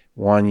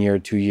 1 year,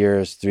 2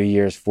 years, 3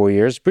 years, 4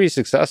 years, pretty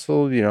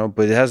successful,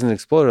 but it hasn't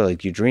exploded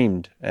like you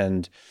dreamed.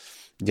 And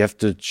you have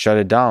to shut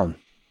it down,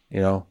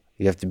 You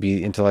have to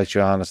be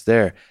intellectually honest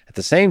there. At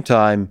the same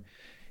time,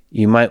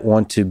 you might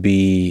want to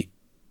be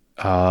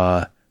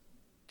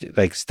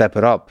step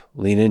it up,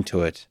 lean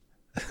into it.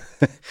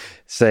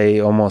 Say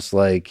almost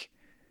like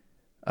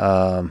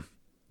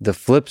the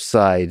flip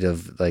side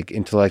of like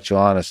intellectual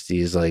honesty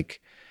is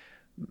like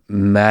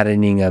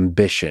maddening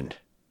ambition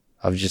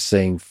of just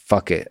saying,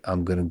 fuck it,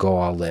 I'm going to go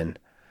all in.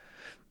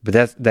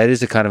 But that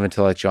is a kind of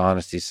intellectual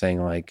honesty,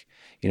 saying like,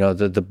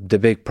 the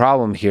big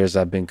problem here is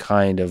I've been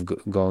kind of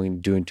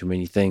doing too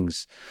many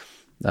things.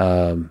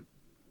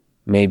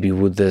 Maybe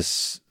with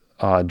this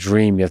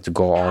dream, you have to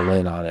go all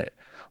in on it.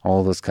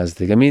 All those kinds of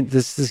things. I mean,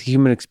 this is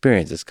human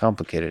experience. It's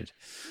complicated.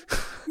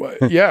 Well,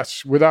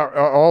 yes, without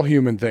all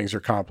human things are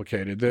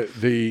complicated.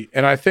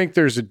 And I think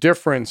there's a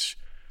difference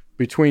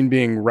between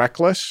being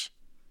reckless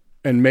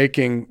and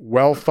making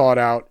well thought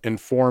out,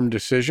 informed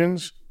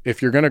decisions.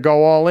 If you're going to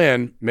go all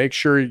in, make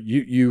sure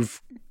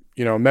you've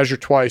measure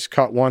twice,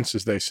 cut once,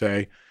 as they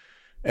say.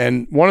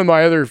 And one of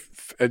my other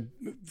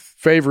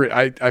favorite,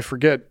 I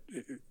forget,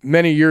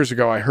 many years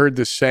ago, I heard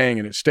this saying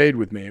and it stayed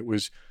with me. It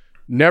was,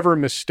 never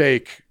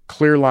mistake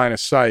clear line of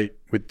sight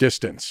with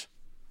distance.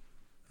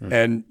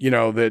 And,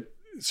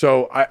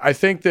 so I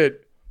think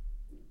that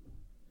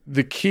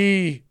the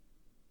key,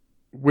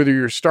 whether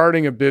you're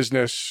starting a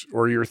business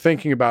or you're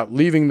thinking about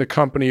leaving the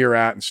company you're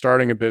at and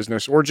starting a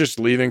business or just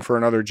leaving for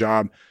another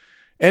job,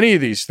 any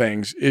of these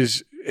things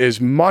is as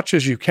much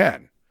as you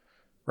can,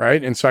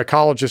 right? And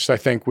psychologists, I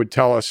think, would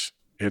tell us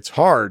it's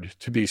hard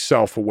to be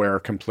self-aware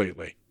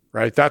completely,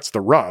 right? That's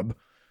the rub,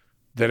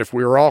 that if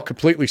we were all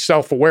completely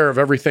self-aware of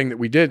everything that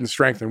we did and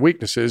strengths and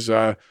weaknesses,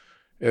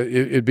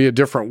 it'd be a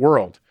different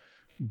world.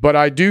 But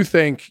I do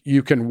think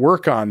you can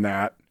work on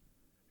that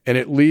and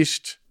at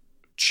least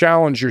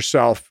challenge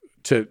yourself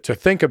to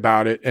think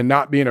about it and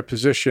not be in a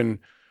position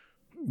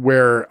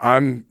where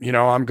I'm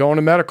going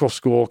to medical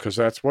school because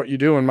that's what you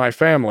do in my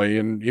family.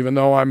 And even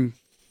though I'm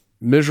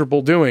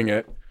miserable doing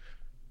it,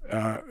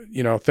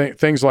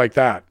 things like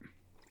that.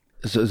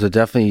 So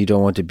definitely you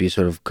don't want to be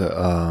sort of,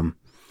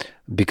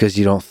 because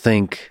you don't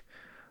think,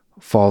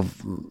 fall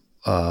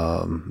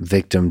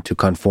victim to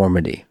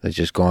conformity. They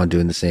just go on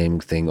doing the same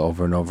thing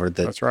over and over.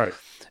 That's right.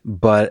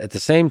 But at the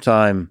same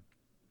time,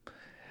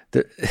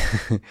 there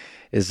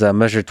is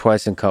measure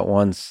twice and cut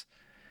once.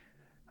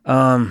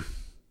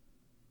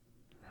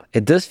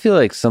 It does feel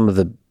like some of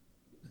the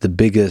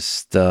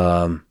biggest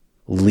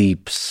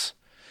leaps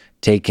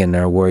taken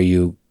are where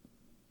you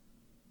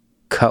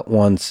cut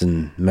once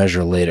and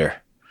measure later.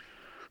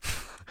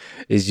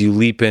 Is you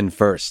leap in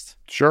first.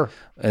 Sure.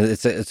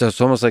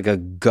 It's almost like a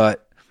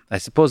gut. I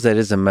suppose that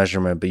is a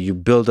measurement, but you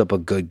build up a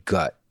good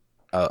gut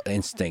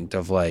instinct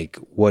of like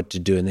what to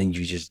do, and then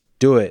you just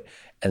do it,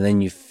 and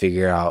then you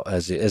figure out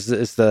as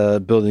it's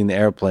the building the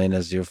airplane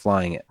as you're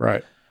flying it.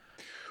 Right.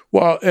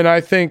 Well, and I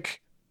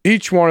think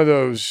each one of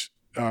those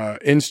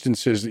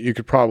instances that you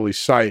could probably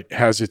cite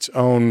has its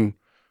own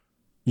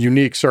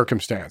unique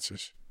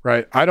circumstances,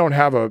 right? I don't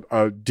have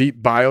a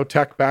deep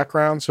biotech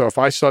background, so if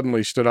I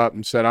suddenly stood up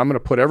and said, I'm going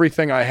to put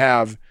everything I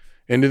have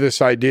into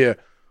this idea,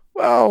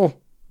 well,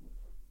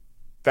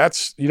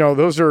 that's,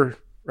 those are,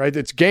 right?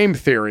 It's game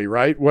theory,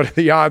 right? What are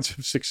the odds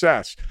of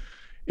success?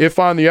 If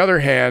on the other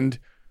hand,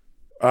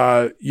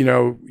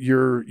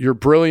 you're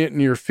brilliant in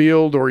your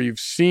field, or you've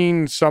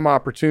seen some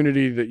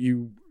opportunity that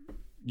you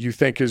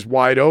think is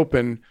wide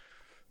open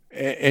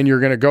and you're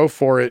going to go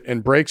for it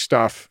and break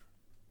stuff,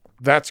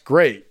 that's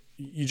great.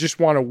 You just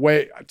want to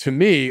wait. To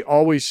me,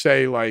 always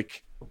say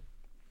like,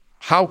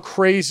 how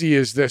crazy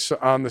is this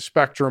on the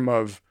spectrum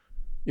of,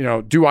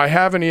 do I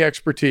have any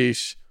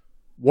expertise?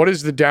 What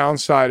is the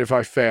downside if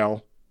I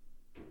fail?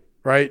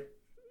 Right?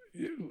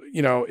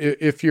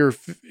 If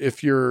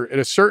you're at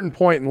a certain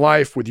point in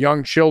life with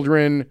young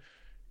children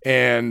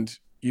and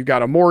you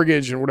got a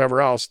mortgage and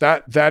whatever else,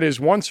 that is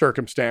one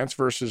circumstance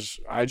versus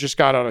I just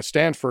got out of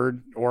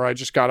Stanford or I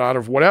just got out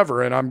of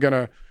whatever and I'm going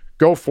to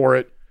go for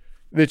it.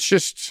 It's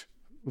just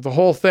the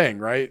whole thing,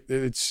 right?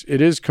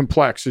 It is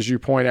complex, as you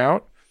point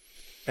out.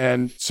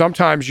 And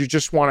sometimes you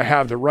just want to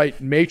have the right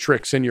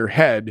matrix in your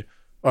head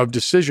of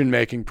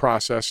decision-making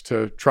process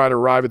to try to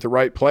arrive at the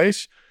right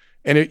place.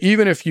 And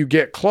even if you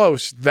get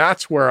close,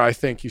 that's where I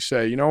think you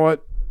say, you know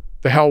what,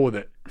 the hell with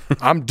it.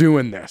 I'm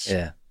doing this.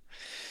 Yeah.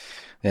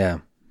 Yeah.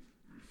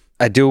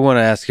 I do want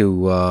to ask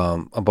you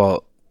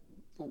about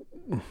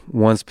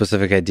one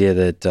specific idea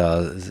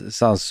that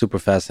sounds super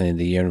fascinating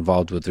that you're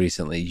involved with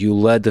recently. You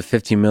led the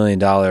 $50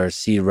 million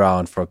seed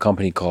round for a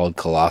company called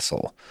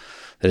Colossal.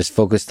 that is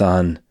focused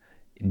on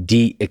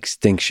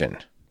de-extinction.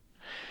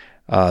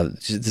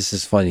 This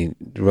is funny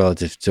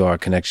relative to our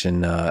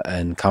connection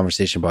and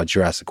conversation about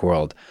Jurassic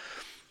World.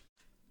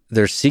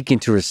 They're seeking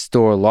to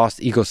restore lost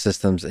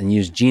ecosystems and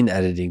use gene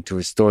editing to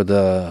restore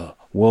the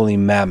woolly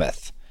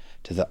mammoth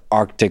to the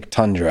Arctic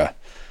tundra.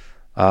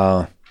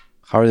 How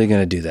are they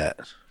going to do that?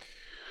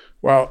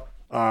 Well,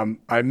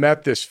 I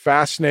met this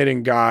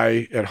fascinating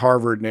guy at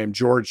Harvard named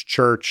George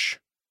Church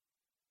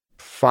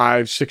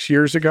 5-6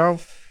 years ago,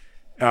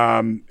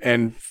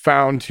 and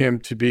found him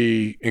to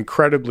be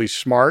incredibly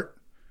smart,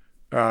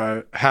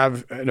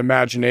 have an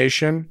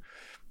imagination,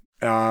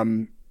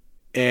 and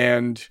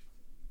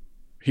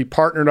he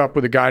partnered up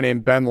with a guy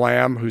named Ben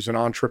Lamb, who's an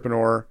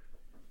entrepreneur.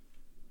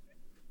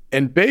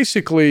 And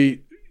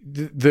basically,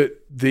 the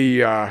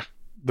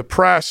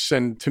press,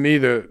 and to me,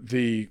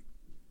 the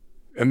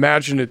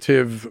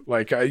imaginative,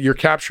 like you're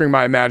capturing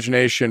my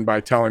imagination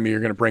by telling me you're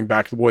going to bring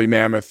back the woolly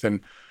mammoth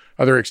and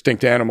other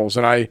extinct animals.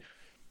 And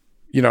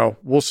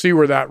we'll see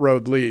where that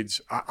road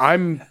leads.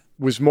 I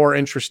was more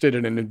interested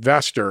in an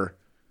investor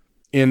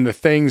in the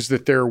things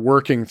that they're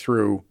working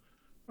through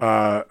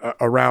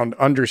around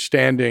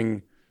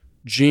understanding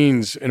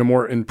genes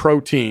in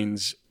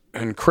proteins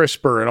and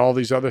CRISPR and all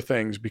these other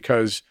things,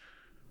 because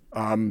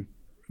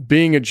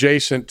being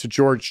adjacent to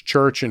George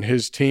Church and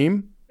his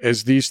team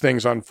as these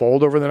things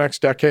unfold over the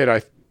next decade,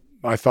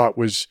 I thought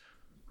was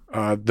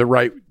the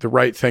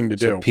right thing to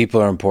do. So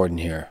people are important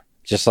here,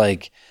 just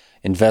like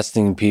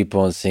investing in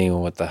people and seeing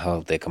what the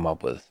hell they come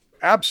up with.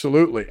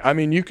 Absolutely. I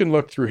mean, you can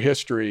look through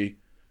history,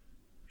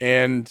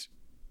 and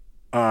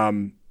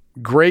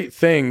great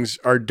things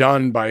are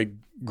done by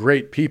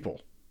great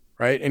people,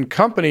 right? And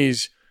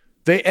companies,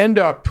 they end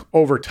up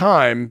over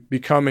time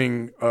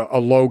becoming a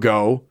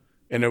logo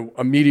and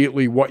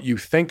immediately what you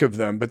think of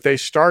them. But they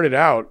started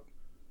out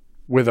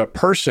with a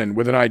person,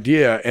 with an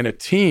idea, and a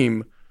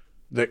team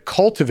that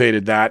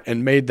cultivated that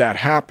and made that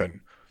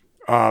happen.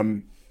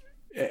 And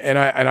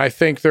I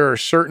think there are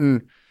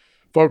certain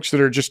folks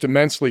that are just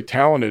immensely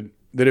talented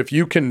that if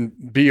you can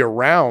be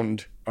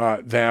around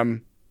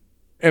them,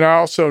 and I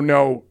also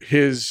know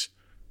his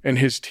and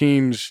his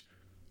team's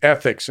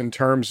ethics in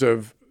terms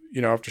of,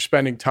 after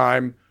spending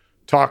time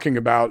talking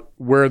about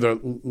where the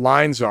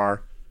lines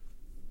are,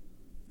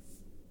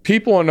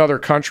 people in other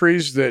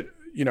countries that,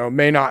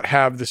 may not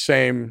have the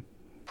same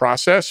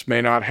process,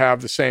 may not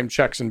have the same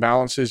checks and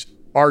balances,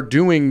 are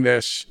doing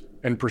this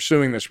and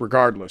pursuing this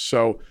regardless.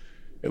 So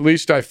at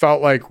least I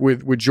felt like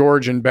with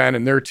George and Ben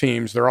and their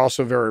teams, they're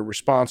also very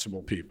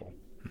responsible people.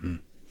 Mm-hmm.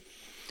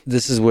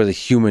 This is where the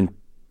human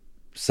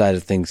side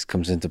of things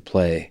comes into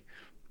play.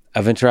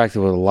 I've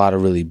interacted with a lot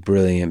of really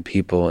brilliant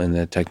people in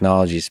the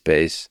technology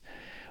space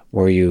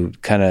where you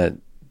kind of,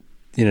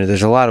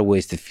 there's a lot of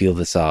ways to feel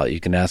this out.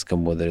 You can ask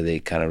them whether they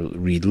kind of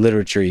read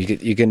literature.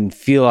 You can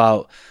feel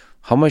out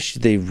how much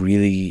they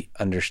really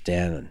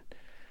understand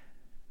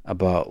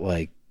about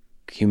like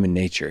human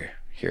nature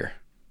here.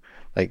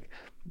 Like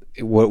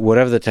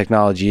whatever the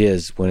technology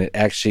is, when it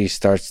actually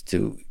starts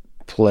to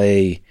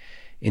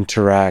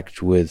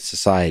interact with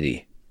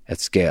society at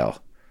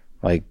scale,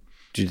 like,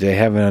 do they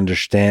have an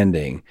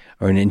understanding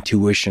or an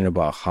intuition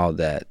about how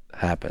that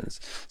happens?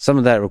 Some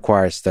of that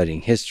requires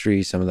studying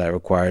history. Some of that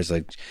requires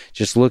like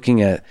just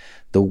looking at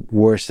the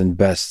worst and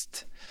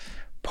best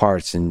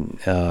parts and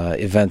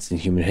events in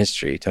human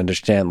history to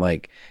understand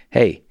like,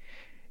 hey,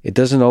 it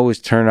doesn't always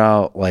turn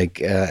out like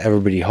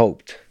everybody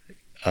hoped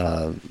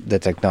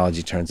that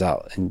technology turns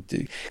out.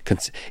 And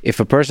if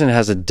a person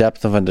has a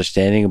depth of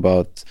understanding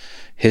about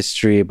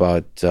history,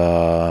 about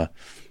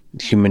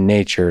human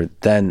nature,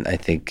 then I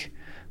think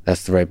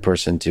that's the right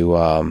person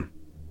to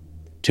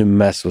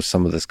mess with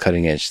some of this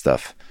cutting edge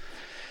stuff.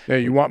 Yeah,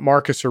 you want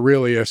Marcus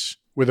Aurelius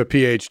with a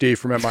PhD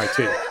from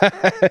MIT.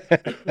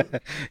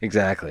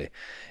 Exactly.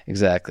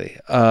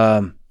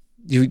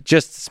 You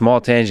just small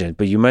tangent,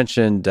 but you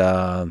mentioned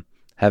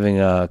having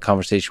a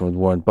conversation with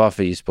Warren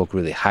Buffett. You spoke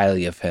really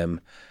highly of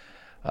him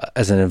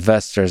as an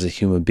investor, as a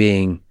human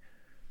being.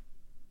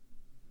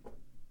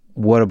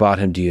 What about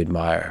him do you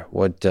admire?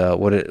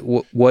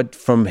 What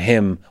from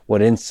him?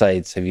 What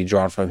insights have you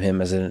drawn from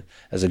him as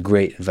a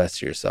great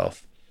investor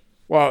yourself?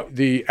 Well,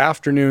 the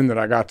afternoon that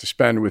I got to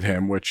spend with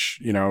him, which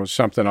is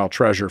something I'll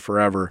treasure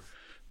forever.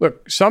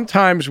 Look,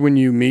 sometimes when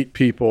you meet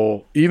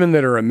people, even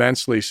that are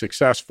immensely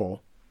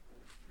successful,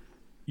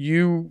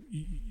 you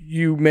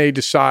may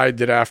decide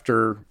that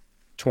after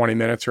 20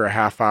 minutes or a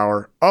half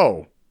hour,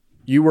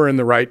 you were in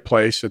the right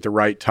place at the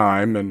right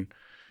time, and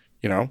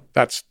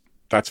that's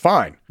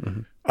fine.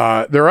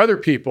 Mm-hmm. There are other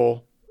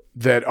people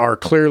that are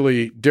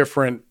clearly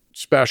different,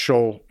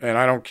 special, and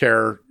I don't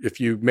care if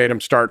you made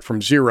them start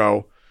from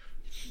zero,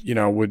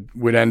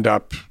 would end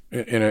up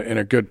in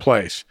a good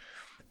place.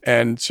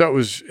 And so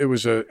it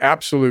was an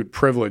absolute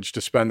privilege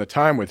to spend the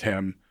time with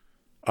him.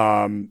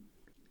 And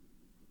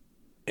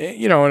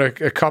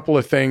a couple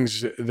of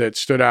things that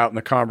stood out in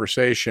the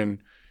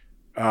conversation.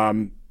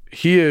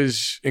 He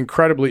is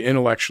incredibly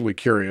intellectually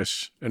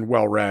curious and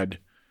well-read.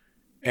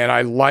 And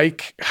I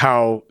like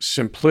how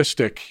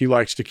simplistic he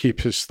likes to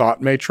keep his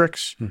thought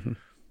matrix. Mm-hmm.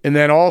 And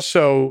then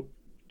also,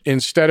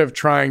 instead of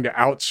trying to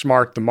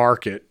outsmart the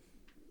market,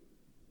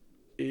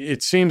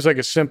 it seems like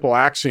a simple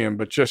axiom,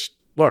 but just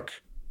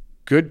look,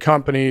 good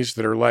companies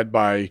that are led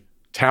by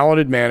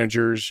talented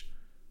managers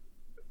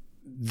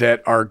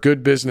that are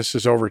good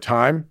businesses over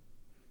time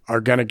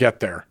are going to get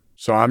there.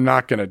 So I'm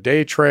not going to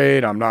day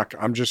trade. I'm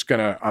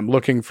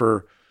looking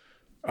for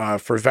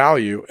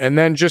value. And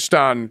then just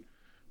on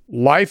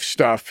life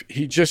stuff,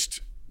 he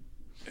just,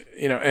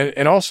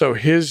 and also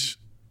his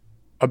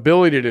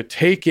ability to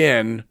take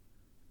in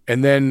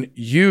and then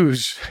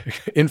use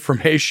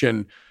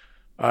information,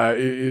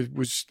 it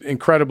was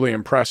incredibly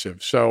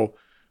impressive. So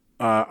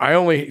I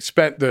only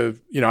spent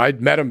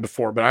I'd met him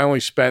before, but I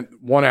only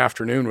spent one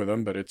afternoon with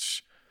him, but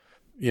it's,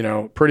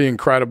 pretty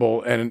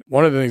incredible. And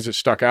one of the things that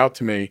stuck out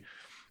to me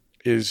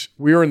is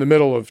we were in the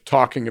middle of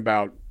talking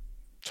about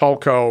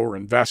Tulco or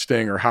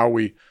investing or how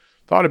we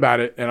thought about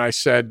it. And I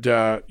said,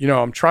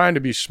 I'm trying to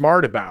be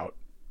smart about.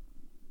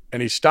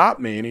 And he stopped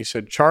me and he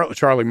said,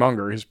 Charlie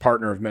Munger, his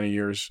partner of many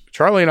years,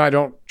 Charlie and I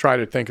don't try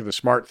to think of the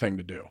smart thing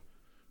to do.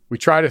 We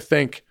try to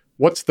think,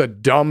 what's the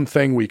dumb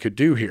thing we could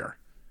do here?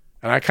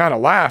 And I kind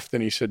of laughed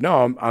and he said,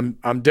 no,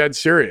 I'm dead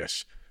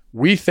serious.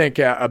 We think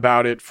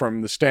about it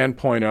from the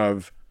standpoint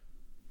of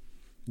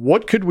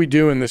what could we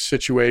do in this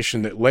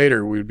situation that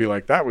later we would be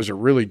like, that was a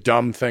really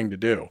dumb thing to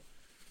do.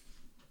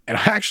 And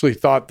I actually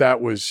thought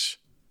that was,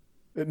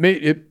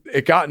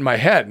 it got in my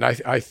head. And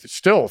I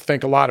still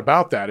think a lot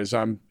about that as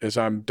I'm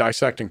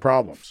dissecting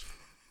problems.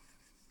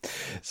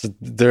 So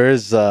there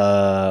is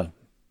that's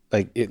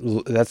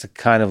a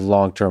kind of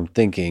long-term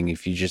thinking.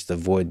 If you just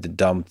avoid the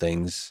dumb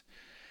things,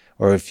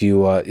 or if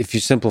you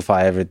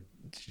simplify everything,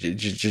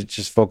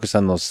 just focus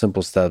on those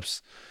simple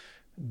steps.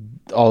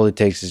 All it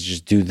takes is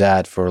just do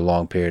that for a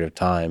long period of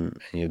time,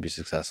 and you'll be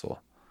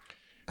successful.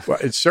 Well,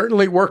 it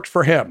certainly worked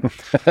for him.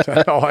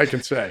 That's all I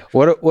can say.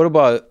 What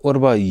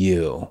about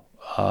you?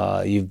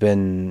 You've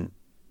been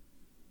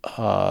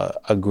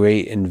a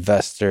great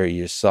investor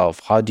yourself.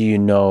 How do you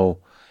know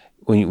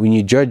when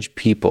you judge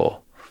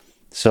people?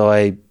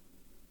 So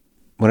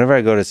whenever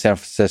I go to San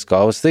Francisco,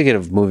 I was thinking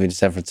of moving to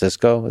San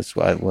Francisco. That's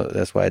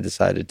why I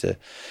decided to,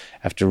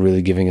 after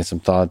really giving it some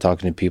thought,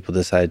 talking to people,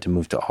 decided to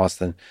move to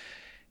Austin.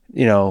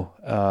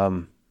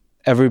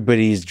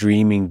 Everybody's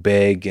dreaming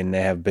big and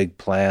they have big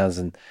plans,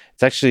 and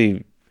it's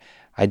actually,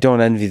 I don't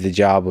envy the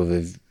job of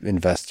an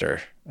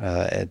investor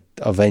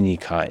of any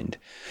kind,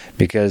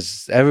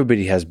 because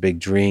everybody has big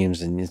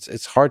dreams, and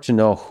it's hard to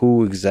know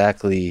who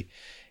exactly,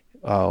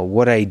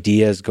 what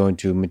idea is going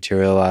to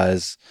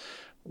materialize,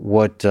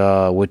 what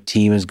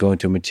team is going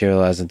to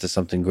materialize into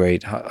something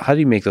great. How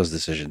do you make those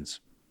decisions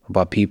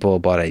about people,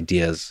 about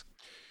ideas?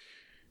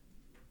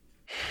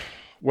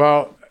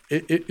 Well,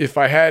 if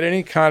I had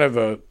any kind of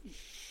a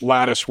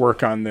lattice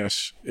work on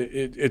this,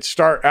 it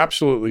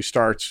absolutely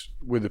starts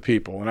with the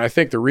people. And I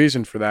think the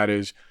reason for that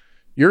is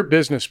your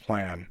business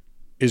plan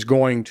is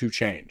going to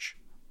change,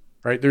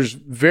 right? There's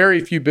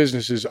very few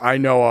businesses I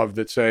know of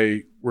that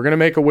say, we're going to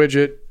make a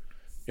widget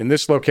in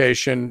this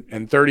location,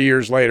 and 30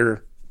 years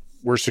later,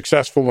 we're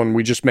successful and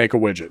we just make a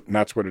widget, and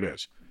that's what it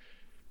is.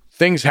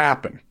 Things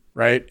happen,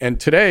 right? And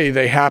today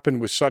they happen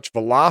with such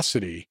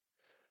velocity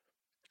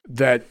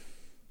that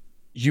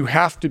you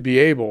have to be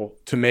able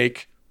to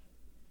make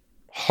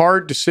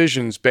hard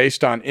decisions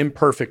based on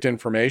imperfect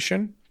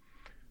information.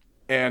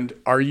 And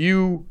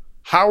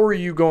how are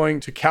you going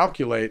to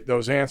calculate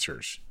those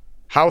answers?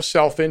 How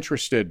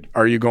self-interested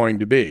are you going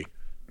to be?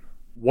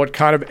 What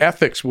kind of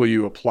ethics will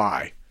you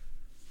apply?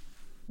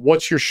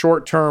 What's your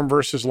short-term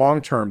versus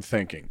long-term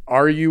thinking?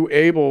 Are you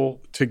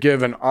able to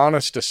give an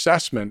honest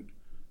assessment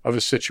of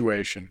a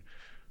situation?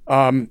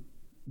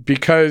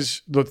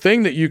 Because the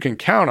thing that you can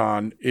count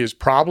on is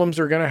problems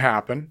are going to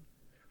happen.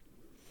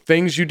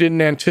 Things you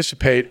didn't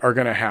anticipate are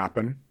going to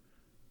happen.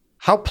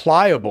 How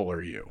pliable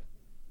are you,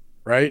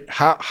 right?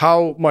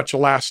 How much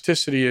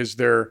elasticity is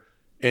there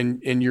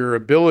in your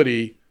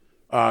ability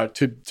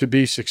to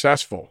be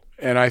successful?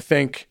 And I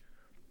think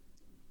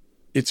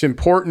it's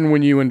important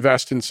when you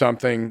invest in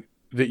something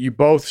that you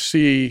both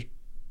see,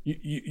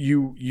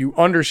 you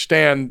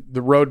understand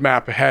the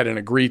roadmap ahead and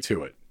agree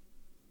to it.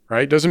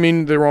 Right? Doesn't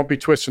mean there won't be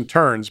twists and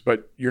turns,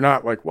 but you're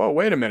not like, whoa,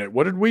 wait a minute.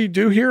 What did we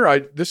do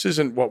here? This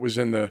isn't what was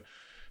in the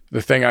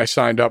thing I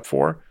signed up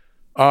for.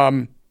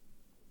 And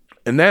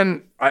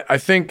then I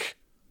think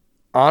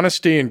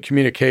honesty and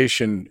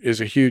communication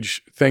is a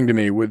huge thing to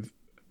me with,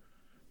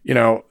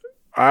 I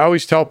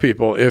always tell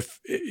people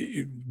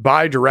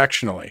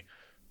bi-directionally,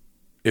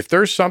 if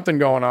there's something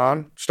going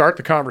on, start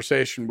the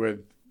conversation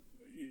with,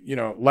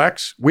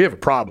 Lex, we have a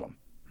problem.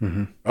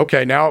 Mm-hmm.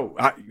 Okay, now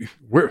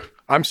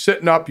I'm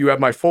sitting up. You have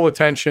my full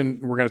attention.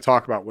 We're going to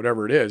talk about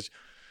whatever it is.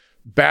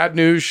 Bad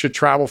news should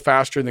travel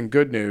faster than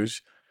good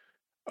news.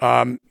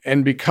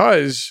 And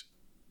because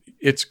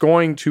it's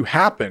going to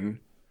happen,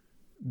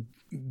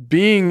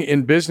 being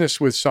in business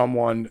with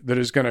someone that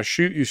is going to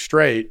shoot you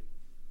straight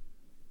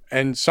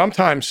and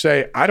sometimes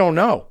say, I don't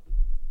know.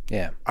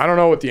 Yeah. I don't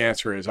know what the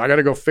answer is. I got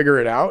to go figure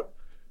it out.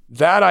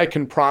 That I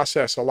can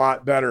process a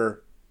lot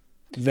better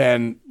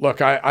then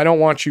look, I don't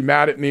want you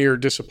mad at me or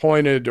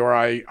disappointed, or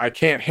I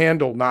can't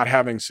handle not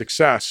having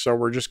success. So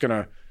we're just going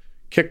to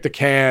kick the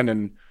can.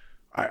 And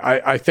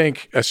I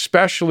think,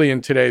 especially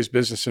in today's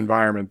business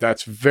environment,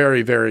 that's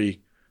very,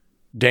 very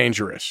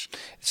dangerous.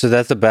 So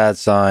that's a bad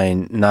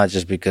sign, not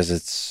just because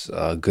it's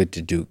good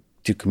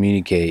to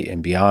communicate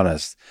and be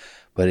honest,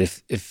 but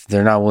if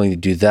they're not willing to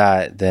do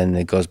that, then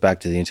it goes back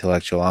to the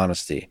intellectual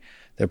honesty.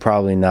 They're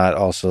probably not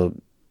also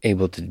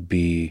able to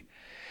be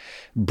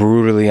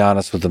brutally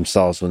honest with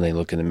themselves when they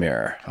look in the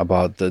mirror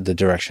about the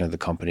direction of the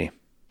company.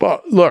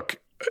 Well, look,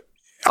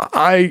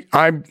 I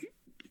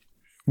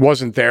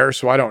wasn't there,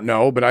 so I don't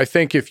know, but I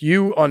think if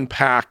you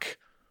unpack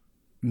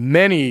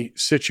many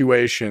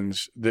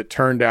situations that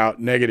turned out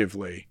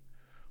negatively,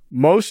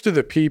 most of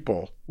the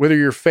people, whether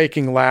you're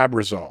faking lab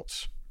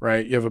results,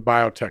 right? You have a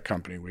biotech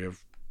company.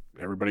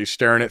 Everybody's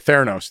staring at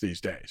Theranos these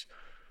days.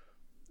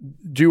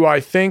 Do I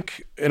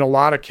think in a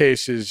lot of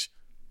cases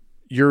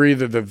you're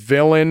either the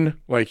villain,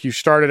 like you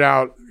started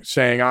out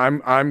saying, I'm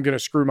going to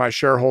screw my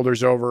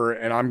shareholders over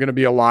and I'm going to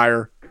be a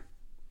liar?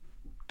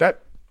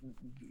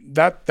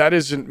 That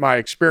isn't my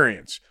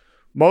experience.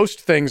 Most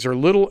things are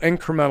little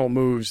incremental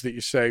moves that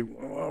you say,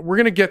 well, we're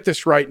going to get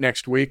this right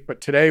next week,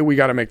 but today we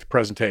got to make the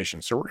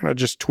presentation. So we're going to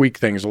just tweak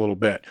things a little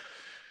bit.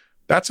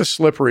 That's a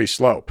slippery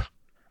slope,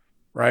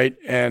 right?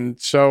 And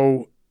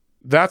so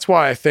that's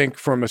why I think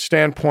from a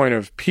standpoint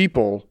of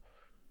people,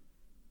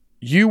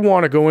 you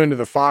want to go into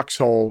the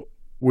foxhole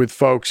with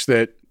folks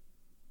that,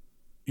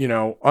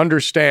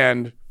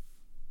 understand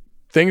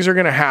things are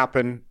going to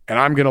happen and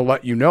I'm going to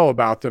let you know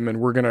about them and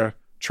we're going to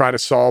try to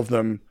solve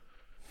them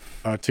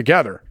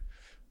together.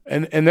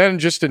 And then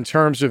just in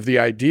terms of the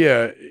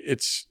idea,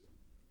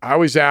 I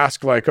always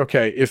ask, like,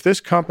 okay, if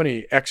this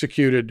company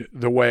executed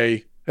the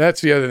way,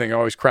 that's the other thing that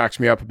always cracks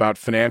me up about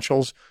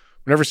financials.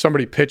 Whenever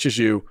somebody pitches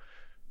you,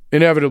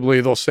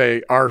 inevitably they'll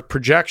say, our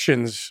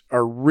projections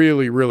are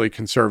really, really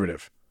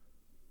conservative.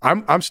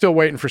 I'm still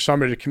waiting for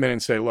somebody to come in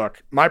and say,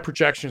 look, my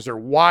projections are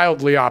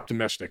wildly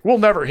optimistic. We'll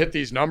never hit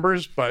these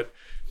numbers, but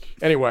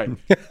anyway,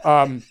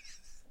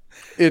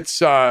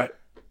 it's,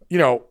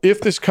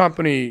 if this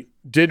company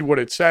did what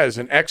it says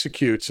and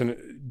executes,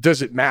 and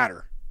does it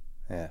matter?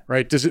 Yeah.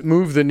 Right? Does it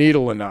move the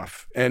needle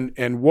enough?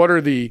 And what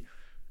are the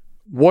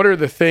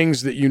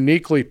things that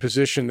uniquely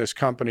position this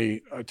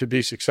company to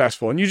be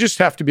successful? And you just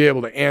have to be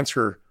able to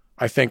answer,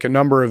 I think, a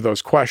number of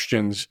those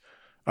questions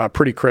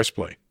pretty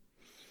crisply.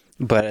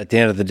 But at the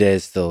end of the day,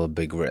 it's still a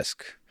big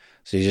risk.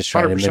 So you're just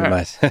trying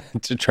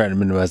 100%. to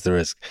minimize the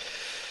risk.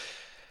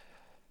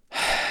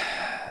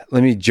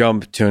 Let me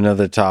jump to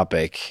another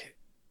topic.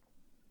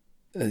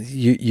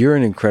 You're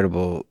an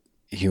incredible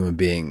human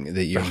being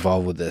that you're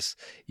involved with this.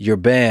 Your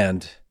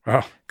band,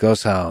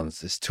 Ghost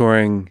Hounds, is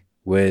touring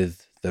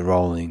with the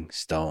Rolling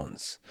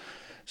Stones.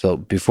 So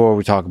before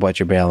we talk about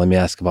your band, let me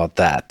ask about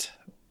that.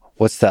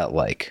 What's that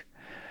like,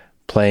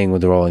 playing with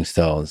the Rolling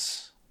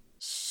Stones?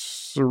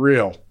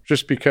 Surreal,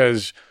 just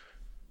because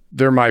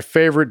they're my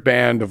favorite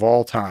band of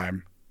all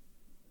time.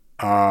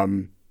 They're,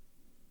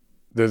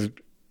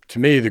 to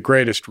me, the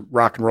greatest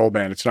rock and roll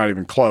band. It's not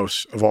even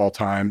close, of all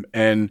time.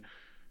 And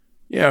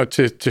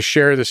to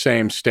share the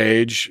same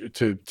stage,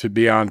 to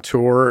be on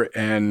tour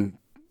and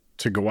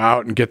to go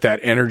out and get that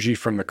energy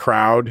from the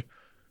crowd,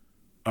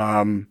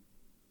 and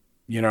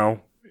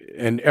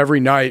every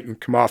night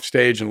and come off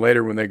stage and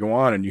later when they go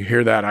on and you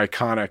hear that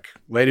iconic,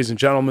 ladies and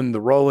gentlemen,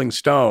 the Rolling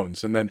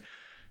Stones, and then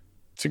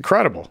it's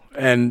incredible.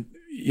 And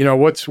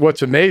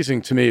what's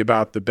amazing to me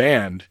about the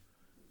band,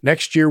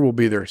 next year will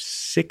be their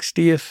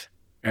 60th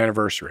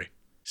anniversary,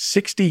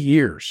 60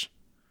 years.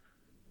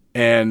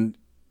 And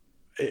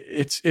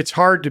it's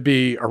hard to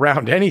be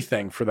around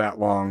anything for that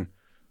long,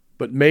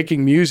 but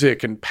making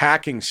music and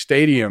packing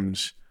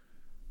stadiums.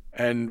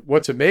 And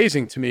what's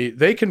amazing to me,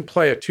 they can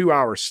play a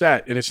 2-hour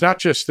set, and it's not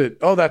just that,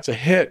 oh, that's a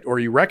hit or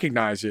you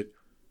recognize it.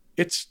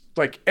 It's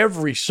like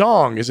every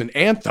song is an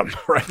anthem,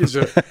 right?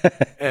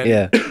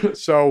 Yeah.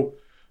 So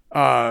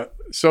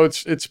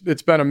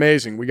it's been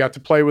amazing. We got to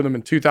play with them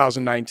in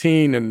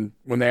 2019, and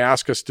when they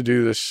asked us to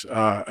do this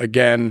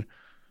again,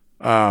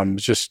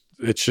 it's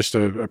just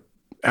a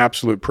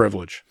absolute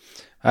privilege.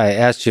 I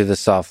asked you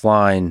this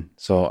offline,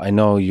 so I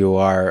know you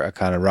are a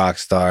kind of rock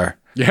star.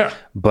 Yeah.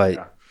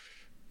 But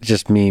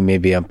just me,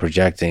 maybe I'm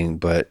projecting,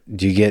 but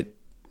do you get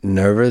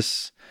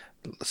nervous?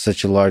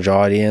 Such a large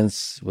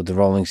audience with the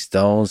Rolling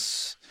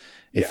Stones.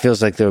 It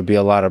feels like there would be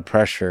a lot of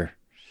pressure.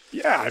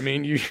 Yeah, I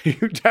mean, you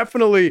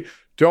definitely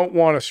don't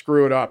want to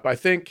screw it up. I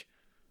think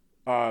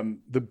our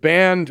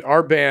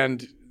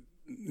band,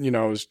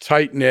 is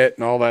tight-knit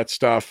and all that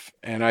stuff.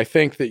 And I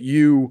think that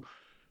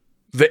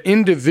the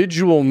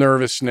individual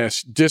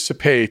nervousness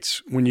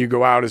dissipates when you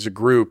go out as a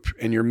group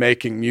and you're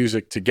making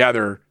music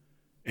together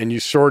and you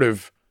sort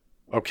of,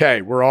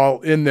 okay, we're all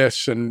in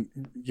this and,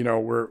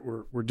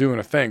 we're doing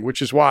a thing,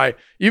 which is why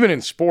even in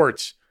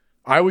sports,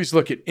 I always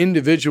look at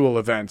individual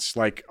events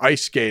like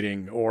ice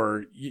skating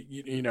or,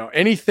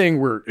 anything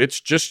where it's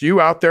just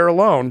you out there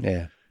alone.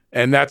 Yeah.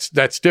 And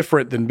that's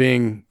different than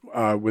being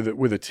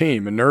with a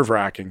team and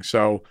nerve-wracking.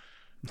 So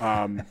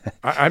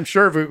I'm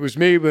sure if it was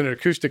me with an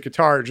acoustic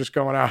guitar just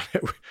going out,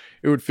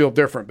 it would feel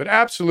different. But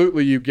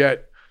absolutely, you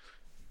get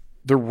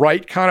the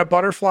right kind of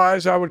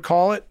butterflies, I would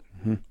call it.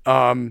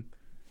 And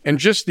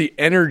just the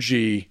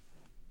energy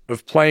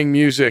of playing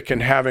music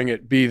and having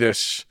it be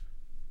this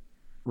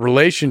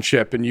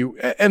relationship.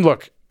 And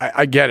look,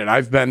 I get it.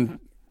 I've been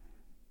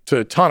to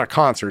a ton of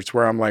concerts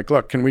where I'm like,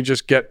 look, can we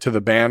just get to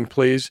the band,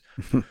 please?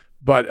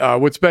 But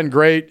what's been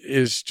great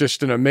is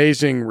just an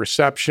amazing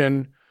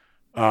reception.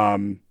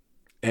 And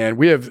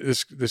we have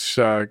this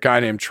guy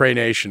named Trey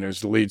Nation,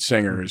 who's the lead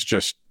singer, is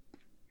just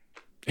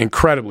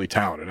incredibly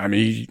talented. I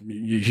mean,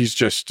 he's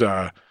just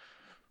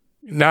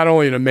not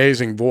only an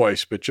amazing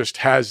voice, but just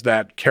has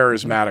that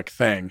charismatic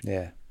thing.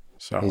 Yeah.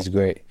 So he's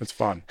great. It's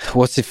fun.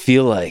 What's it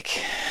feel like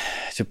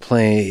to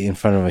play in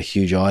front of a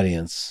huge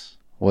audience?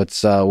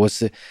 What's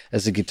the,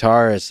 as a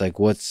guitarist, like,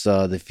 what's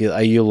the feel?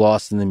 Are you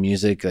lost in the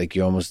music? Like,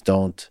 you almost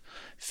don't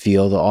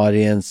feel the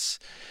audience?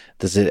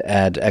 Does it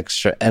add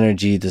extra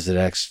energy? Does it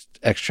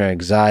extra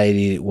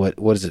anxiety? What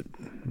does it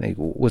like?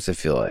 What's it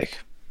feel like?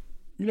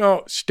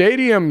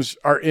 Stadiums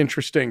are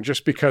interesting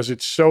just because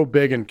it's so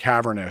big and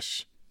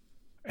cavernous,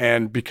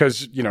 and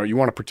because you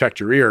want to protect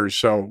your ears.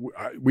 So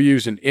we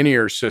use an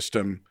in-ear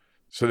system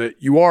so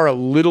that you are a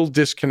little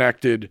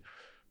disconnected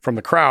from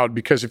the crowd,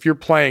 because if you're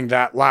playing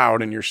that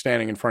loud and you're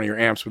standing in front of your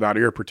amps without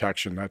ear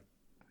protection,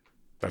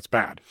 that's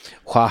bad.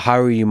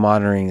 How are you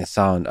monitoring the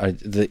sound? Are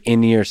the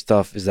in-ear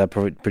stuff, is that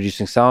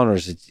producing sound, or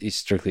is it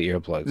strictly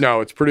earplugs? No,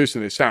 it's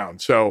producing the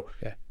sound. So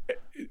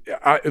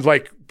it's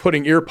like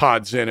putting ear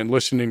pods in and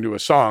listening to a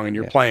song and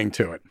you're playing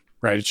to it,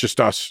 right? It's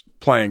just us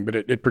playing, but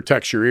it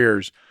protects your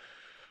ears.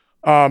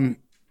 But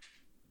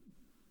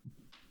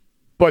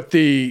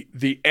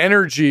the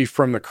energy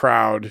from the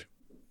crowd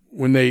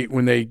when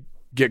they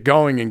get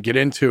going and get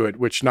into it,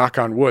 which, knock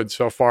on wood,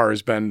 so far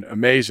has been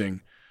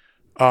amazing.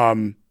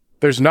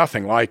 There's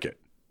nothing like it.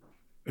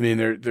 I mean,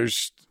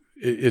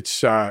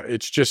 it's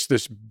just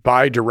this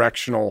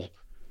bi-directional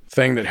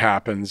thing that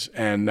happens.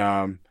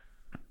 And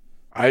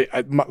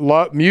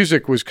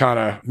music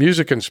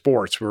and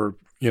sports were,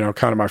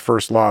 kind of my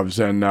first loves.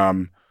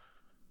 And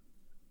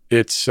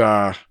it's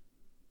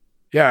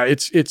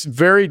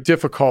very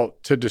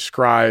difficult to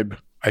describe,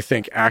 I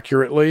think,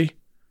 accurately,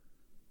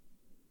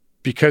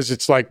 because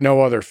it's like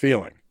no other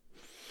feeling.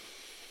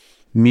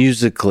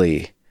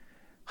 Musically,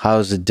 how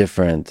is it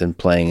different than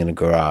playing in a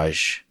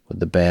garage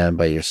with the band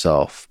by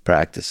yourself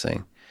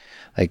practicing?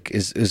 Like,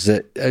 is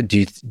it?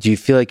 Do you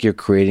feel like you're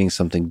creating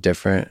something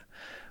different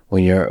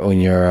when you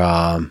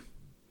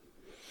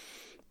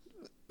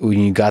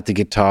got the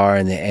guitar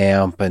and the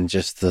amp and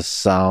just the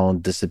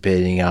sound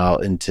dissipating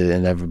out and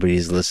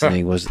everybody's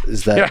listening?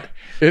 Is that? Yeah,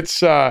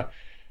 it's.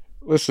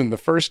 Listen, the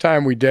first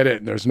time we did it,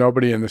 and there's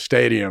nobody in the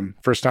stadium.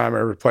 First time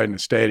I ever played in the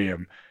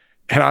stadium,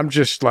 and I'm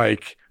just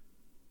like,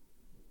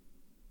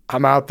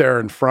 I'm out there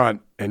in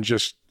front and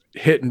just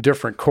hitting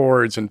different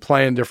chords and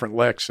playing different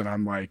licks, and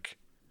I'm like,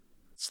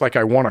 it's like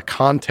I won a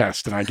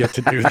contest and I get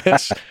to do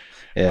this.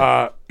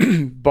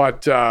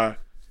 But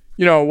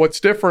what's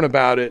different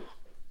about it,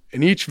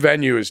 and each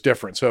venue is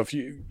different. So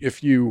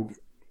if you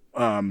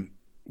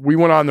we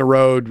went on the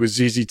road with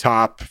ZZ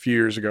Top a few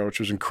years ago, which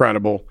was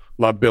incredible.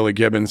 Love Billy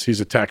Gibbons.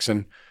 He's a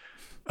Texan.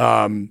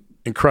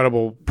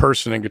 Incredible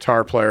person and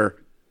guitar player.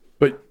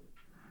 But,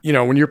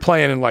 when you're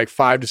playing in like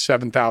 5,000 to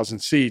 7,000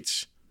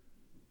 seats,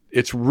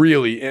 it's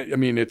really,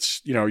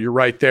 it's, you're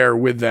right there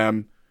with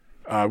them,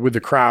 with the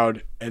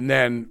crowd. And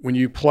then when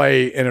you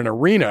play in an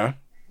arena,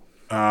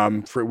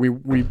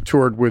 we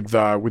toured with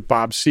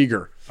Bob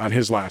Seger on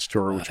his last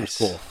tour, which was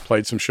cool.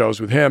 Played some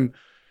shows with him.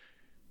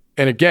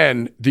 And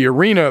again, the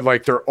arena,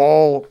 like, they're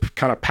all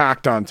kind of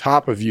packed on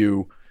top of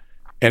you,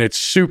 and it's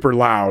super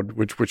loud,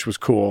 which was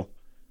cool.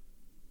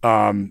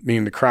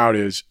 Meaning the crowd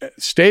is.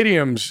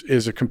 Stadiums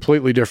is a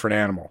completely different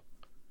animal,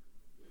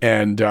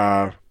 and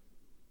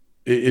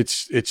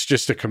it's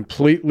just a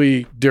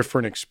completely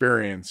different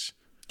experience.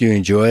 Do you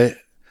enjoy it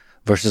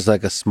versus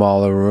like a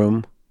smaller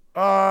room?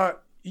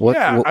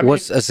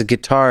 What's as a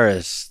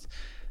guitarist,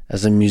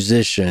 as a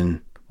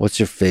musician? What's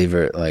your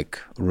favorite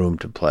room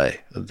to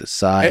play? The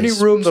size? Any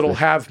room that'll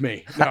have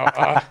me. No,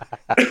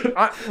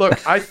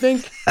 look, I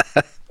think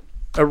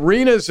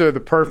arenas are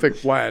the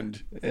perfect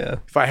blend. Yeah.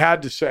 If I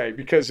had to say,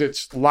 because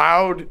it's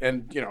loud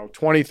and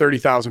 20,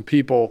 30,000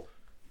 people,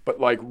 but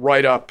like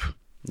right up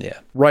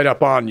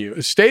on you.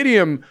 A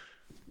stadium.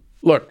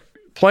 Look,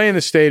 playing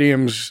the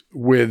stadiums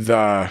with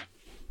the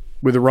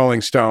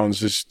Rolling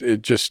Stones is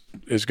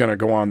going to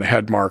go on the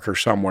head marker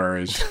somewhere.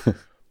 Is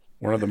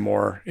one of the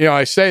more,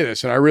 I say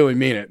this and I really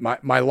mean it.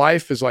 My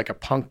life is like a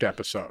Punk'd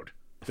episode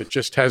that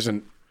just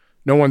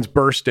no one's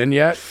burst in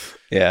yet.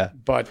 Yeah.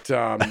 But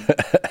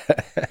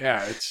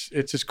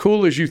it's as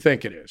cool as you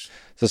think it is.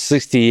 So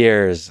 60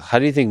 years, how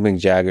do you think Mick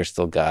Jagger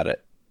still got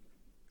it?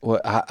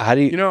 How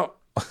do you,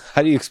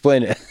 how do you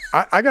explain it?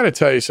 I got to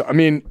tell you something. I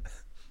mean,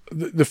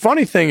 the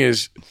funny thing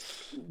is,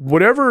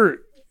 wherever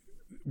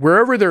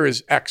there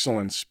is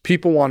excellence,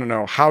 people want to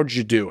know, how'd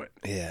you do it?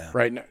 Yeah.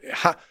 Right?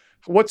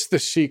 What's the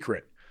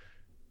secret?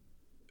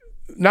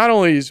 not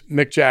only is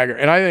Mick Jagger,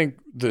 and I think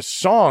the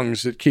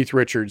songs that Keith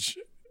Richards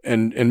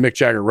and Mick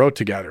Jagger wrote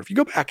together, if you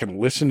go back and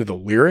listen to the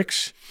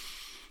lyrics,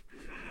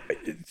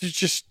 it's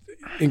just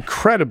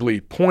incredibly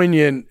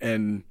poignant,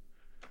 and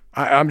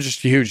I'm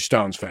just a huge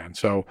Stones fan.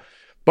 So,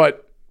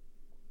 but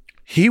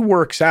he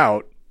works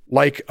out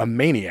like a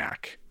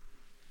maniac,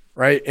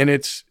 right? And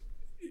it's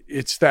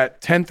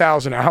that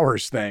 10,000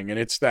 hours thing, and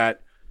it's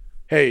that,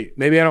 hey,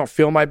 maybe I don't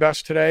feel my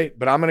best today,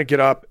 but I'm going to get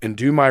up and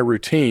do my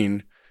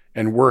routine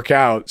and work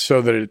out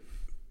so that it,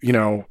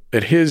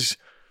 at his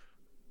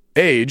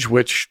age,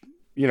 which,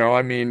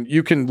 I mean,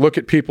 you can look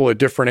at people at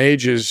different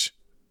ages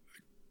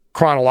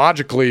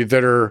chronologically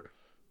that are,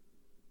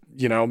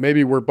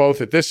 maybe we're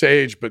both at this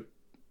age, but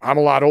I'm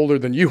a lot older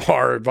than you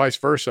are, or vice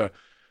versa.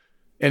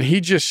 And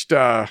he just,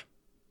 I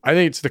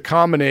think it's the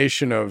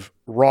combination of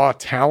raw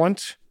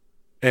talent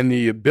and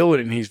the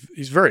ability, and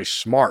he's very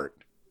smart,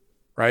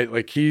 right?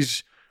 Like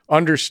he's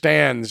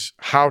understands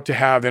how to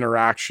have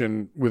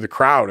interaction with a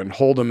crowd and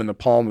hold them in the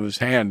palm of his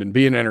hand and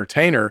be an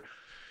entertainer.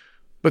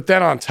 But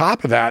then on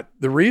top of that,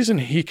 the reason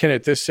he can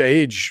at this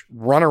age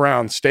run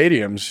around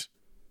stadiums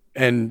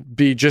and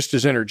be just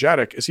as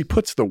energetic is he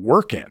puts the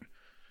work in.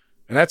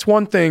 And that's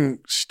one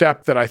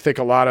step that I think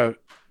a lot of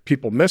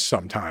people miss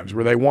sometimes,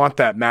 where they want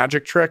that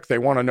magic trick. They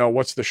want to know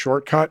what's the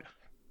shortcut.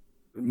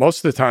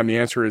 Most of the time, the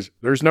answer is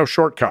there's no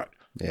shortcut.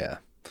 Yeah.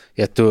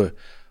 You have to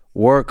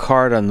work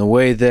hard on the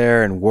way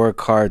there and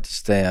work hard to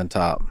stay on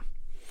top.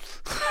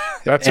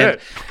 That's it.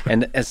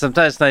 And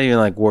sometimes it's not even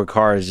like work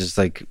hard. It's just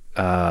like,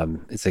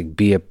 it's like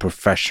be a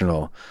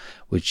professional,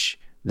 which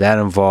that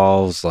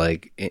involves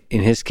like,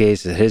 in his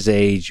case, at his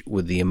age,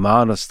 with the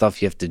amount of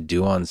stuff you have to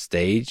do on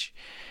stage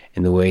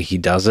and the way he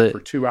does it. For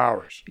 2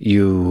 hours.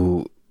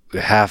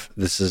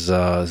 This is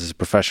a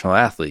professional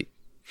athlete.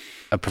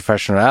 A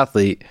professional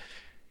athlete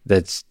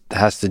that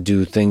has to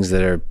do things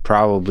that are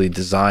probably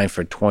designed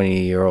for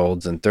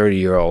 20-year-olds and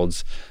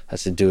 30-year-olds,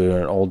 has to do it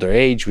at an older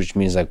age, which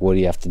means like, what do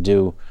you have to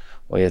do?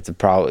 Well,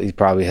 he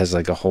probably has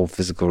like a whole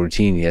physical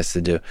routine he has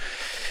to do.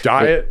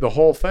 Diet, the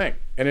whole thing.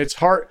 And it's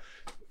hard.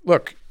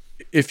 Look,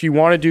 if you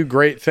want to do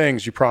great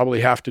things, you probably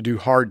have to do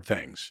hard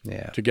things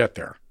to get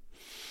there.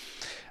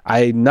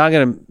 I'm not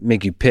going to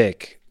make you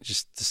pick,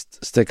 just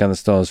to stick on the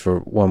Stones for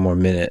one more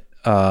minute.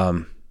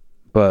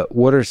 But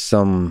what are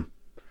some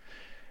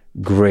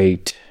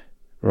great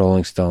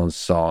Rolling Stones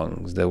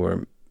songs that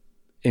were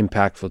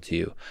impactful to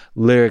you?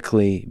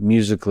 Lyrically,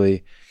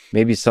 musically,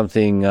 maybe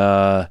something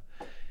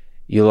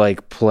you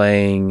like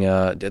playing,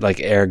 like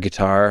air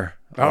guitar?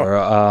 Or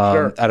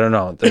sure. I don't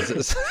know.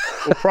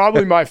 Well,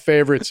 probably my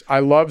favorites. I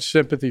love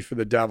Sympathy for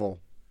the Devil.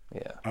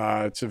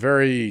 Yeah. It's a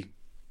very,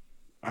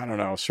 I don't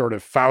know, sort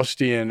of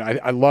Faustian.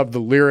 I love the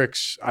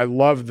lyrics. I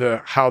love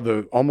how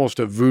almost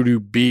a voodoo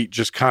beat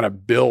just kind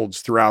of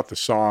builds throughout the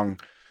song.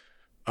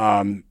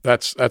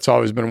 That's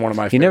always been one of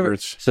my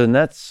favorites. So in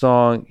that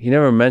song, he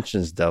never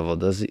mentions devil,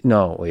 does he?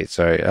 No, wait,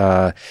 sorry.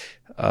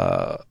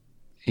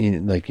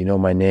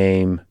 My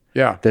name.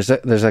 Yeah. There's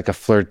like a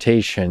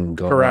flirtation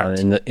going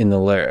on in the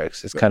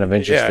lyrics. It's kind of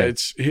interesting.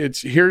 Yeah,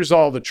 it's here's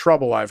all the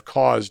trouble I've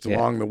caused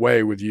along the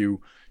way with you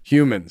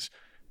humans.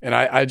 And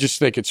I just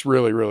think it's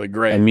really, really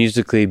great. And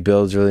musically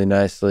builds really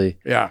nicely.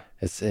 Yeah.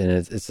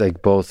 It's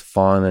like both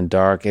fun and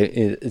dark.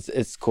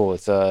 It's cool.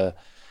 There's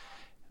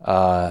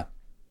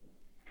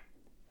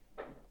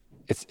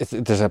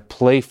a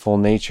playful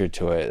nature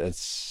to it.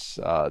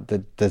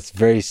 That's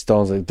very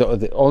Stones.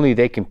 Like only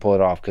they can pull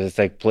it off, because it's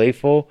like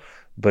playful,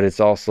 but it's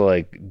also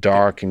like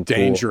dark and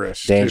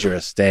dangerous. Cool.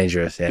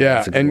 Dangerous.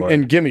 Yeah.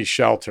 And Gimme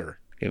Shelter.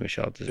 Gimme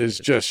Shelter is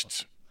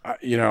just,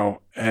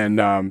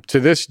 and to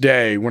this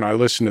day, when I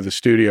listen to the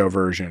studio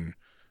version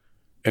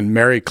and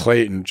Mary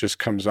Clayton just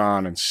comes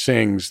on and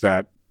sings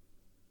that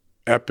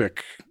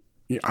epic,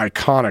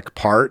 iconic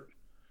part.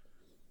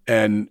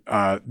 And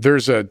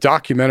there's a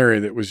documentary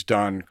that was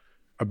done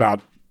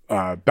about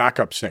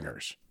backup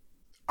singers.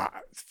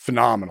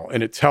 Phenomenal.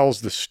 And it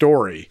tells the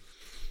story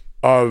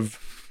of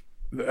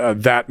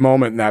that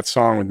moment in that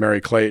song with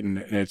Mary Clayton.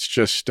 And it's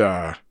just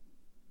her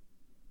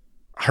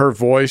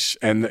voice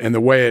and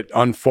the way it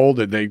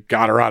unfolded. They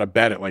got her out of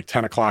bed at like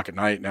 10 o'clock at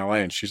night in LA.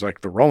 And she's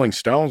like, the Rolling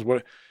Stones?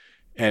 What?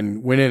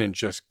 And went in and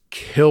just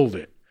killed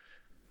it.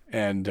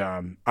 And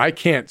I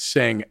can't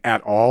sing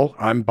at all.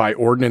 I'm by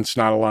ordinance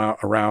not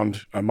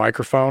around a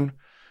microphone.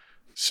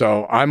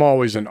 So I'm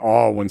always in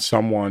awe when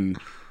someone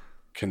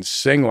can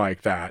sing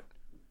like that.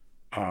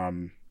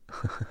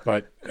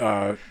 But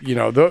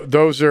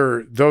those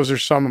are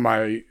some of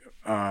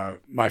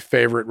my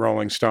favorite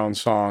Rolling Stones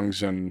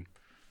songs, and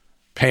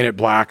Paint It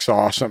Black's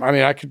awesome. I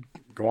mean, I could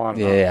go on.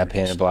 Yeah,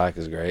 Paint It Black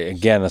is great.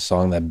 Again, a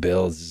song that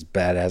builds is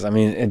badass. I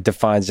mean, it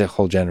defines a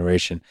whole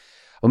generation.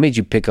 What made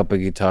you pick up a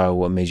guitar?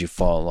 What made you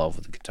fall in love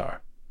with the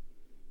guitar?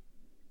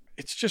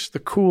 It's just the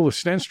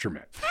coolest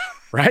instrument,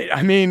 right?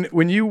 I mean,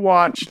 when you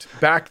watched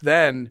back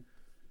then,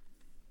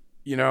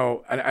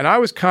 and I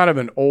was kind of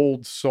an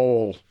old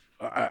soul.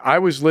 I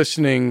was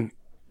listening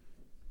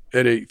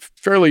at a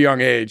fairly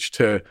young age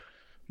to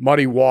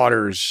Muddy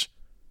Waters,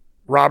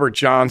 Robert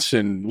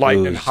Johnson,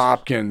 Lightning Blues.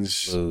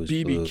 Hopkins, Blues,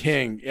 B.B. blues.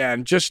 King,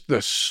 and just the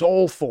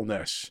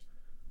soulfulness.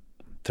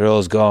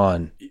 Thrill's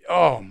gone.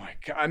 Oh my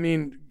God. I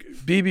mean,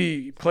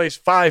 BB plays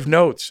 5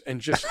 notes and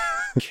just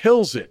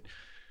kills it.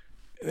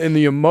 And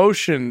the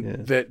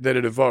emotion that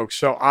it evokes.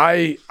 So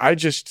I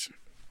just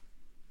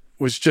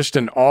was just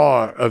in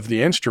awe of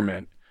the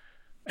instrument.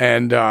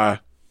 And,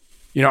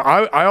 you know,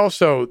 I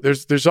also,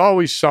 there's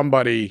always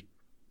somebody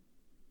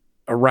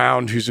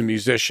around who's a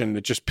musician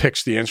that just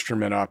picks the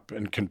instrument up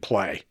and can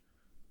play,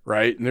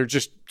 right? And they're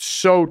just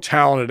so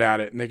talented at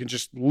it, and they can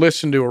just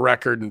listen to a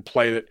record and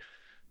play it.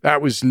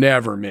 That was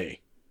never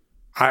me.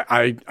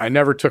 I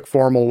never took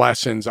formal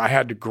lessons. I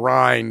had to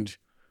grind,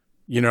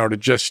 you know, to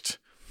just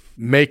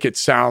make it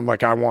sound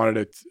like I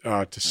wanted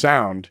it to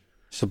sound.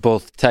 So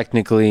both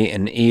technically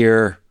and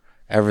ear,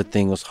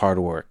 everything was hard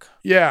work.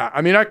 Yeah,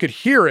 I mean, I could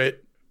hear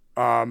it,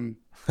 and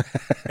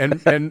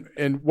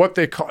what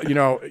they call, you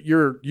know,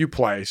 you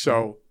play.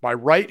 So my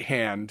right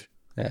hand,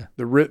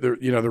 the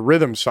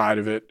rhythm side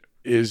of it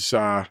is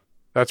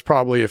that's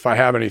probably, if I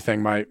have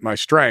anything, my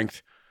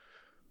strength.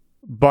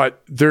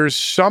 But there's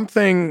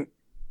something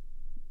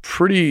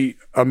pretty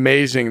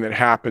amazing that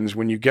happens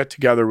when you get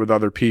together with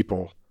other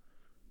people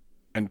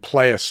and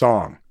play a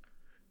song.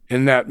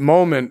 In that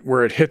moment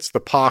where it hits the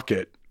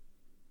pocket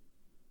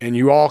and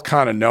you all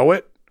kind of know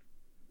it,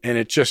 and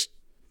it's just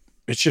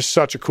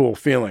such a cool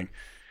feeling.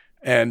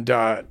 And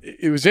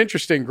it was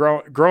interesting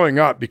growing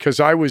up, because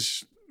I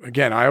always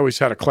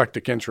had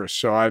eclectic interests.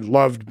 So I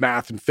loved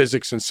math and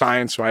physics and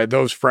science. So I had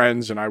those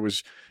friends, and I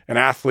was an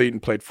athlete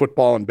and played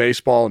football and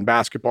baseball and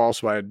basketball.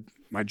 So I had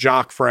my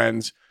jock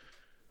friends.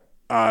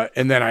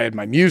 And then I had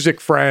my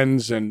music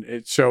friends.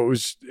 And so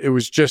it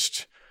was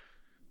just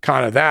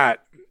kind of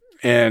that.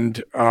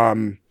 And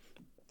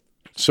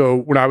so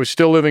when I was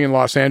still living in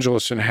Los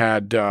Angeles and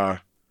had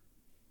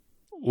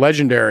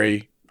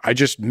Legendary, I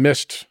just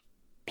missed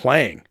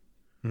playing.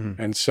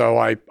 And so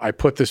I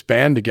put this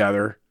band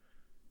together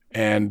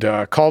and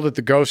called it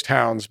the Ghost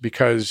Hounds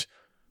because,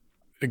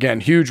 again,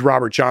 huge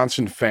Robert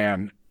Johnson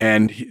fan,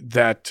 and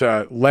that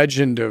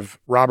legend of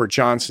Robert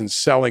Johnson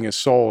selling his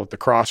soul at the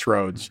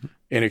crossroads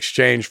in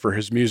exchange for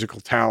his musical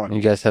talent.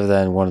 You guys have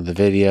that in one of the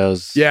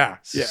videos. Yeah.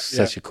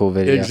 Such a cool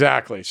video.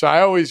 Exactly. So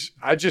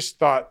I just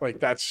thought, like,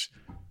 that's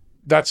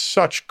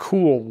such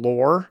cool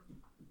lore.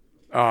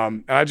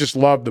 And I just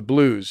love the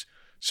blues.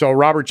 So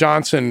Robert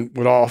Johnson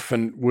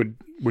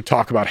would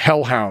talk about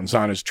hellhounds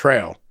on his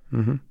trail.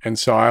 Mm-hmm. And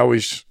so I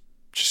always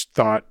just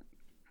thought,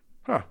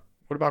 what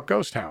about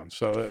ghost hounds?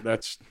 So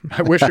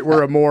I wish it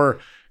were a more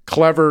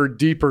clever,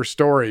 deeper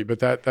story, but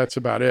that's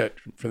about it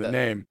for the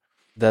name.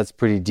 That's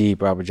pretty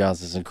deep. Robert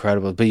Johnson's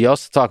incredible. But you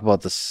also talk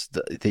about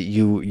that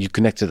you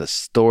connect to the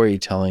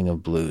storytelling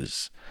of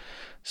blues.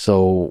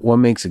 So what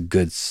makes a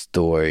good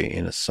story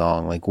in a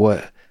song? Like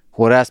what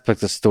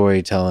aspect of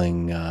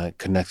storytelling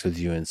connects with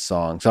you in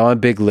songs? So I'm a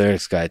big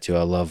lyrics guy too.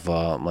 I love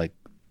like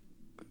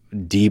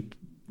deep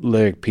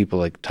lyric people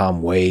like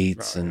Tom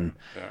Waits and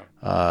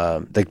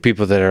like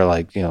people that are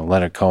like, you know,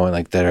 Leonard Cohen,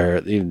 like that are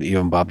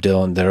even Bob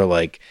Dylan, that are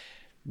like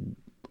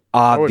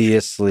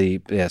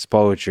obviously it's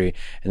poetry.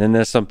 And then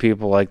there's some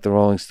people like the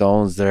Rolling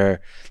Stones,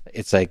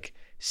 it's like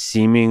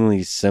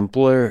seemingly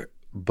simpler,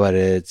 but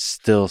it's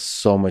still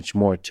so much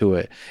more to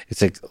it.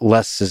 It's like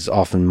less is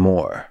often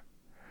more.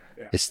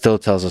 Yeah. It still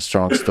tells a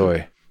strong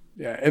story.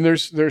 Yeah, and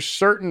there's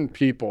certain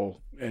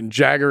people, and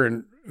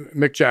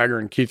Mick Jagger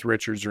and Keith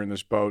Richards are in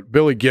this boat.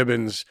 Billy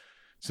Gibbons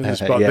is in this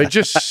boat. They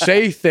just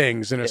say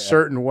things in a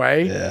certain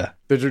way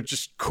that are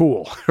just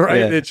cool, right?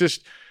 Yeah. It's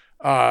just,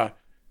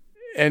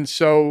 and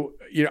so,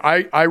 you know,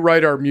 I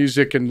write our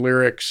music and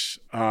lyrics.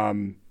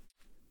 I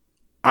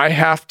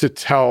have to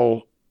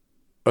tell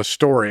a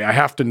story. I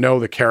have to know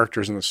the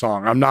characters in the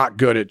song. I'm not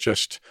good at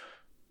just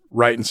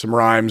writing some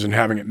rhymes and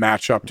having it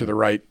match up to the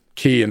right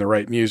key and the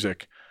right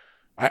music.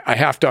 I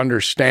have to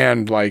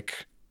understand,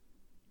 like,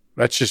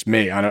 that's just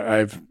me.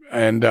 So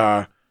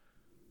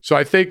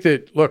I think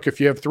that, look, if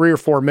you have 3 or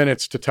 4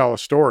 minutes to tell a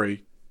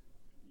story,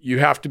 you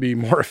have to be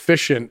more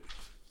efficient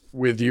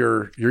with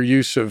your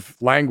use of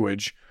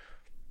language,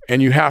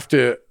 and you have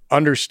to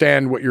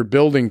understand what you're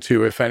building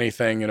to, if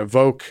anything, and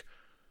evoke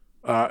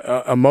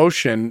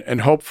emotion,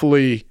 and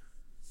hopefully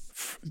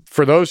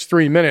for those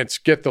 3 minutes,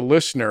 get the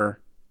listener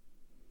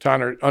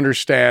to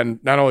understand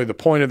not only the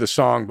point of the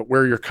song, but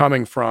where you're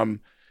coming from,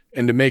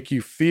 and to make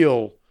you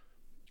feel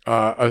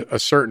a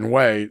certain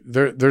way.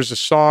 There's a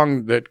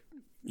song that,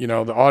 you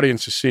know, the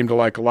audiences seem to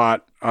like a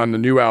lot on the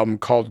new album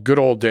called Good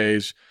Old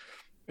Days.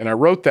 And I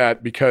wrote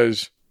that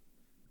because,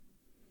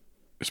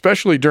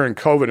 especially during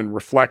COVID and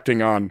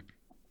reflecting on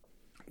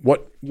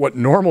what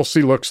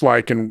normalcy looks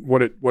like and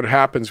what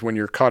happens when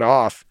you're cut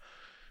off,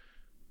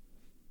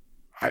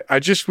 I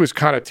just was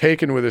kind of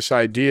taken with this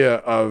idea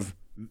of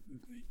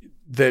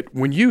that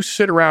when you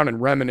sit around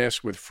and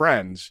reminisce with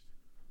friends,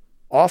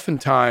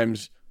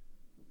 oftentimes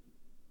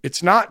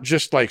it's not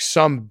just like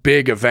some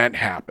big event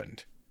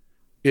happened.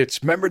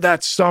 It's, remember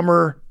that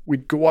summer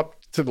we'd go up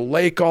to the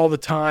lake all the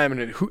time,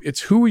 and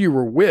it's who you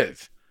were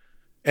with.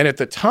 And at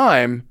the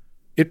time,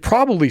 it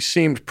probably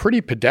seemed pretty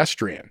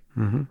pedestrian,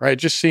 right? It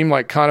just seemed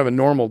like kind of a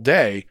normal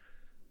day,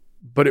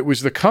 but it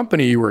was the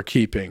company you were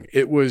keeping.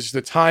 It was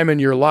the time in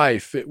your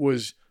life. It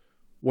was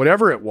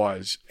whatever it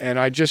was. And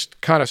I just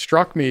kind of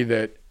struck me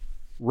that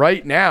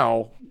right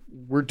now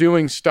we're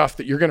doing stuff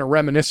that you're going to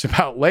reminisce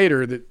about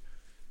later that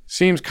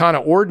seems kind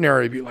of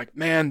ordinary. Be like,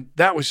 man,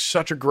 that was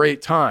such a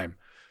great time.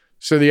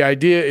 So the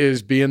idea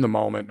is be in the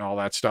moment and all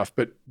that stuff.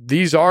 But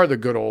these are the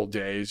good old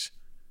days,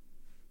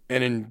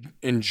 and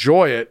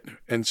enjoy it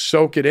and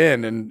soak it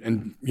in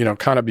and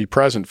kind of be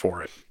present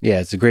for it.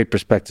 Yeah, it's a great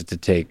perspective to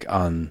take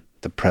on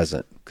the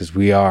present, because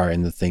we are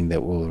in the thing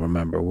that we'll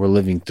remember. We're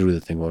living through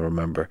the thing we'll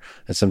remember.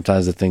 And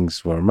sometimes the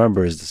things we'll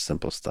remember is the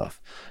simple stuff,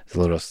 the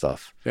little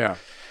stuff. Yeah.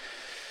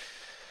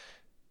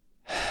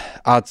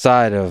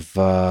 Outside of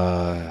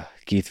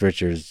Keith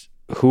Richards,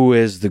 who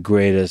is the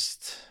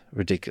greatest,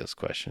 ridiculous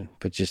question,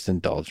 but just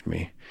indulge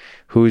me.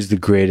 Who is the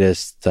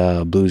greatest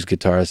blues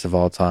guitarist of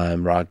all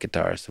time, rock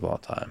guitarist of all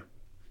time?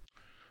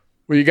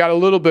 Well, you got a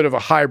little bit of a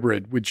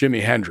hybrid with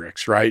Jimi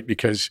Hendrix, right?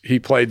 Because he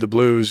played the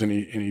blues and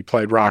he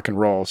played rock and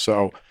roll.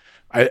 So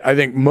I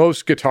think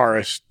most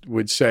guitarists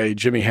would say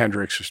Jimi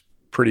Hendrix was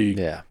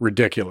pretty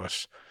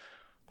ridiculous.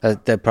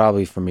 That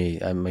probably for me,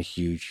 I'm a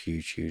huge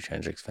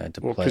Hendrix fan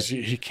to play. Because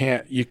you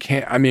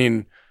can't, I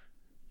mean,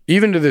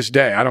 even to this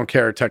day, I don't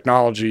care,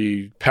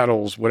 technology,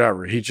 pedals,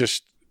 whatever. He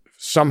just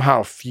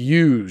somehow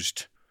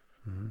fused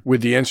with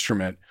the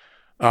instrument.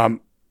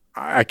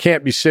 I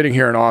can't be sitting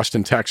here in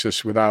Austin,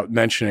 Texas, without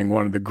mentioning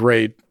one of the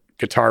great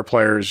guitar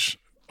players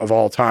of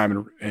all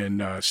time,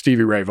 in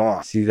Stevie Ray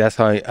Vaughan. See, that's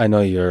how I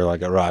know you're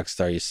like a rock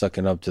star. You're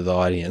sucking up to the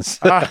audience.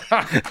 Well,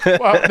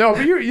 no,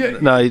 but you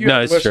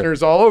have listeners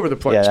true. All over the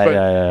place.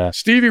 Yeah.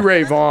 Stevie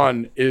Ray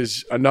Vaughan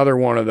is another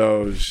one of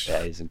those.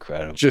 Yeah, he's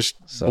incredible. Just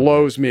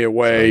blows me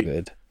away. So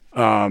good.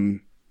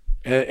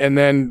 And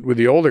then with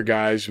the older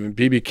guys,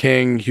 B.B.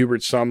 King,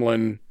 Hubert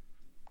Sumlin,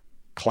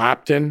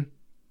 Clapton.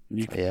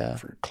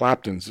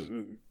 Clapton's.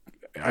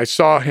 I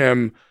saw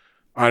him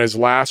on his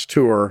last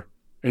tour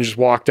and just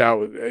walked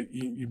out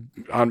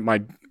on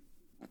my,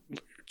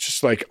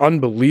 just like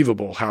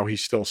unbelievable how he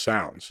still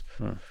sounds.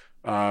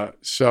 And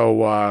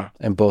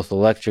both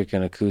electric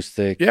and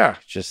acoustic. Yeah.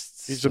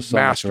 Just he's a so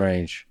master. Much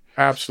range.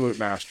 Absolute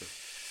master.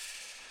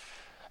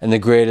 And the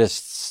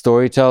greatest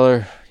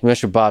storyteller, you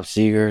mentioned Bob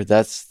Seger.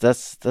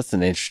 That's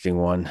an interesting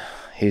one.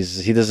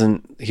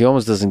 He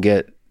almost doesn't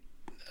get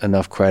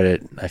enough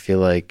credit, I feel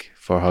like,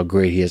 for how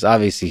great he is.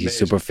 Obviously, he's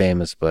super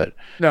famous, but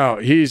no,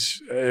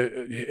 he's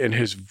in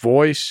his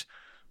voice.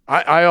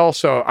 I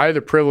had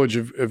the privilege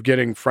of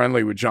getting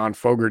friendly with John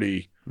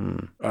Fogerty,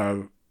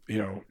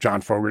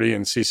 John Fogerty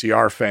and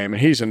CCR fame,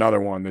 and he's another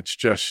one that's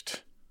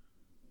just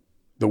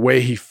the way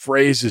he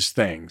phrases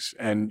things.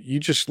 And you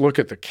just look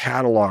at the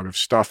catalog of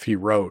stuff he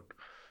wrote.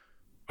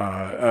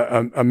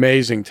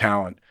 Amazing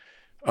talent.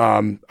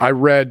 I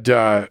read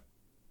Bruce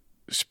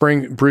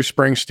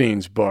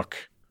Springsteen's book,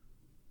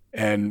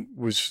 and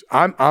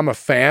I'm a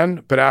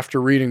fan, but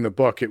after reading the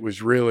book, it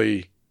was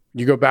really,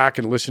 you go back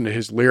and listen to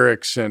his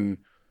lyrics and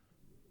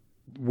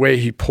way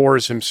he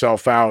pours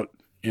himself out,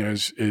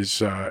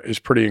 is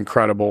pretty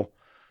incredible.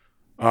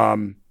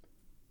 And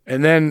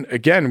then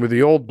again, with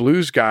the old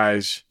blues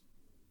guys,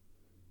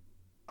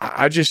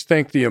 I just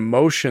think the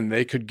emotion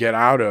they could get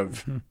out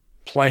of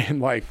playing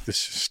like this,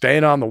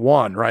 staying on the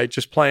one, right?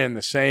 Just playing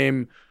the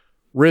same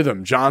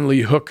rhythm. John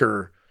Lee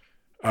Hooker.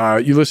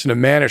 You listen to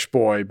Manish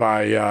Boy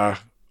by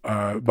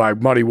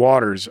Muddy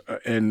Waters,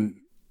 and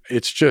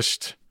it's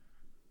just,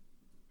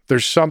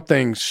 there's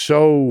something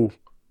so,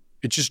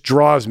 it just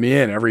draws me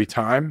in every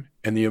time,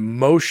 and the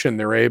emotion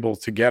they're able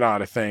to get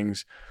out of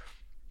things.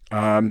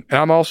 And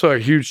I'm also a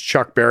huge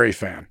Chuck Berry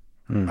fan.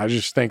 I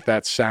just think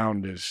that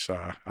sound is,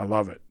 I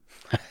love it.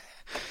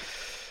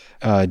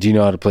 Do you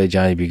know how to play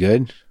Johnny B.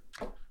 Good?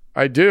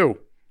 I do.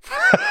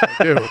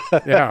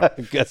 Yeah.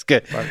 That's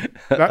good.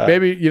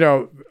 Maybe,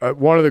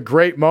 one of the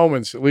great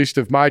moments, at least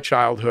of my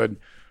childhood,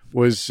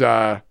 was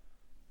Back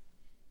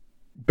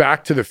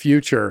to the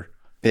Future.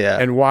 Yeah.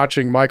 And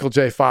watching Michael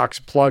J. Fox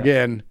plug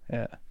in.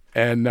 Yeah.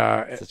 And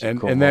then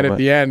moment. At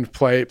the end,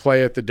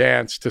 play at the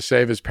dance to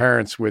save his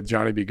parents with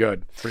Johnny B.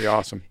 Good. Pretty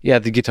awesome. Yeah,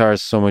 the guitar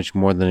is so much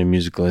more than a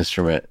musical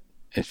instrument.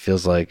 It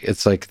feels like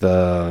it's like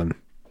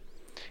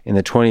in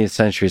the 20th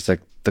century, it's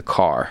like the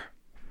car.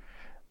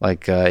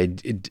 Like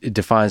it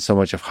defines so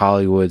much of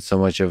Hollywood, so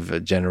much of a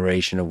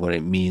generation of what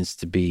it means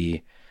to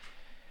be,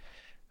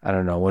 I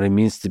don't know, what it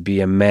means to be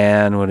a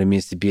man, what it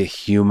means to be a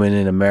human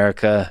in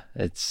America.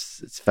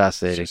 It's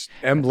fascinating. It's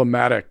just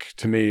emblematic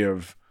to me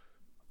of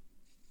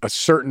a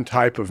certain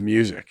type of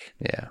music.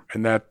 Yeah.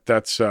 And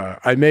that's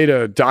I made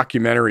a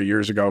documentary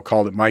years ago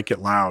called It Might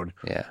Get Loud.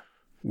 Yeah.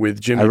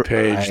 With Jimmy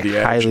Page, The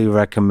Edge. I highly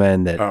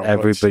recommend that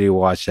everybody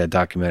watch that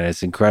documentary.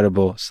 It's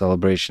incredible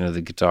celebration of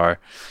the guitar.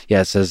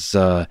 Yeah, it says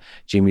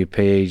Jimmy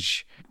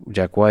Page,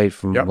 Jack White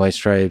from White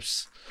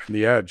Stripes. And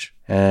The Edge.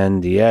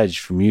 And The Edge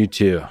from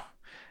U2.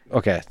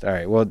 Okay, all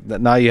right. Well,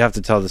 now you have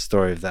to tell the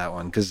story of that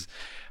one, because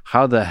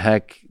How the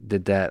heck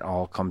did that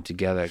all come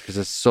together? Because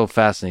it's so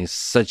fascinating.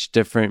 Such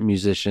different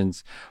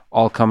musicians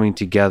all coming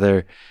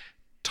together,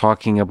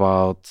 talking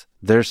about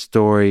their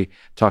story,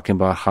 talking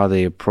about how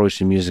they approach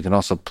the music, and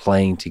also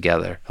playing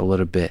together a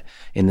little bit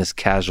in this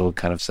casual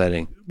kind of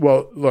setting.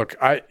 Well, look,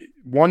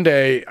 one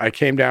day I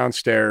came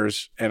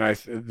downstairs and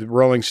the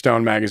Rolling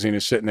Stone magazine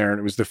is sitting there, and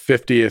it was the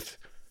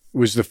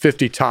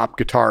 50 top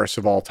guitarists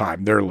of all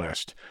time, their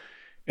list.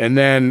 And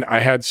then I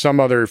had some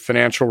other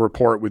financial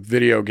report with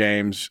video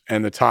games,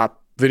 and the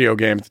top video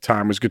game at the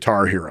time was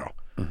Guitar Hero,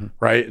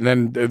 right? And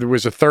then there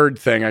was a third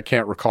thing, I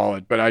can't recall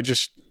it, but I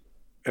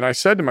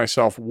said to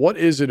myself, what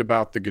is it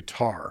about the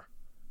guitar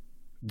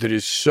that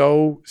is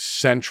so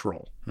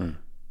central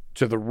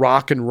to the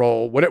rock and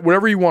roll,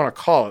 whatever you want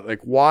to call it?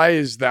 Like, why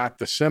is that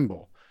the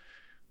symbol?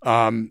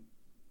 And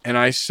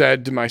I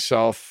said to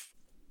myself,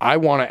 I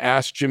want to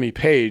ask Jimmy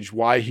Page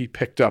why he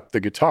picked up the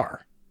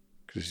guitar,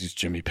 because he's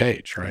Jimmy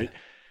Page, right? Yeah.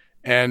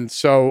 And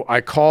so I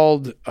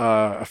called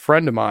a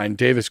friend of mine,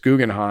 Davis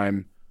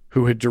Guggenheim,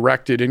 who had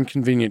directed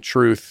Inconvenient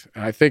Truth,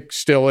 and I think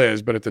still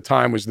is, but at the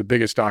time was the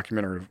biggest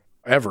documentary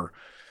ever.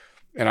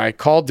 And I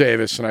called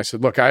Davis and I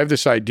said, look, I have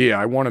this idea.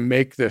 I want to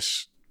make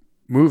this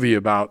movie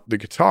about the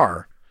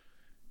guitar,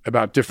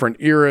 about different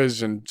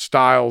eras and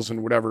styles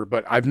and whatever,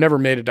 but I've never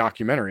made a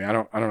documentary. I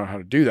don't know how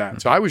to do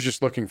that. So I was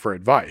just looking for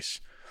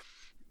advice.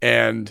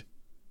 And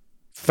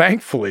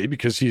thankfully,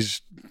 because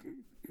he's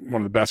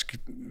one of the best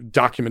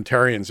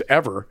documentarians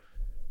ever,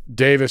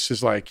 Davis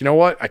is like, you know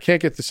what? I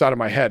can't get this out of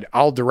my head.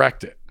 I'll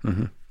direct it,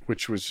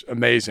 which was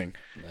amazing.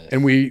 Nice.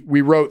 And we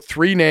wrote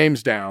 3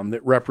 names down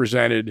that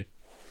represented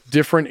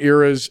different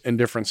eras and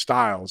different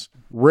styles.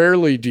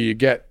 Rarely do you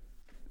get,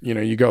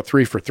 you go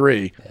 3 for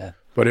 3,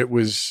 but it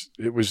was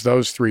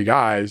those 3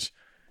 guys.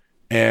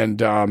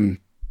 And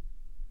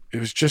it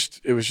was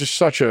just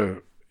such a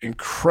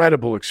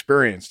incredible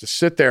experience to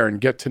sit there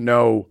and get to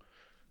know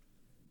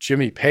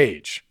Jimmy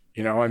Page.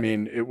 I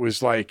mean, it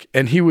was like,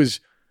 and he was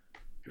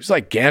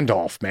like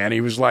Gandalf, man.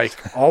 He was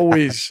like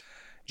always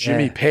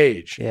Jimmy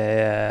Page.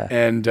 Yeah.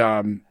 And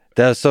that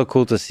was so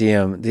cool to see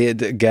him. The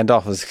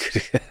Gandalf was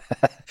good.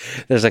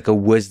 There's like a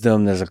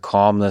wisdom, there's a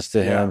calmness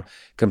to him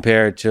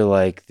compared to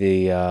like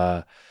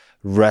the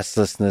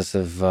restlessness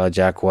of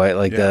Jack White.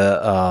 Like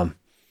I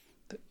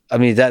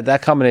mean,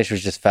 that combination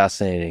was just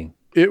fascinating.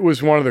 It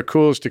was one of the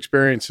coolest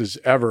experiences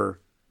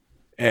ever.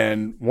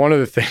 And one of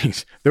the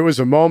things, there was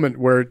a moment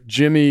where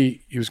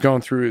Jimmy, he was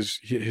going through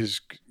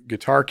his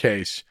guitar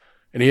case,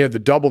 and he had the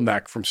double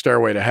neck from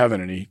Stairway to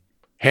Heaven, and he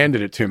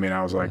handed it to me, and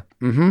I was like,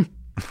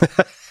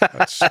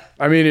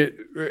 I mean,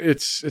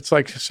 it's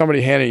like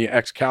somebody handing you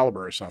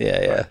Excalibur or something.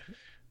 Yeah.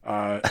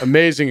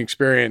 Amazing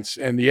experience.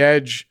 And the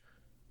Edge,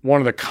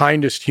 one of the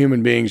kindest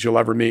human beings you'll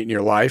ever meet in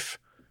your life.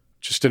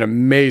 Just an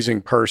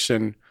amazing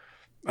person.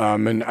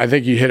 And I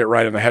think you hit it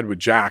right on the head with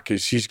Jack,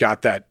 is he's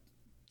got that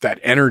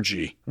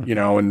energy,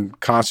 and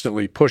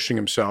constantly pushing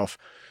himself.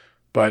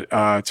 But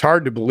it's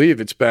hard to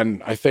believe it's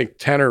been, I think,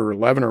 10 or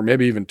 11 or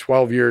maybe even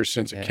 12 years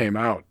since it came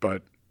out.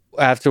 But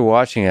after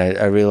watching it,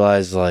 I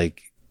realized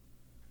like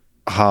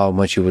how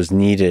much it was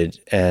needed.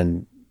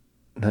 And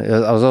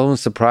I was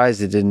almost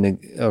surprised it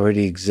didn't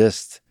already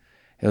exist.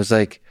 It was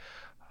like,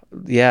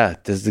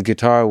 the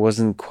guitar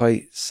wasn't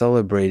quite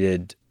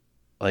celebrated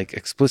like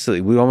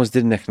explicitly. We almost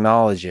didn't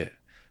acknowledge it.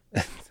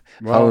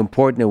 How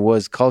important it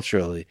was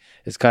culturally.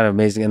 It's kind of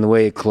amazing. And the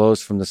way it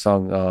closed from the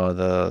song,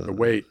 The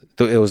Weight.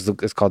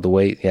 It's called The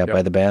Weight,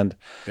 by the band.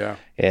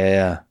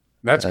 Yeah.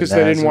 That's because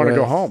they didn't want to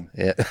go home.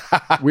 Yeah.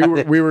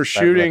 we were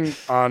shooting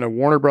on a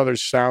Warner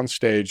Brothers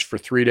soundstage for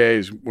 3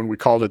 days when we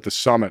called it The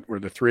Summit, where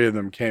the 3 of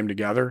them came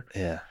together.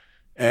 Yeah.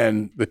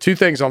 And the 2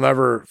 things I'll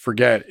never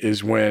forget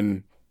is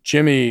when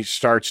Jimmy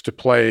starts to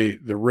play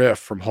the riff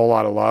from Whole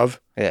Lotta Love.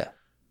 Yeah.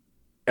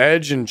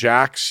 Edge and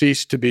Jack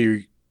ceased to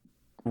be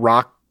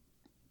rock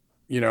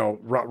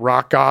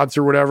gods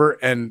or whatever,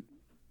 and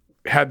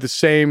had the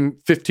same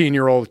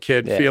 15-year-old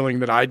kid feeling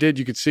that I did.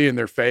 You could see in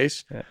their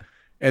face. Yeah.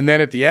 And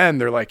then at the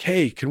end, they're like,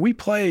 hey, can we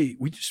play?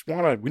 We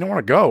don't want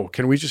to go.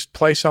 Can we just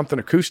play something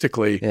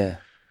acoustically? Yeah.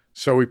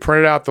 So we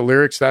printed out the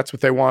lyrics. That's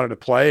what they wanted to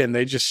play. And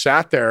they just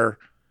sat there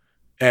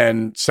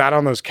and sat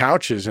on those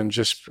couches and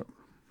just.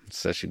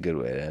 Such a good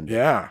way to end.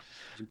 Yeah.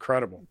 It's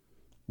incredible.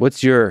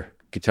 What's your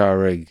guitar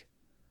rig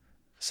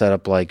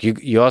setup like?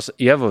 You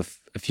have a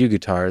few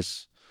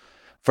guitars.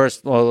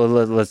 First, well,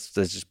 let's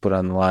just put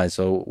on the line.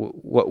 So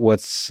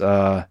what's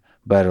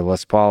better,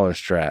 Les Paul or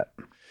Strat?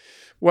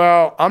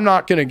 Well, I'm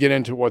not going to get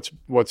into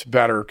what's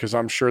better, because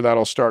I'm sure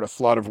that'll start a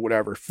flood of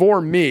whatever. For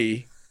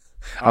me,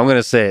 I'm going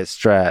to say it's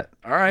Strat.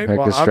 All right,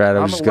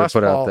 Strat. I'm just going to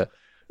put out that.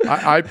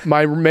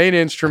 My main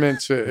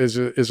instrument is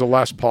a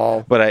Les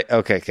Paul. But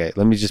okay.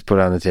 Let me just put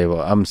it on the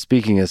table. I'm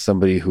speaking as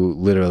somebody who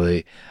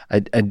literally, I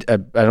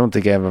don't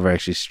think I've ever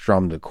actually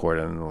strummed a chord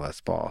on the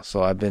Les Paul.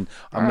 So I've been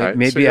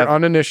maybe so you're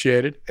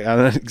uninitiated.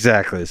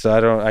 Exactly. So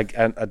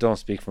I don't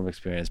speak from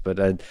experience, but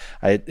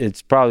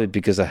it's probably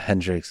because of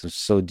Hendrix. I'm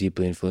so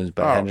deeply influenced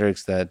by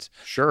Hendrix that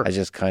I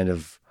just kind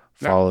of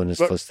followed in his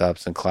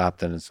footsteps, and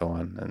Clapton and so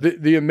on. And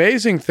the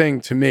amazing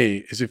thing to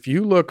me is if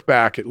you look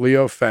back at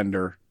Leo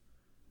Fender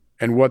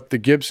and what the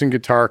Gibson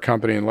Guitar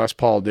Company and Les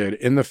Paul did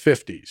in the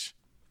 50s,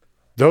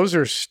 those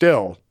are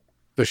still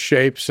the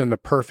shapes and the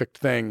perfect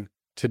thing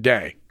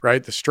today,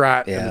 right? The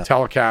Strat and the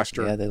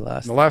Telecaster they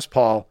last. and the Les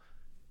Paul.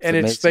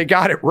 And they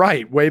got it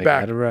right way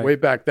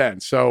back then.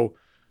 So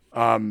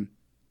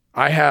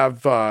I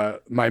have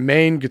my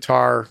main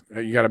guitar.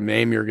 You got to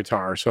name your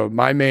guitar. So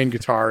my main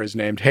guitar is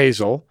named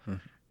Hazel,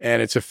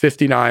 and it's a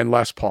 59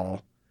 Les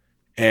Paul.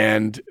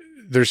 And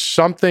there's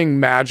something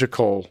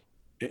magical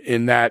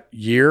in that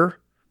year,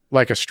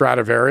 like a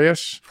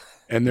Stradivarius,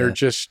 and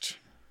there's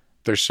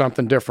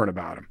something different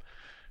about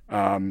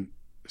them.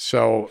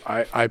 So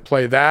I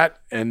play that,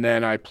 and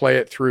then I play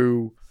it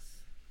through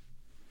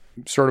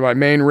sort of my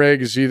main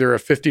rig is either a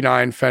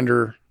 59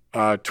 Fender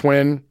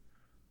Twin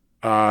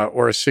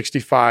or a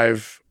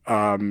 65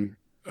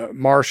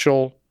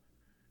 Marshall.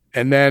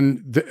 And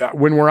then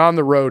when we're on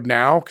the road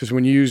now, because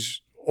when you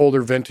use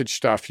older vintage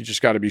stuff, you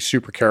just got to be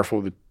super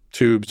careful with the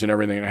tubes and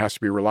everything, and it has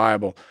to be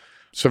reliable.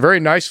 So very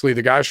nicely,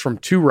 the guys from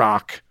Two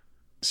Rock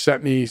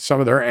sent me some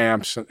of their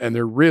amps, and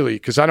they're really,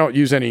 because I don't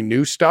use any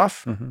new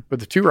stuff,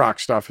 but the Two Rock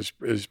stuff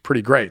is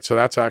pretty great. So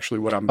that's actually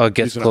what I'm it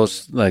gets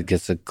close,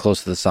 gets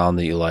close to the sound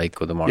that you like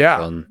with the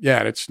Marshall. Yeah,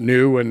 and it's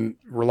new and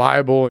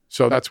reliable.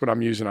 So that's what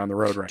I'm using on the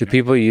road right now. Do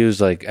people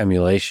use like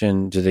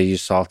emulation? Do they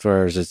use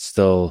software, or is it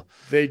still?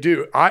 They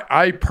do.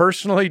 I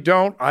personally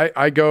don't.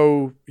 I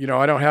go,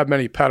 I don't have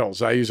many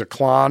pedals. I use a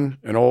Klon,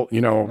 an old,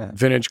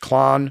 vintage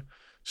Klon,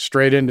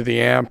 straight into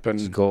the amp, and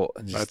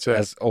that's it.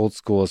 As old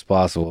school as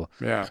possible.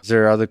 Yeah. Is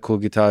there other cool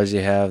guitars you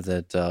have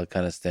that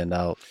kind of stand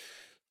out?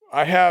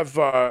 I have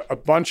a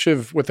bunch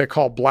of what they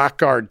call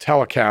Blackguard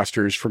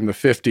Telecasters from the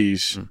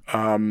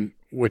 50s,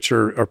 which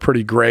are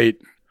pretty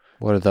great.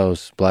 What are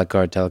those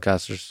Blackguard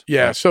Telecasters?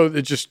 Yeah, so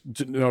it just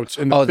it's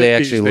in the 50s. They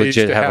actually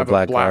legit have a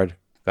Blackguard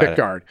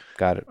pickguard.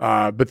 Got it.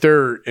 But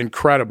they're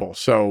incredible.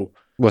 So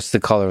what's the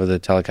color of the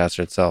Telecaster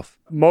itself?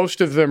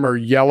 Most of them are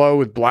yellow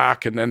with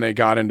black, and then they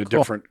got into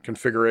different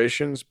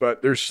configurations.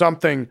 But there's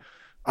something.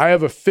 I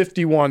have a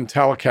 51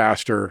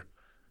 Telecaster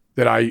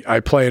that I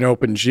play in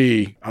Open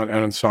G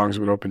on songs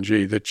with Open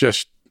G that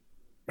just,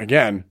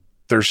 again,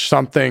 there's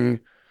something,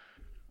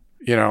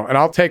 and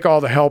I'll take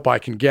all the help I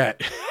can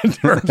get in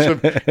terms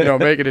of,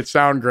 making it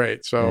sound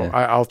great. So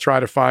I'll try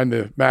to find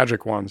the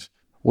magic ones.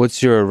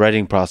 What's your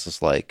writing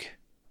process like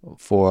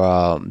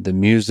for the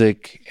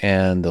music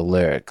and the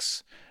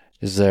lyrics?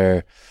 Is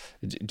there,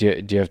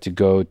 do you have to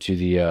go to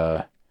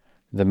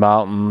the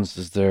mountains?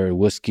 Is there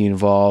whiskey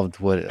involved?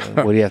 What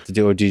do you have to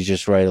do? Or do you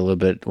just write a little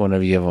bit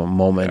whenever you have a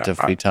moment of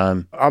free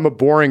time? I'm a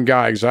boring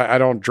guy because I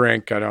don't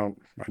drink.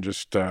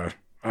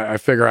 I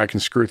figure I can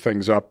screw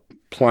things up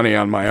plenty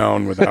on my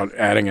own without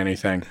adding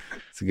anything.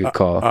 It's a good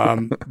call.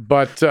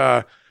 But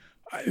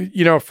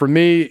for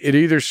me, it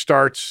either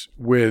starts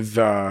with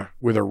a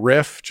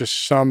riff,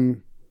 just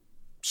something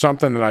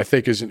that I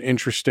think is an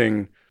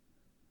interesting,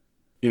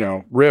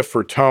 riff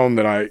or tone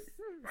that I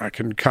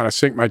can kind of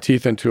sink my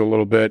teeth into a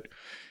little bit.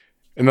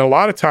 And then a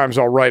lot of times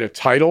I'll write a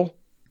title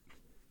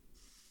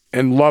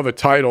and love a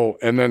title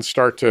and then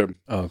start to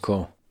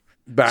cool.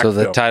 backfill. So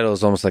the title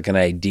is almost like an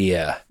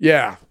idea.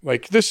 Yeah,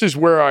 like this is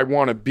where I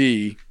want to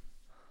be,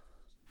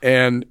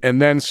 and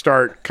then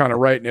start kind of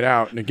writing it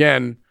out. And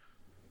again,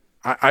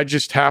 I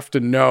just have to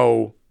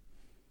know,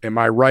 am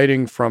I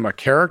writing from a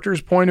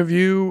character's point of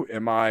view?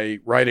 Am I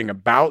writing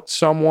about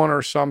someone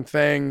or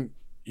something,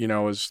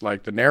 as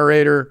like the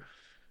narrator?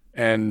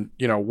 And,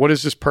 what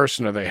is this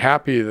person? Are they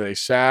happy? Are they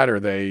sad?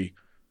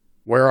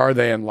 Where are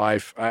they in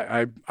life?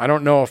 I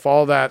don't know if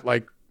all that,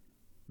 like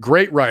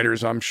great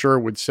writers, I'm sure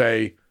would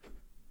say,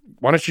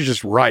 why don't you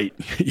just write?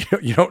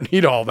 You don't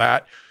need all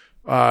that.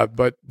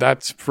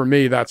 But for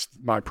me, that's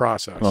my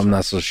process. Well, I'm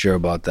not so sure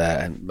about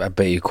that. I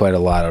bet you quite a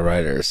lot of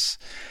writers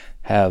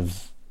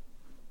have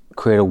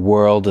create a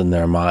world in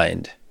their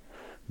mind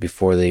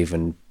before they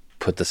even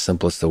put the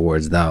simplest of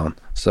words down.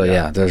 So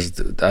yeah,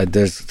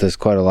 there's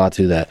quite a lot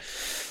to that.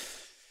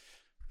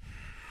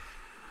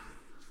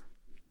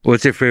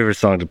 What's your favorite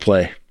song to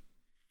play?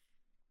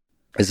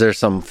 Is there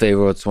some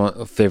favorite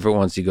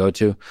ones you go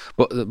to?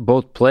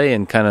 Both play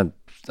and kind of.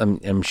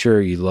 I'm sure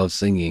you love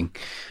singing.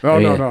 No.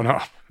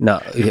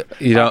 No,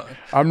 you don't.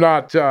 I'm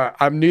not.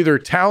 I'm neither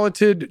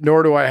talented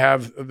nor do I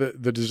have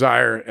the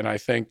desire. And I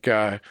think,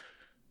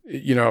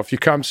 if you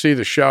come see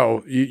the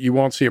show, you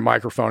won't see a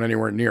microphone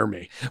anywhere near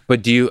me.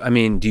 But do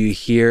you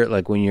hear,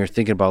 like when you're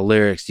thinking about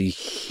lyrics, do you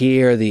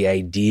hear the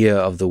idea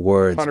of the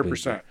words?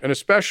 100%. And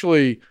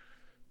especially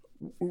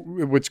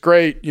what's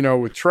great,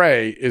 with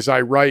Trey is I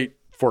write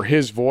for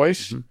his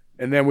voice,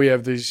 and then we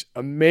have these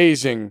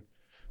amazing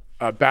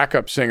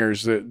backup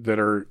singers that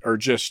are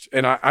just,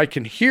 and I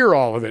can hear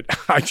all of it.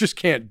 I just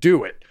can't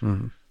do it.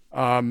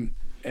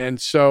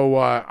 And so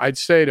I'd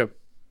say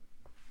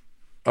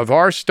of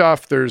our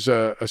stuff, there's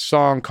a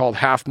song called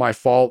Half My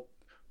Fault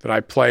that I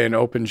play in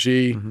Open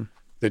G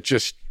that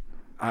just,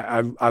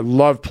 I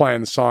love playing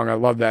the song. I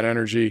love that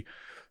energy.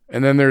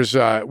 And then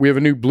we have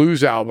a new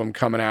blues album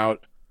coming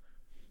out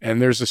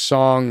And there's a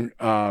song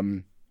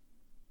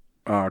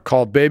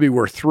called Baby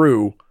We're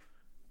Through,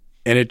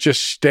 and it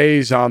just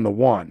stays on the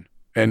one.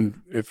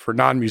 And for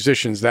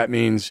non-musicians, that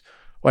means,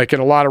 like in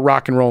a lot of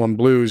rock and roll and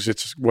blues,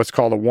 it's what's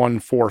called a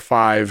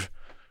 1-4-5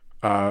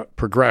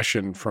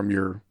 progression from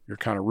your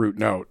kind of root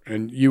note.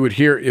 And you would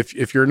hear,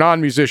 if you're a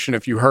non-musician,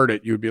 if you heard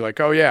it, you would be like,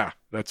 oh yeah,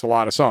 that's a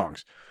lot of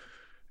songs.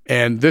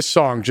 And this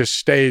song just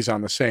stays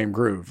on the same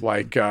groove,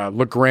 like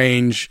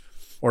LaGrange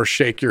or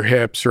Shake Your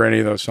Hips or any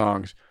of those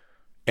songs.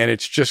 And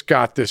it's just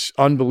got this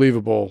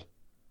unbelievable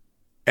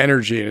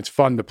energy, and it's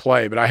fun to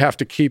play. But I have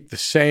to keep the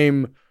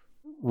same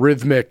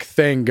rhythmic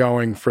thing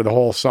going for the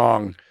whole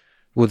song.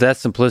 Well, that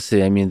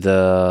simplicity, I mean,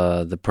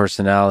 the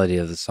personality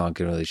of the song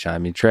can really shine. I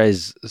mean,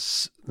 Trey's,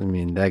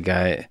 that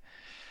guy,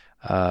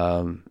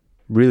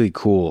 really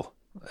cool.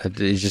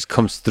 It just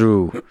comes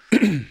through.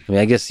 I mean,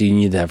 I guess you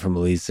need that from a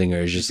lead singer.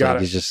 It's just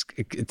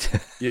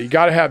you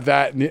got to have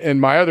that.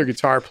 And my other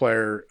guitar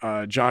player,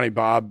 Johnny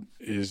Bob,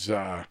 is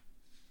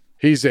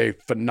he's a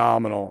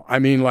phenomenal. I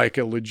mean, like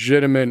a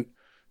legitimate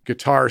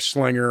guitar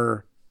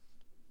slinger.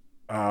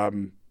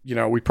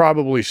 We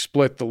probably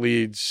split the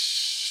leads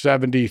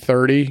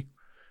 70-30,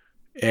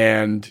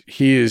 and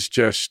he is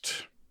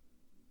just.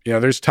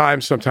 There's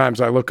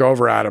sometimes I look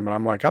over at him and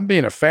I'm like, I'm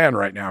being a fan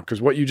right now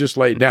because what you just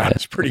laid down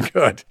is pretty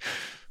good.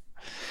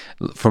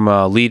 From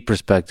a lead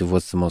perspective,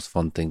 what's the most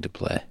fun thing to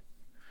play?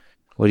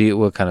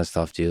 What kind of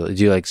stuff do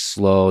you like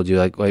slow? Do you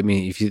like,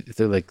 if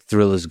like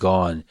Thrill Is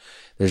Gone,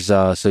 there's,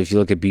 so if you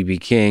look at B.B.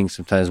 King,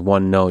 sometimes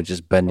one note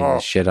just bending the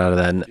shit out of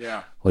that.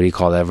 Yeah. What do you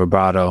call that?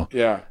 Vibrato.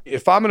 Yeah.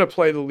 If I'm going to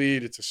play the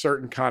lead, it's a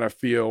certain kind of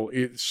feel.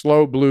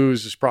 Slow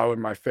blues is probably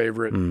my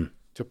favorite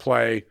to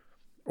play,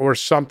 or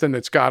something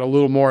that's got a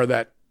little more of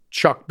that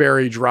Chuck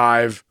Berry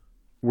drive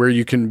where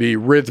you can be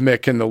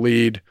rhythmic in the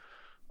lead.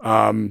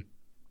 I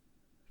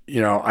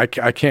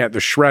can't,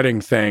 the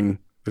shredding thing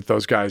that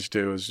those guys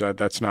do is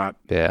that's not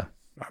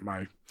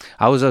my.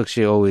 I was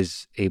actually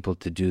always able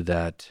to do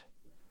that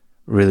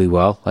really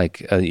well.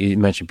 Like you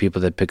mentioned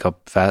people that pick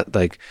up fast,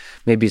 like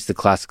maybe it's the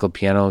classical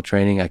piano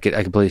training. I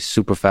could play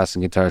super fast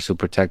on guitar,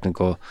 super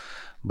technical.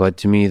 But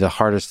to me, the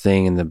hardest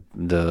thing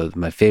and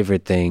my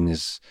favorite thing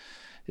is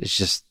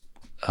just,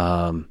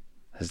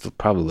 has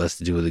probably less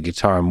to do with the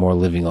guitar and more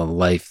living on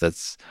life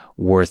that's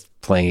worth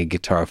playing a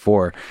guitar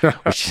for,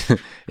 which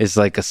is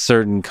like a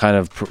certain kind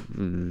of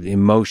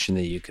emotion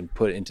that you can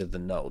put into the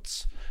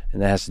notes.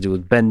 And that has to do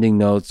with bending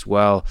notes.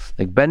 Well,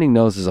 like bending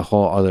notes is a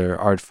whole other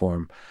art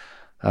form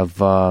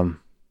of, I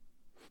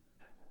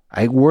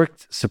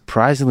worked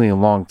surprisingly a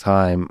long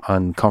time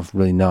on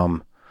Comfortably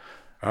Numb.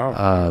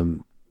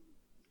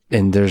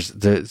 And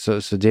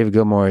so David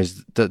Gilmour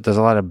does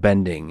a lot of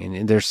bending,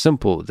 and they're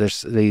simple.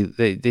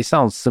 They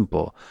sound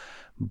simple,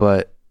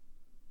 but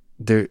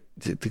the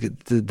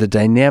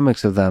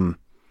dynamics of them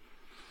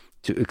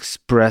to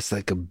express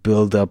like a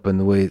build up and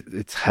the way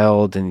it's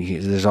held, and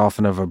there's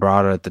often a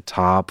vibrato at the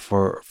top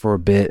for a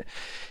bit.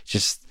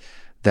 Just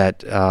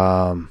that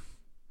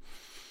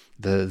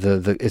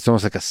it's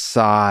almost like a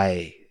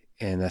sigh.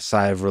 And a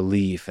sigh of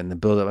relief and the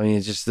buildup. I mean,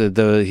 it's just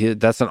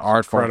that's an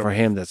art form for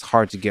him that's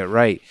hard to get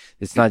right.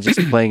 It's not just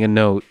playing a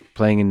note.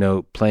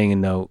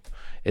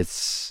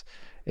 It's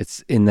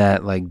in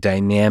that like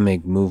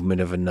dynamic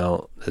movement of a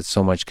note that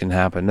so much can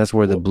happen. That's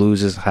where the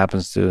blues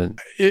happens to.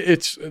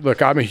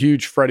 Look, I'm a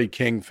huge Freddie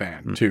King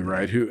fan too,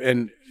 right?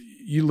 And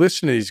you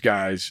listen to these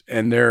guys,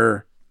 and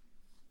you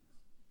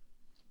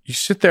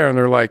sit there and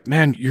they're like,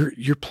 man,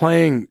 you're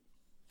playing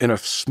in a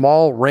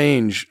small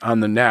range on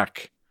the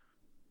neck.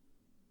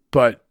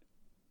 But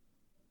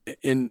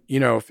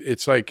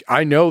it's like,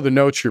 I know the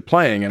notes you're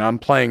playing and I'm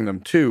playing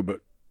them too,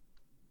 but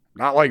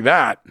not like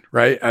that,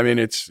 right? I mean,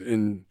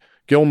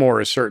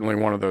 Gilmour is certainly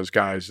one of those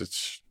guys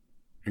that's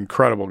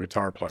incredible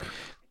guitar player.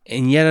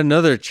 And yet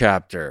another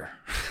chapter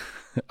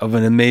of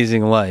an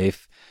amazing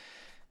life.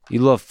 You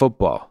love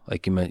football,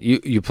 like you meant.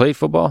 You played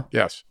football?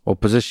 Yes.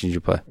 What position did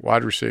you play?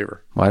 Wide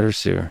receiver.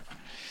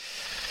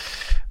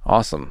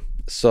 Awesome.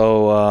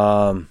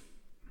 So,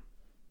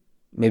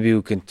 maybe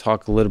we can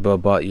talk a little bit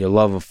about your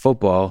love of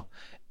football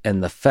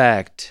and the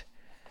fact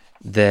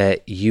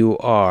that you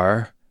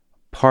are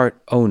part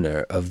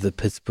owner of the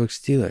Pittsburgh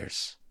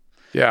Steelers.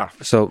 Yeah.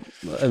 So,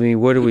 I mean,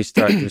 where do we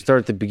start? Do we start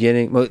at the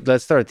beginning? Well,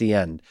 let's start at the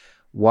end.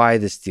 Why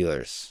the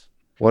Steelers?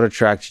 What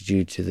attracted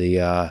you to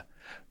the,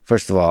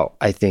 first of all,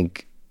 I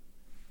think,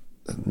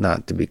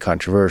 not to be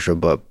controversial,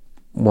 but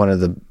one of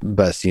the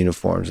best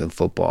uniforms in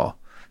football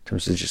in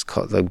terms of just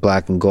like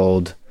black and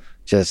gold,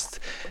 just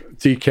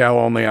decal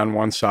only on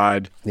one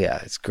side. Yeah,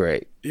 it's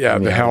great. Yeah,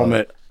 the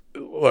helmet.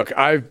 Look,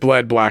 I've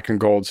bled black and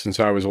gold since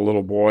I was a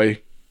little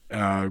boy.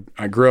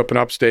 I grew up in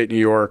upstate New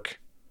York,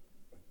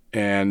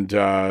 and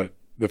the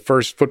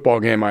first football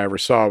game I ever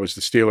saw was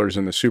the Steelers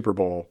in the Super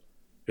Bowl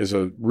as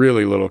a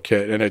really little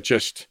kid. And it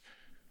just,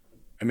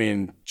 I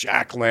mean,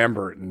 Jack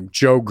Lambert and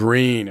Joe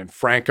Green and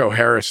Franco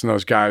Harris and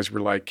those guys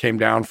were like, came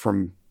down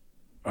from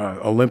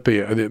Mount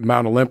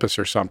Olympus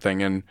or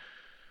something, and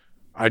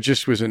I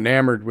just was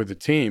enamored with the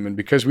team. And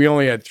because we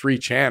only had 3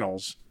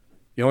 channels,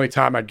 The only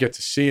time I'd get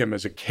to see them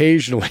is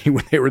occasionally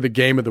when they were the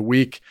game of the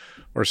week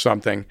or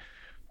something.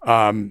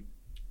 And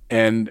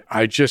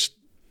I just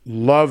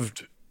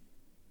loved,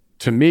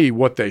 to me,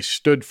 what they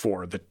stood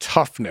for, the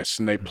toughness,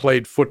 and they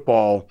played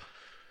football,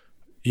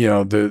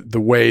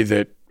 the way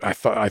that I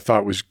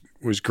thought was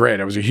great.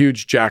 I was a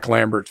huge Jack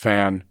Lambert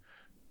fan,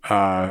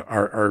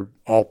 our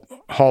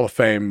Hall of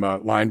Fame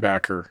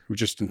linebacker who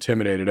just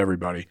intimidated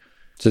everybody.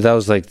 So that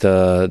was like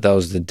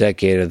the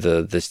decade of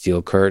the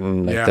Steel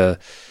Curtain,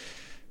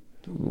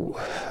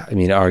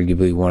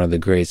 arguably one of the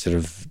great sort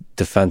of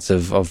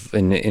defensive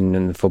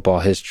in football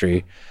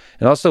history,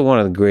 and also one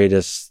of the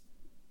greatest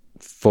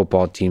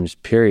football teams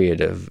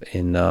period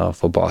in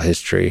football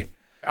history.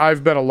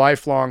 I've been a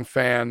lifelong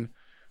fan,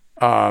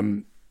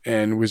 and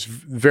was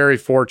very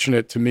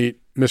fortunate to meet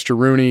Mr.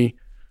 Rooney.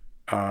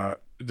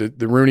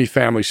 The Rooney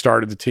family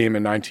started the team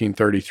in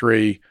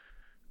 1933.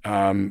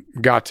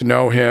 Got to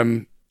know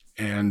him,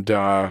 and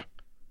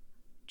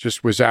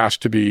just was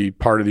asked to be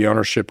part of the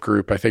ownership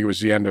group. I think it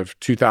was the end of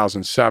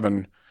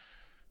 2007.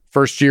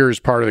 First year as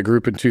part of the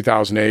group in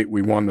 2008,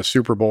 we won the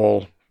Super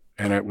Bowl,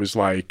 and it was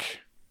like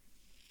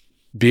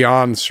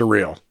beyond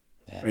surreal.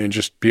 Yeah. I mean,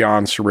 just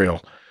beyond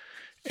surreal.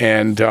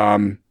 And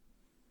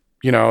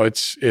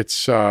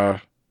it's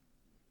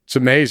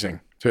amazing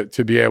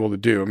to be able to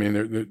do. I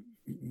mean,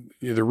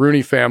 the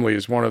Rooney family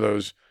is one of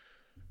those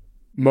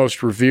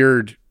most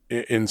revered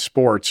in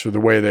sports for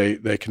the way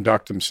they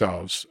conduct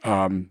themselves.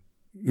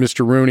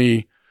 Mr.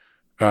 Rooney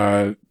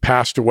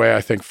passed away,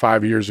 I think,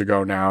 5 years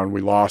ago now, and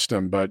we lost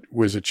him, but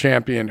was a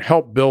champion,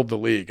 helped build the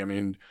league. I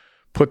mean,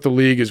 put the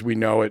league as we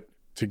know it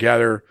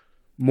together.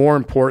 More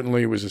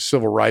importantly, was a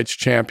civil rights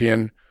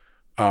champion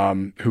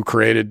who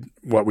created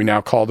what we now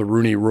call the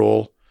Rooney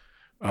Rule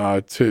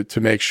to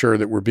make sure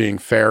that we're being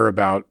fair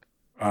about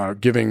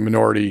giving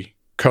minority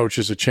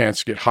coaches a chance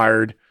to get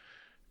hired.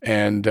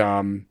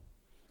 And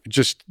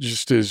just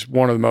is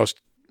one of the most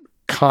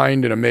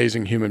kind and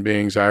amazing human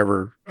beings I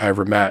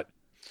ever met.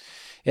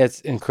 Yeah,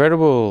 it's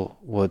incredible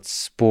what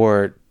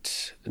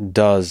sport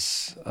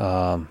does,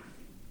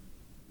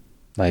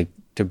 like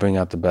to bring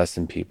out the best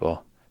in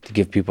people, to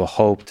give people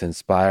hope, to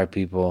inspire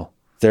people.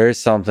 There is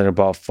something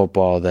about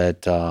football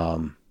that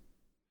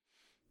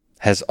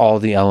has all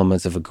the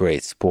elements of a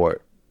great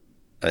sport.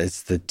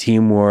 It's the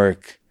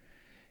teamwork,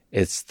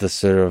 it's the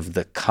sort of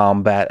the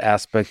combat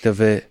aspect of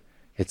it.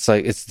 It's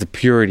like it's the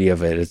purity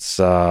of it.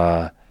 It's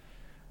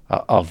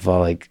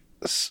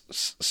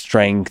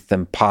strength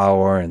and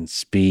power and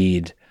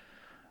speed,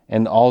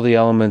 and all the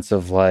elements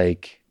of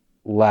like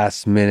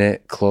last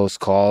minute close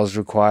calls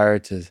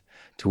required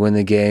to win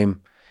the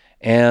game,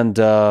 and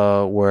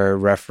where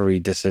referee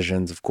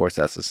decisions, of course,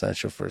 that's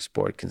essential for a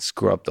sport, can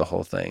screw up the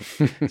whole thing.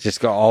 Just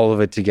got all of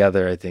it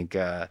together. I think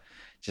I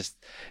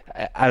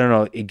don't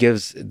know. It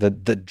gives the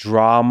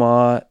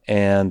drama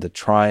and the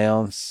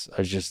triumphs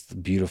are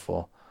just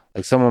beautiful.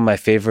 Like some of my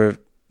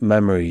favorite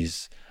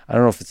memories, I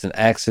don't know if it's an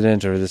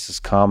accident or this is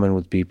common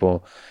with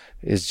people,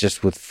 is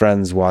just with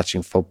friends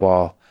watching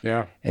football,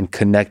 and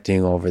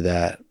connecting over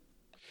that.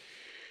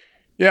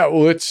 Yeah,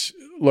 well, it's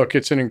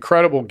an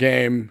incredible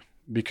game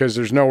because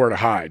there's nowhere to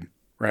hide,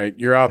 right?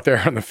 You're out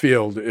there on the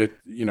field.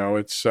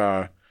 It's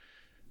a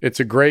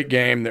great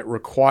game that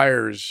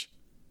requires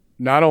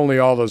not only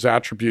all those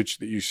attributes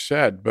that you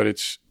said, but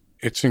it's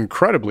an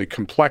incredibly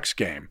complex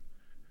game.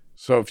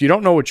 So if you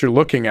don't know what you're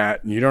looking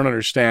at and you don't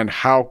understand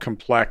how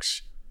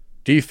complex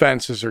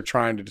defenses are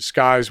trying to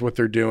disguise what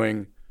they're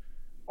doing,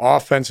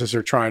 offenses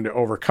are trying to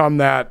overcome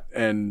that,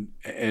 and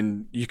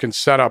you can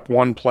set up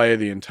one play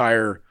the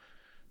entire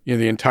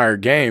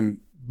game.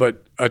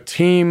 But a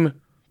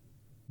team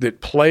that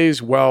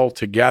plays well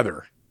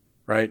together,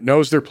 right,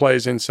 knows their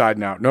plays inside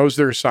and out, knows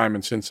their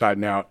assignments inside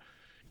and out,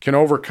 can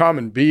overcome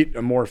and beat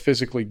a more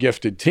physically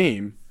gifted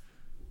team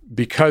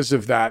because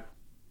of that.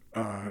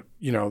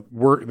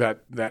 Work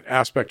that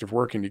aspect of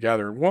working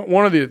together.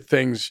 One of the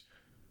things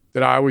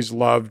that I always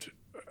loved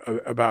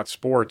about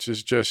sports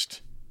is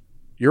just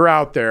you're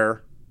out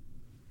there,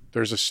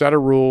 there's a set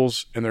of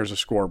rules, and there's a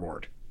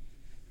scoreboard.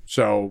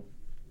 So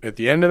at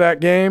the end of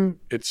that game,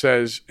 it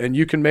says, and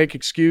you can make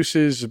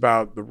excuses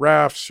about the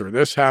refs or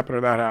this happened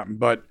or that happened,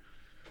 but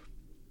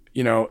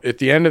at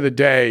the end of the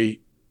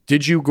day,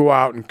 did you go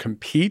out and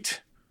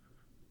compete?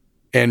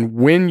 And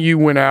when you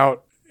went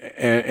out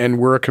and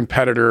were a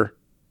competitor,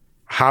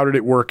 how did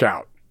it work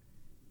out,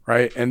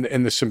 right? And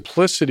the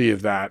simplicity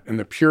of that and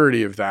the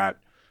purity of that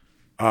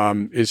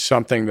is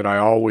something that I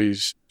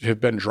always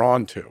have been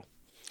drawn to.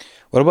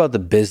 What about the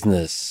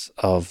business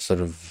of sort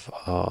of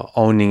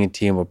owning a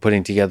team or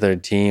putting together a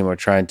team or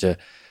trying to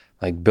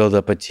like build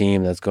up a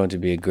team that's going to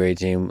be a great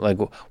team? Like,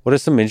 what are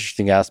some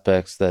interesting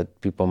aspects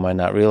that people might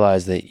not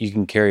realize that you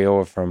can carry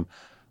over from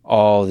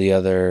all the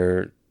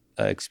other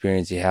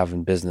experience you have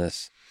in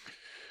business?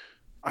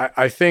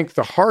 I think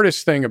the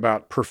hardest thing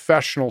about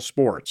professional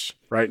sports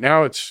right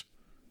now, it's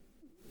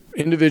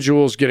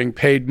individuals getting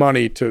paid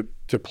money to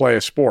play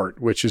a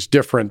sport, which is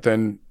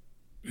it's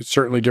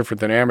certainly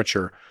different than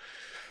amateur.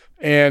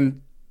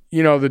 And,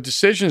 the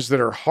decisions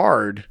that are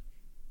hard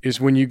is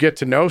when you get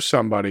to know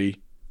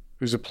somebody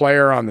who's a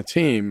player on the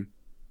team,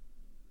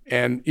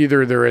 and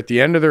either they're at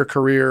the end of their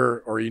career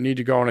or you need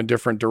to go in a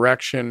different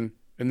direction,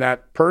 and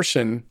that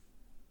person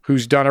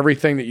who's done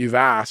everything that you've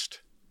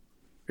asked,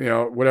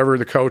 whatever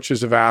the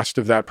coaches have asked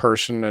of that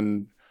person,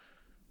 and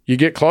you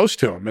get close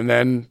to them, and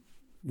then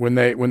when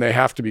they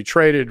have to be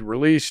traded,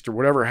 released, or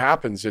whatever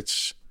happens,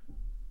 it's,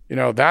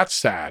 that's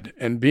sad.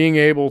 And being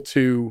able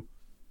to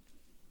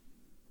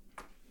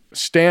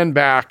stand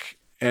back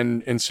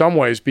and in some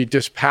ways be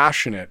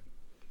dispassionate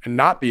and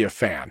not be a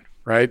fan,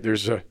 right?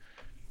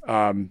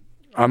 I'm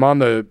on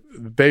the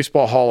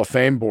Baseball Hall of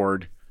Fame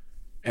board,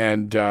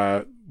 and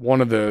one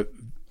of the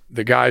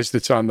guys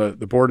that's on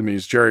the board of me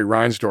is Jerry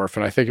Reinsdorf,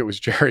 and I think it was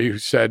Jerry who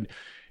said,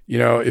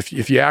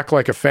 if you act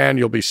like a fan,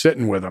 you'll be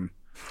sitting with them,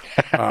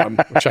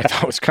 which I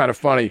thought was kind of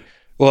funny.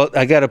 Well,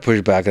 I got to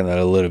push back on that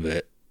a little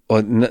bit.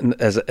 Well,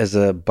 as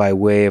a by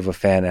way of a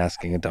fan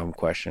asking a dumb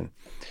question.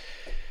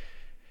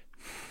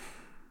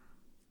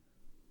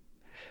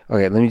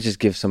 Okay, let me just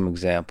give some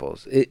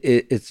examples.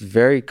 It's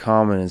very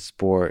common in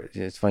sport.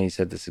 It's funny you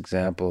said this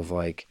example of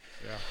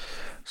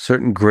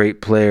certain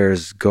great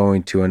players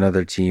going to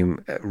another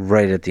team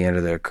right at the end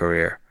of their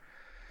career.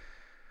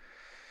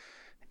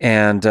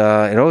 And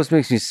it always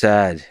makes me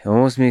sad. It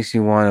almost makes me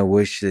want to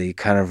wish they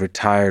kind of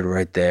retired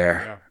right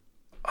there.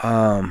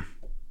 Yeah.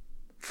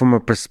 From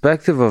a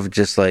perspective of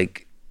just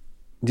like,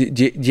 do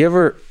you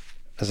ever,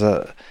 as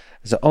an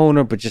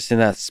owner, but just in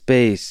that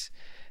space,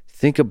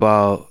 think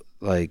about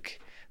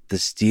like the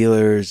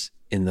Steelers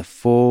in the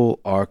full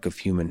arc of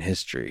human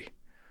history?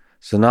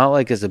 So not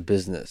like as a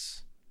business.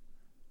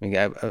 I mean,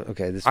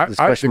 this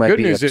question might be absurd. The good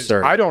news is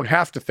I don't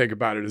have to think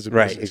about it as a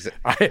business.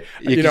 Right.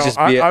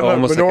 I'm a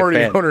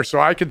minority owner,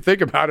 so I can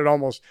think about it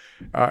almost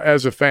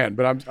as a fan.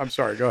 But I'm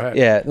sorry. Go ahead.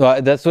 Yeah,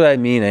 well, that's what I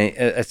mean.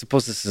 I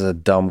suppose this is a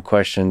dumb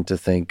question to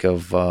think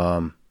of,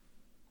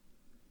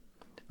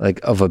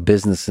 like of a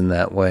business in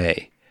that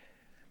way,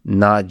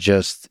 not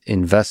just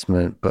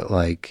investment, but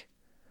like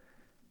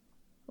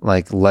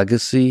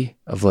legacy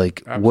of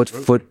like Absolutely. What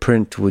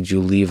footprint would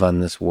you leave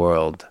on this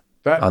world?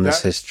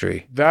 This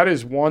history. That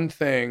is one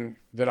thing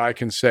that I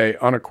can say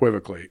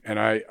unequivocally, and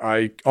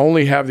I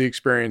only have the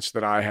experience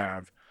that I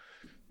have.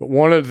 But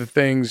one of the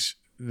things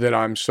that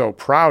I'm so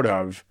proud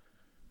of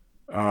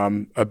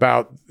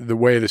about the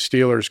way the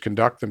Steelers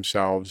conduct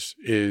themselves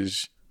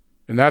is,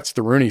 and that's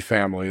the Rooney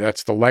family,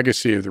 that's the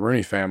legacy of the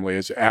Rooney family,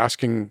 is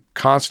asking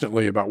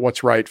constantly about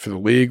what's right for the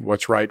league,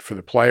 what's right for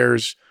the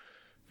players,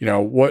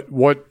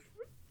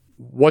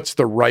 what's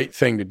the right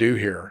thing to do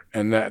here?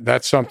 And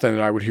that's something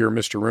that I would hear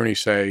Mr. Rooney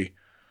say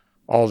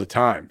all the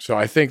time. So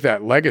I think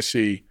that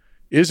legacy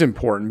is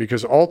important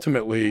because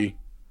ultimately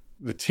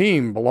the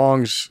team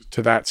belongs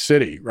to that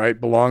city, right?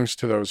 Belongs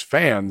to those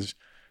fans.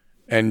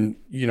 And,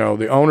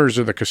 the owners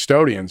are the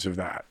custodians of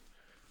that.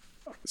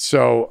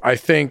 So I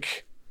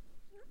think,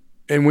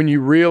 and when you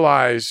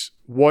realize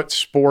what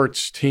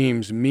sports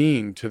teams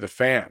mean to the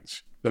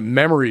fans, the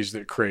memories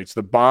that it creates,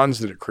 the bonds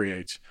that it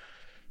creates,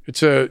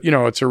 it's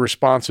a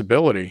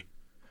responsibility.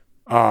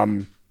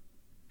 And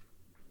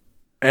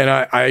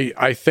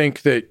I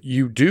think that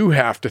you do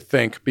have to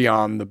think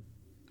beyond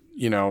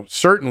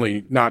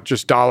certainly not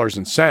just dollars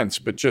and cents,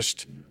 but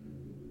just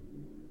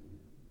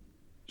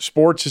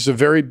sports is a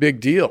very big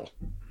deal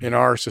in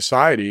our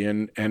society.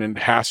 And it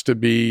has to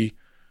be,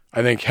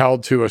 I think,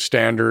 held to a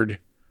standard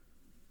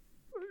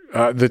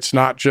that's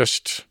not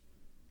just,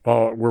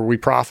 well, were we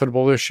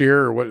profitable this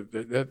year or what?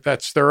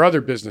 There are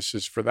other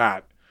businesses for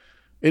that.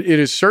 It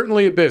is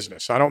certainly a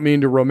business. I don't mean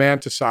to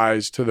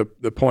romanticize to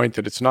the point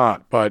that it's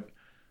not, but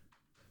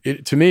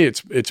to me,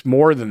 it's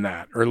more than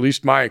that, or at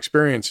least my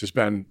experience has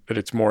been that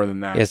it's more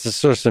than that. It's a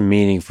source of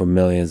meaning for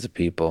millions of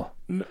people.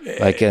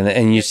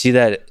 And you see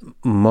that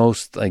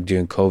most, like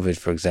during COVID,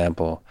 for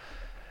example,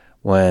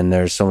 when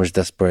there's so much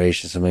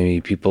desperation, so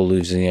many people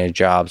losing their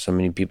jobs, so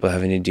many people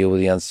having to deal with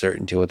the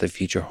uncertainty of what the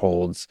future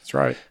holds. That's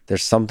right.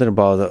 There's something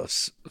about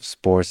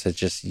sports that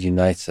just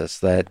unites us.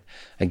 That,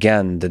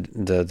 again,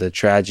 the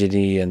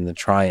tragedy and the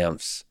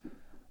triumphs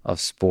of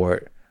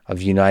sport,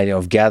 of uniting,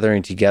 of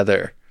gathering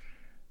together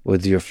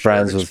with your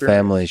friends, with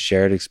family,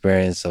 shared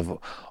experience of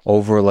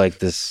over like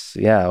this,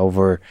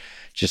 over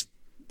just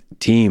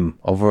team,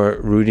 over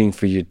rooting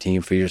for your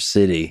team, for your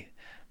city,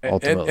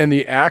 ultimately. And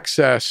the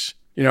access,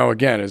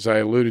 again, as I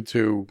alluded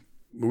to,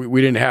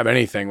 we didn't have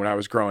anything when I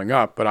was growing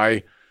up, but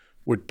I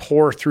would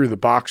pour through the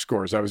box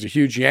scores. I was a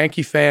huge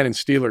Yankee fan and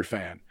Steeler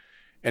fan,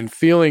 and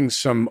feeling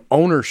some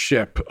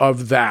ownership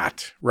of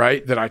that,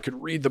 right? That I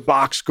could read the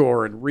box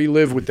score and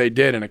relive what they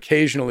did and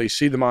occasionally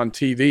see them on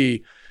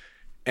TV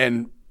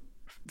and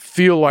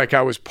feel like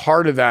I was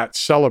part of that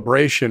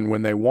celebration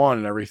when they won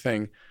and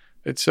everything.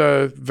 It's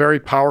a very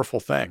powerful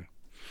thing.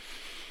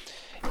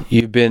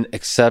 You've been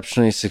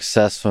exceptionally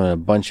successful in a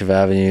bunch of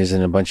avenues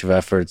and a bunch of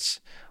efforts.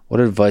 What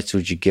advice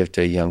would you give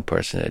to a young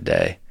person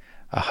today,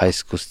 a high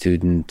school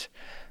student,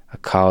 a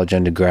college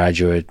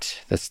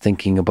undergraduate that's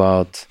thinking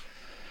about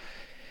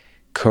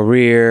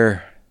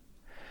career,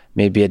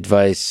 maybe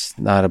advice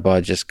not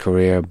about just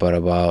career, but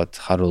about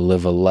how to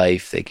live a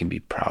life they can be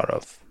proud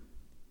of?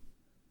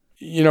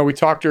 we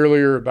talked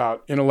earlier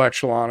about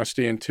intellectual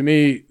honesty. And to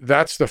me,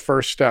 that's the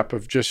first step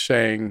of just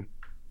saying,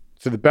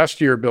 to the best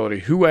of your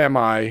ability, who am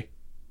I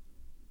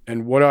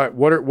and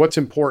what's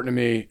important to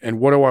me and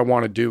what do I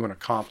want to do and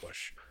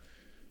accomplish?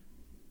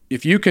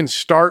 If you can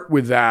start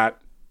with that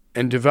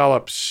and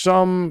develop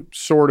some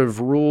sort of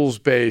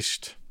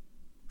rules-based,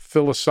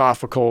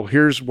 philosophical,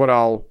 here's what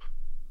I'll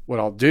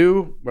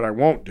do, what I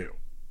won't do.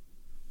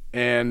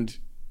 And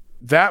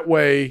that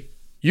way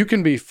you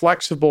can be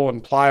flexible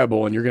and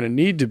pliable, and you're going to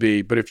need to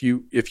be, but if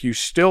you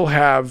still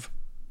have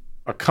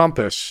a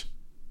compass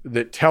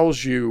that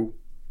tells you,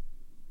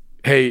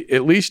 hey,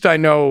 at least I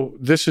know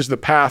this is the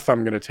path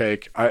I'm going to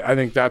take, I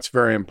think that's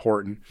very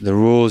important. The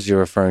rules you're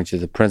referring to,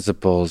 the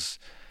principles,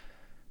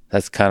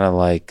 that's kind of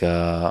like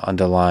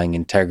underlying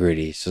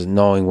integrity. So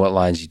knowing what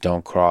lines you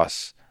don't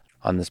cross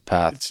on this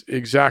path. It's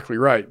exactly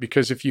right.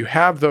 Because if you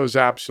have those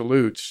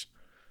absolutes,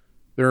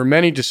 there are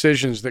many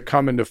decisions that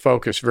come into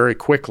focus very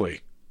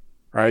quickly,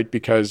 right?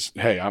 Because,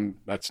 hey,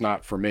 that's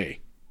not for me.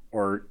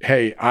 Or,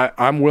 hey,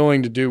 I'm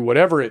willing to do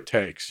whatever it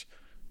takes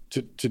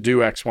to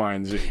do X, Y,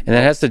 and Z. And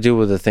that has to do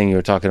with the thing you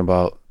were talking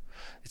about.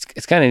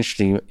 It's kind of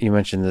interesting. You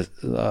mentioned this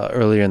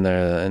earlier in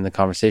the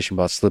conversation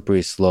about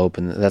slippery slope,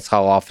 and that's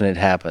how often it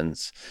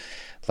happens.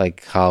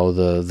 Like how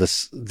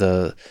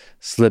the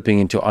slipping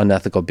into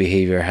unethical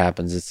behavior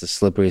happens. It's a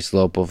slippery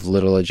slope of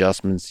little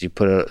adjustments. You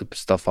put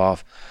stuff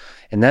off,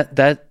 and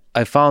that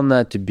I found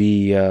that to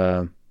be.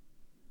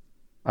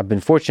 I've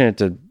been fortunate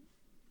to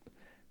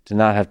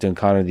not have to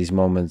encounter these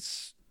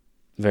moments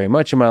very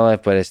much in my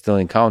life, but I still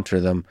encounter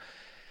them.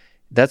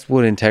 That's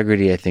what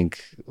integrity, I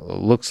think,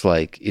 looks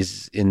like,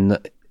 is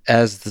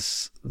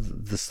as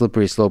the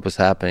slippery slope is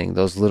happening,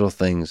 those little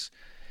things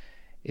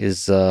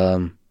is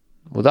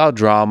without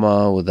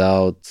drama,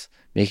 without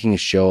making a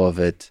show of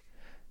it,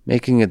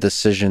 making a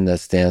decision that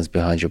stands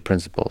behind your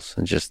principles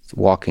and just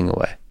walking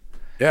away.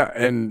 Yeah,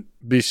 and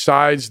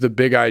besides the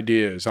big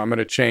ideas, I'm going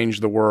to change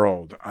the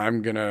world,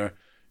 I'm going to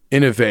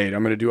innovate,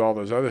 I'm going to do all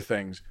those other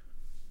things.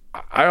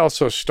 I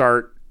also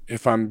start,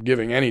 if I'm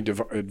giving any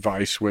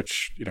advice,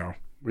 which,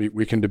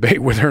 we can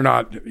debate whether or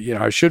not,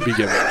 I should be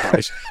giving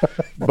advice,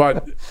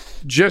 but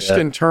just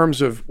in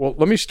terms of, well,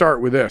 let me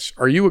start with this.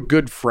 Are you a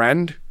good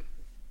friend?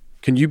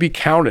 Can you be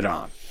counted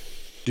on?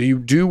 Do you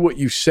do what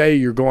you say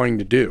you're going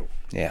to do?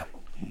 Yeah.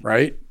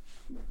 Right?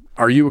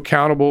 Are you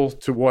accountable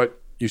to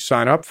what you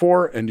sign up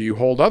for? And do you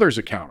hold others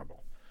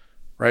accountable?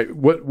 Right?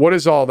 What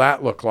does all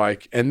that look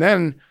like? And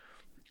then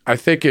I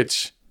think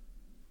it's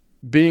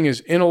being as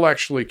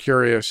intellectually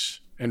curious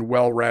and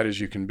well-read as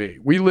you can be.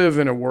 We live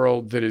in a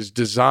world that is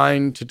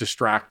designed to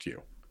distract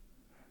you,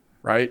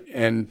 right?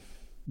 And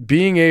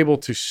being able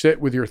to sit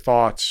with your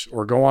thoughts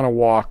or go on a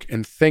walk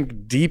and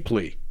think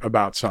deeply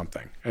about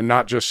something and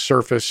not just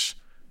surface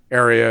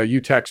area.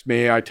 You text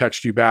me, I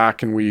text you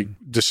back, and we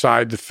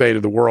decide the fate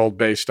of the world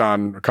based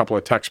on a couple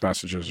of text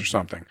messages or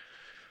something.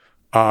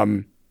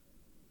 You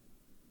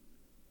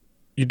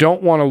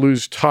don't want to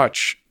lose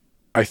touch,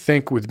 I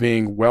think, with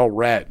being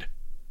well-read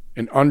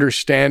and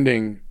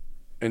understanding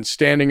and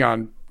standing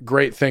on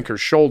great thinkers'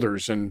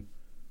 shoulders and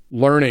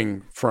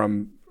learning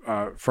from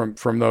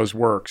those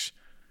works.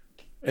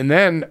 And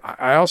then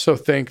I also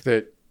think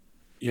that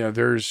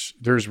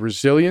there's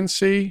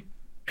resiliency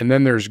and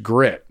then there's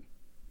grit.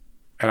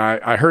 And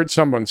I heard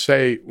someone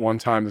say one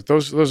time that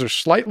those are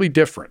slightly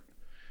different.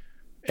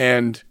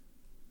 And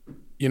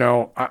I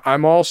know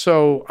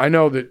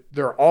that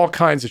there are all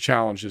kinds of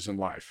challenges in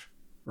life,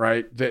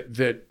 right?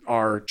 That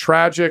are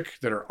tragic,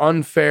 that are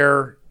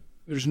unfair.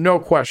 There's no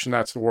question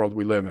that's the world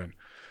we live in.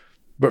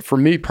 But for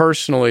me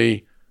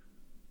personally,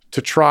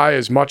 to try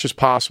as much as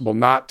possible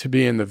not to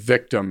be in the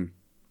victim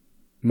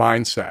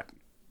mindset,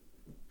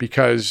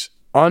 because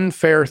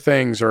unfair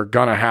things are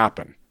going to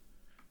happen.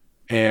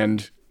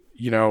 And,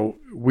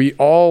 we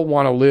all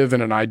want to live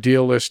in an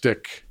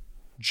idealistic,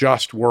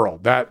 just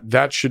world.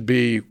 That should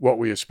be what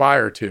we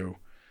aspire to.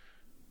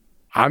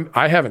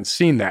 I haven't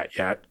seen that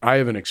yet. I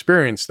haven't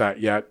experienced that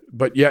yet,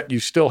 but yet you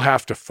still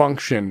have to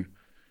function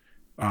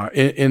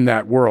in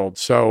that world.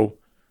 So,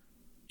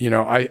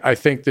 I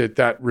think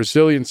that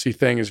resiliency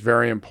thing is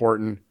very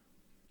important.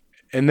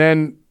 And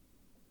then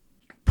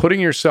putting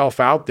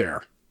yourself out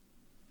there,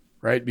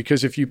 right?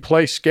 Because if you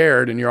play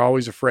scared and you're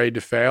always afraid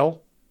to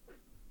fail,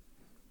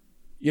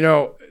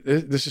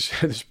 this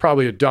is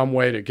probably a dumb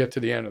way to get to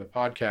the end of the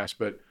podcast,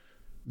 but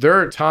there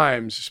are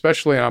times,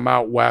 especially when I'm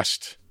out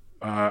west,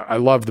 I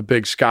love the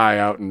big sky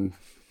out in,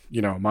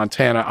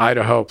 Montana,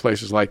 Idaho,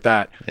 places like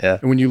that. Yeah.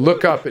 And when you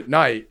look up at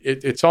night,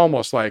 it's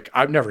almost like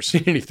I've never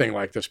seen anything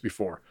like this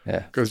before. Yeah.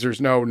 Because there's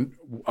no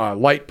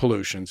light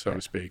pollution, so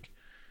to speak.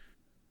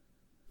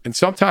 And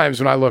sometimes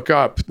when I look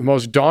up, the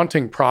most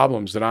daunting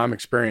problems that I'm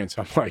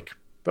experiencing, I'm like,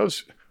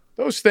 those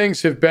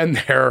things have been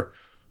there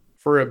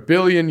for 1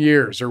 billion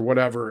years or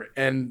whatever,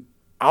 and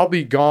I'll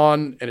be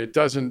gone, and it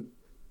doesn't,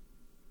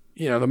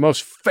 the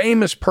most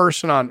famous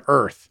person on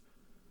earth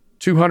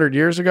 200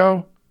 years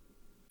ago,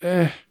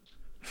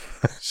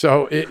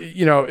 So,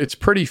 it's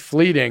pretty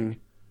fleeting.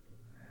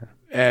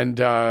 And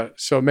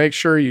so make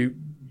sure you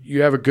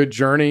you have a good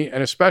journey,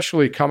 and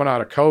especially coming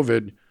out of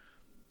COVID,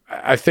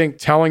 I think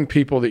telling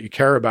people that you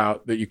care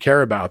about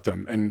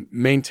them, and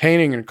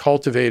maintaining and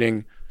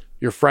cultivating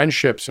your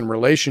friendships and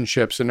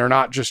relationships, and they're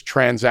not just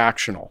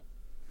transactional,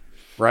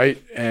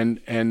 right?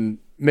 And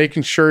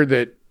making sure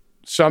that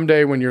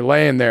someday when you're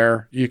laying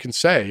there, you can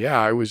say, yeah,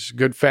 I was a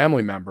good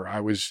family member. I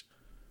was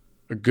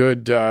a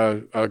good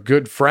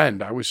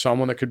friend. I was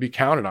someone that could be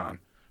counted on.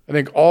 I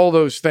think all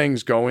those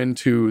things go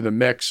into the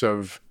mix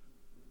of,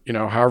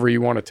 however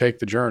you want to take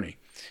the journey.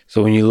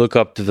 So when you look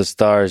up to the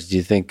stars, do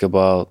you think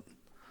about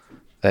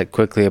that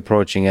quickly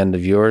approaching end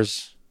of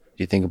yours?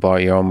 Do you think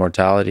about your own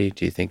mortality?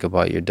 Do you think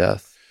about your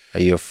death? Are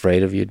you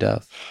afraid of your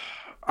death?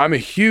 I'm a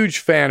huge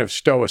fan of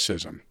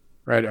Stoicism,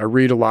 right? I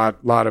read a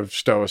lot of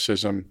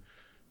Stoicism.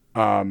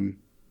 I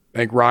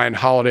think Ryan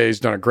Holiday's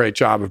done a great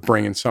job of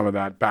bringing some of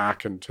that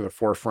back into the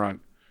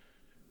forefront.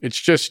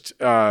 It's just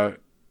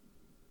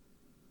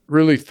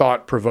really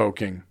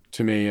thought-provoking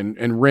to me, and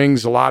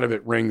a lot of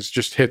it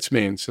just hits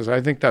me and says,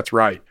 I think that's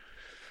right.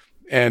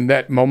 And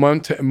that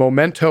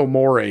memento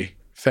mori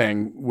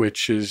thing,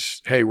 which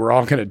is, hey, we're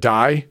all going to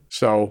die,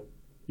 so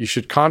you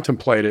should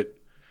contemplate it.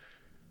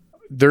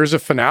 There's a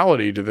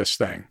finality to this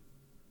thing.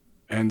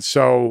 And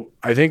so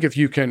I think if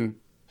you can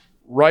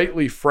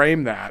rightly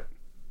frame that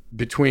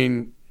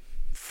between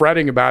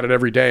fretting about it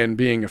every day and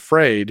being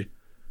afraid,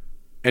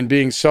 and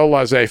being so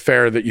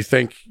laissez-faire that you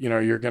think,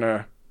 you're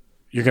gonna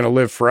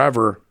live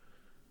forever,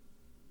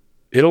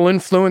 it'll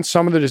influence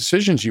some of the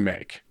decisions you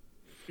make.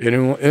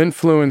 It'll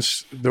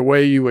influence the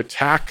way you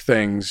attack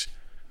things,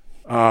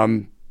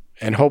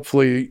 and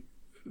hopefully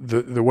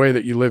the way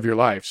that you live your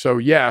life. So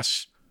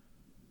yes,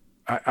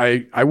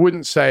 I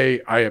wouldn't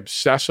say I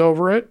obsess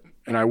over it,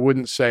 and I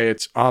wouldn't say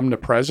it's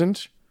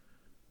omnipresent.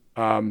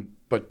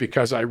 But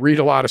because I read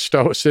a lot of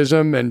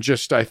Stoicism, and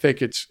I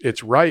think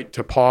it's right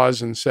to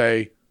pause and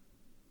say,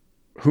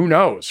 who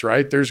knows,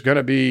 right? There's going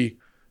to be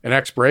an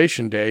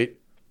expiration date.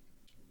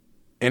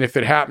 And if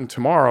it happened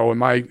tomorrow,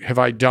 have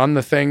I done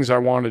the things I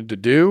wanted to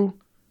do?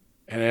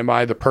 And am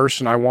I the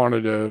person I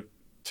wanted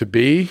to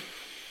be?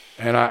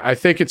 And I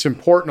think it's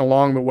important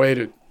along the way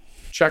to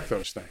check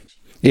those things.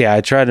 Yeah,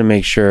 I try to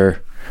make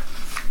sure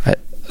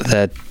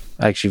that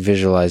I actually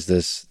visualize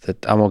this,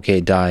 that I'm okay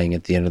dying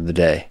at the end of the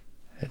day.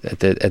 At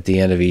the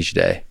end of each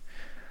day.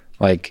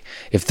 Like,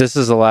 if this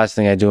is the last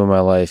thing I do in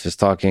my life is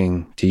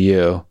talking to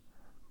you.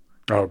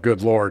 Oh,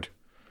 good Lord.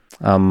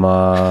 I'm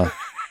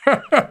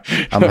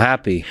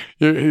happy.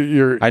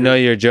 I know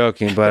you're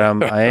joking, but I'm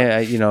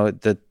happy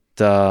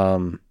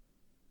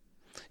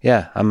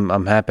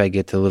I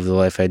get to live the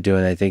life I do.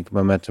 And I think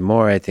memento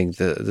mori, I think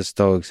the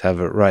Stoics have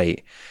it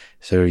right.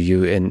 So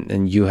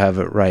you have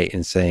it right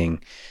in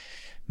saying,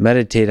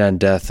 meditate on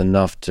death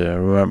enough to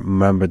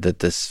remember that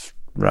this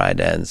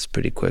ride ends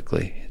pretty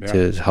quickly,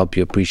 to help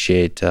you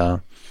appreciate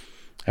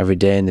every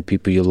day, and the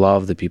people you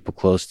love, the people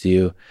close to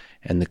you,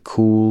 and the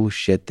cool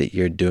shit that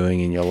you're doing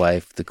in your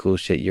life, the cool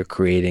shit you're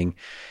creating,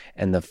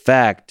 and the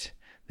fact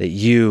that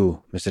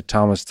you, Mr.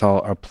 Thomas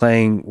Tull, are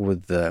playing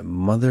with the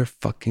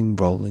motherfucking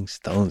Rolling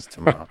Stones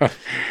tomorrow.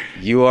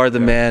 You are the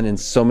man in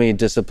so many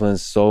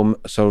disciplines, so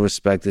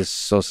respected,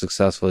 so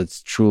successful.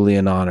 It's truly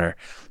an honor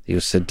that you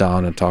sit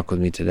down and talk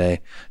with me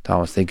today.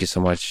 Thomas, thank you so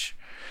much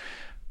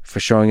for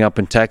showing up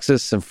in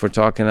Texas and for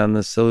talking on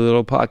this silly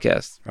little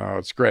podcast. Oh,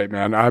 it's great,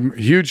 man. I'm a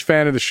huge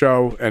fan of the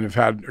show and have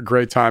had a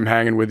great time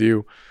hanging with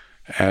you,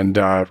 and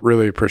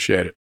really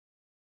appreciate it.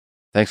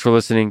 Thanks for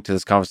listening to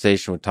this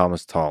conversation with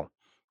Thomas Tull.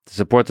 To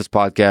support this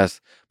podcast,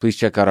 please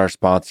check out our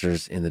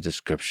sponsors in the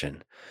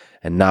description.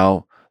 And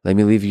now, let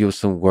me leave you with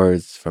some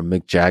words from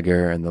Mick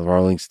Jagger and the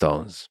Rolling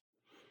Stones.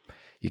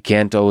 You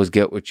can't always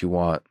get what you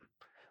want,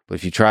 but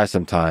if you try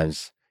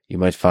sometimes, you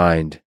might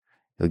find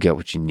you'll get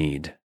what you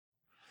need.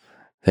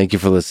 Thank you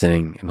for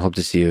listening, and hope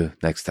to see you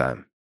next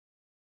time.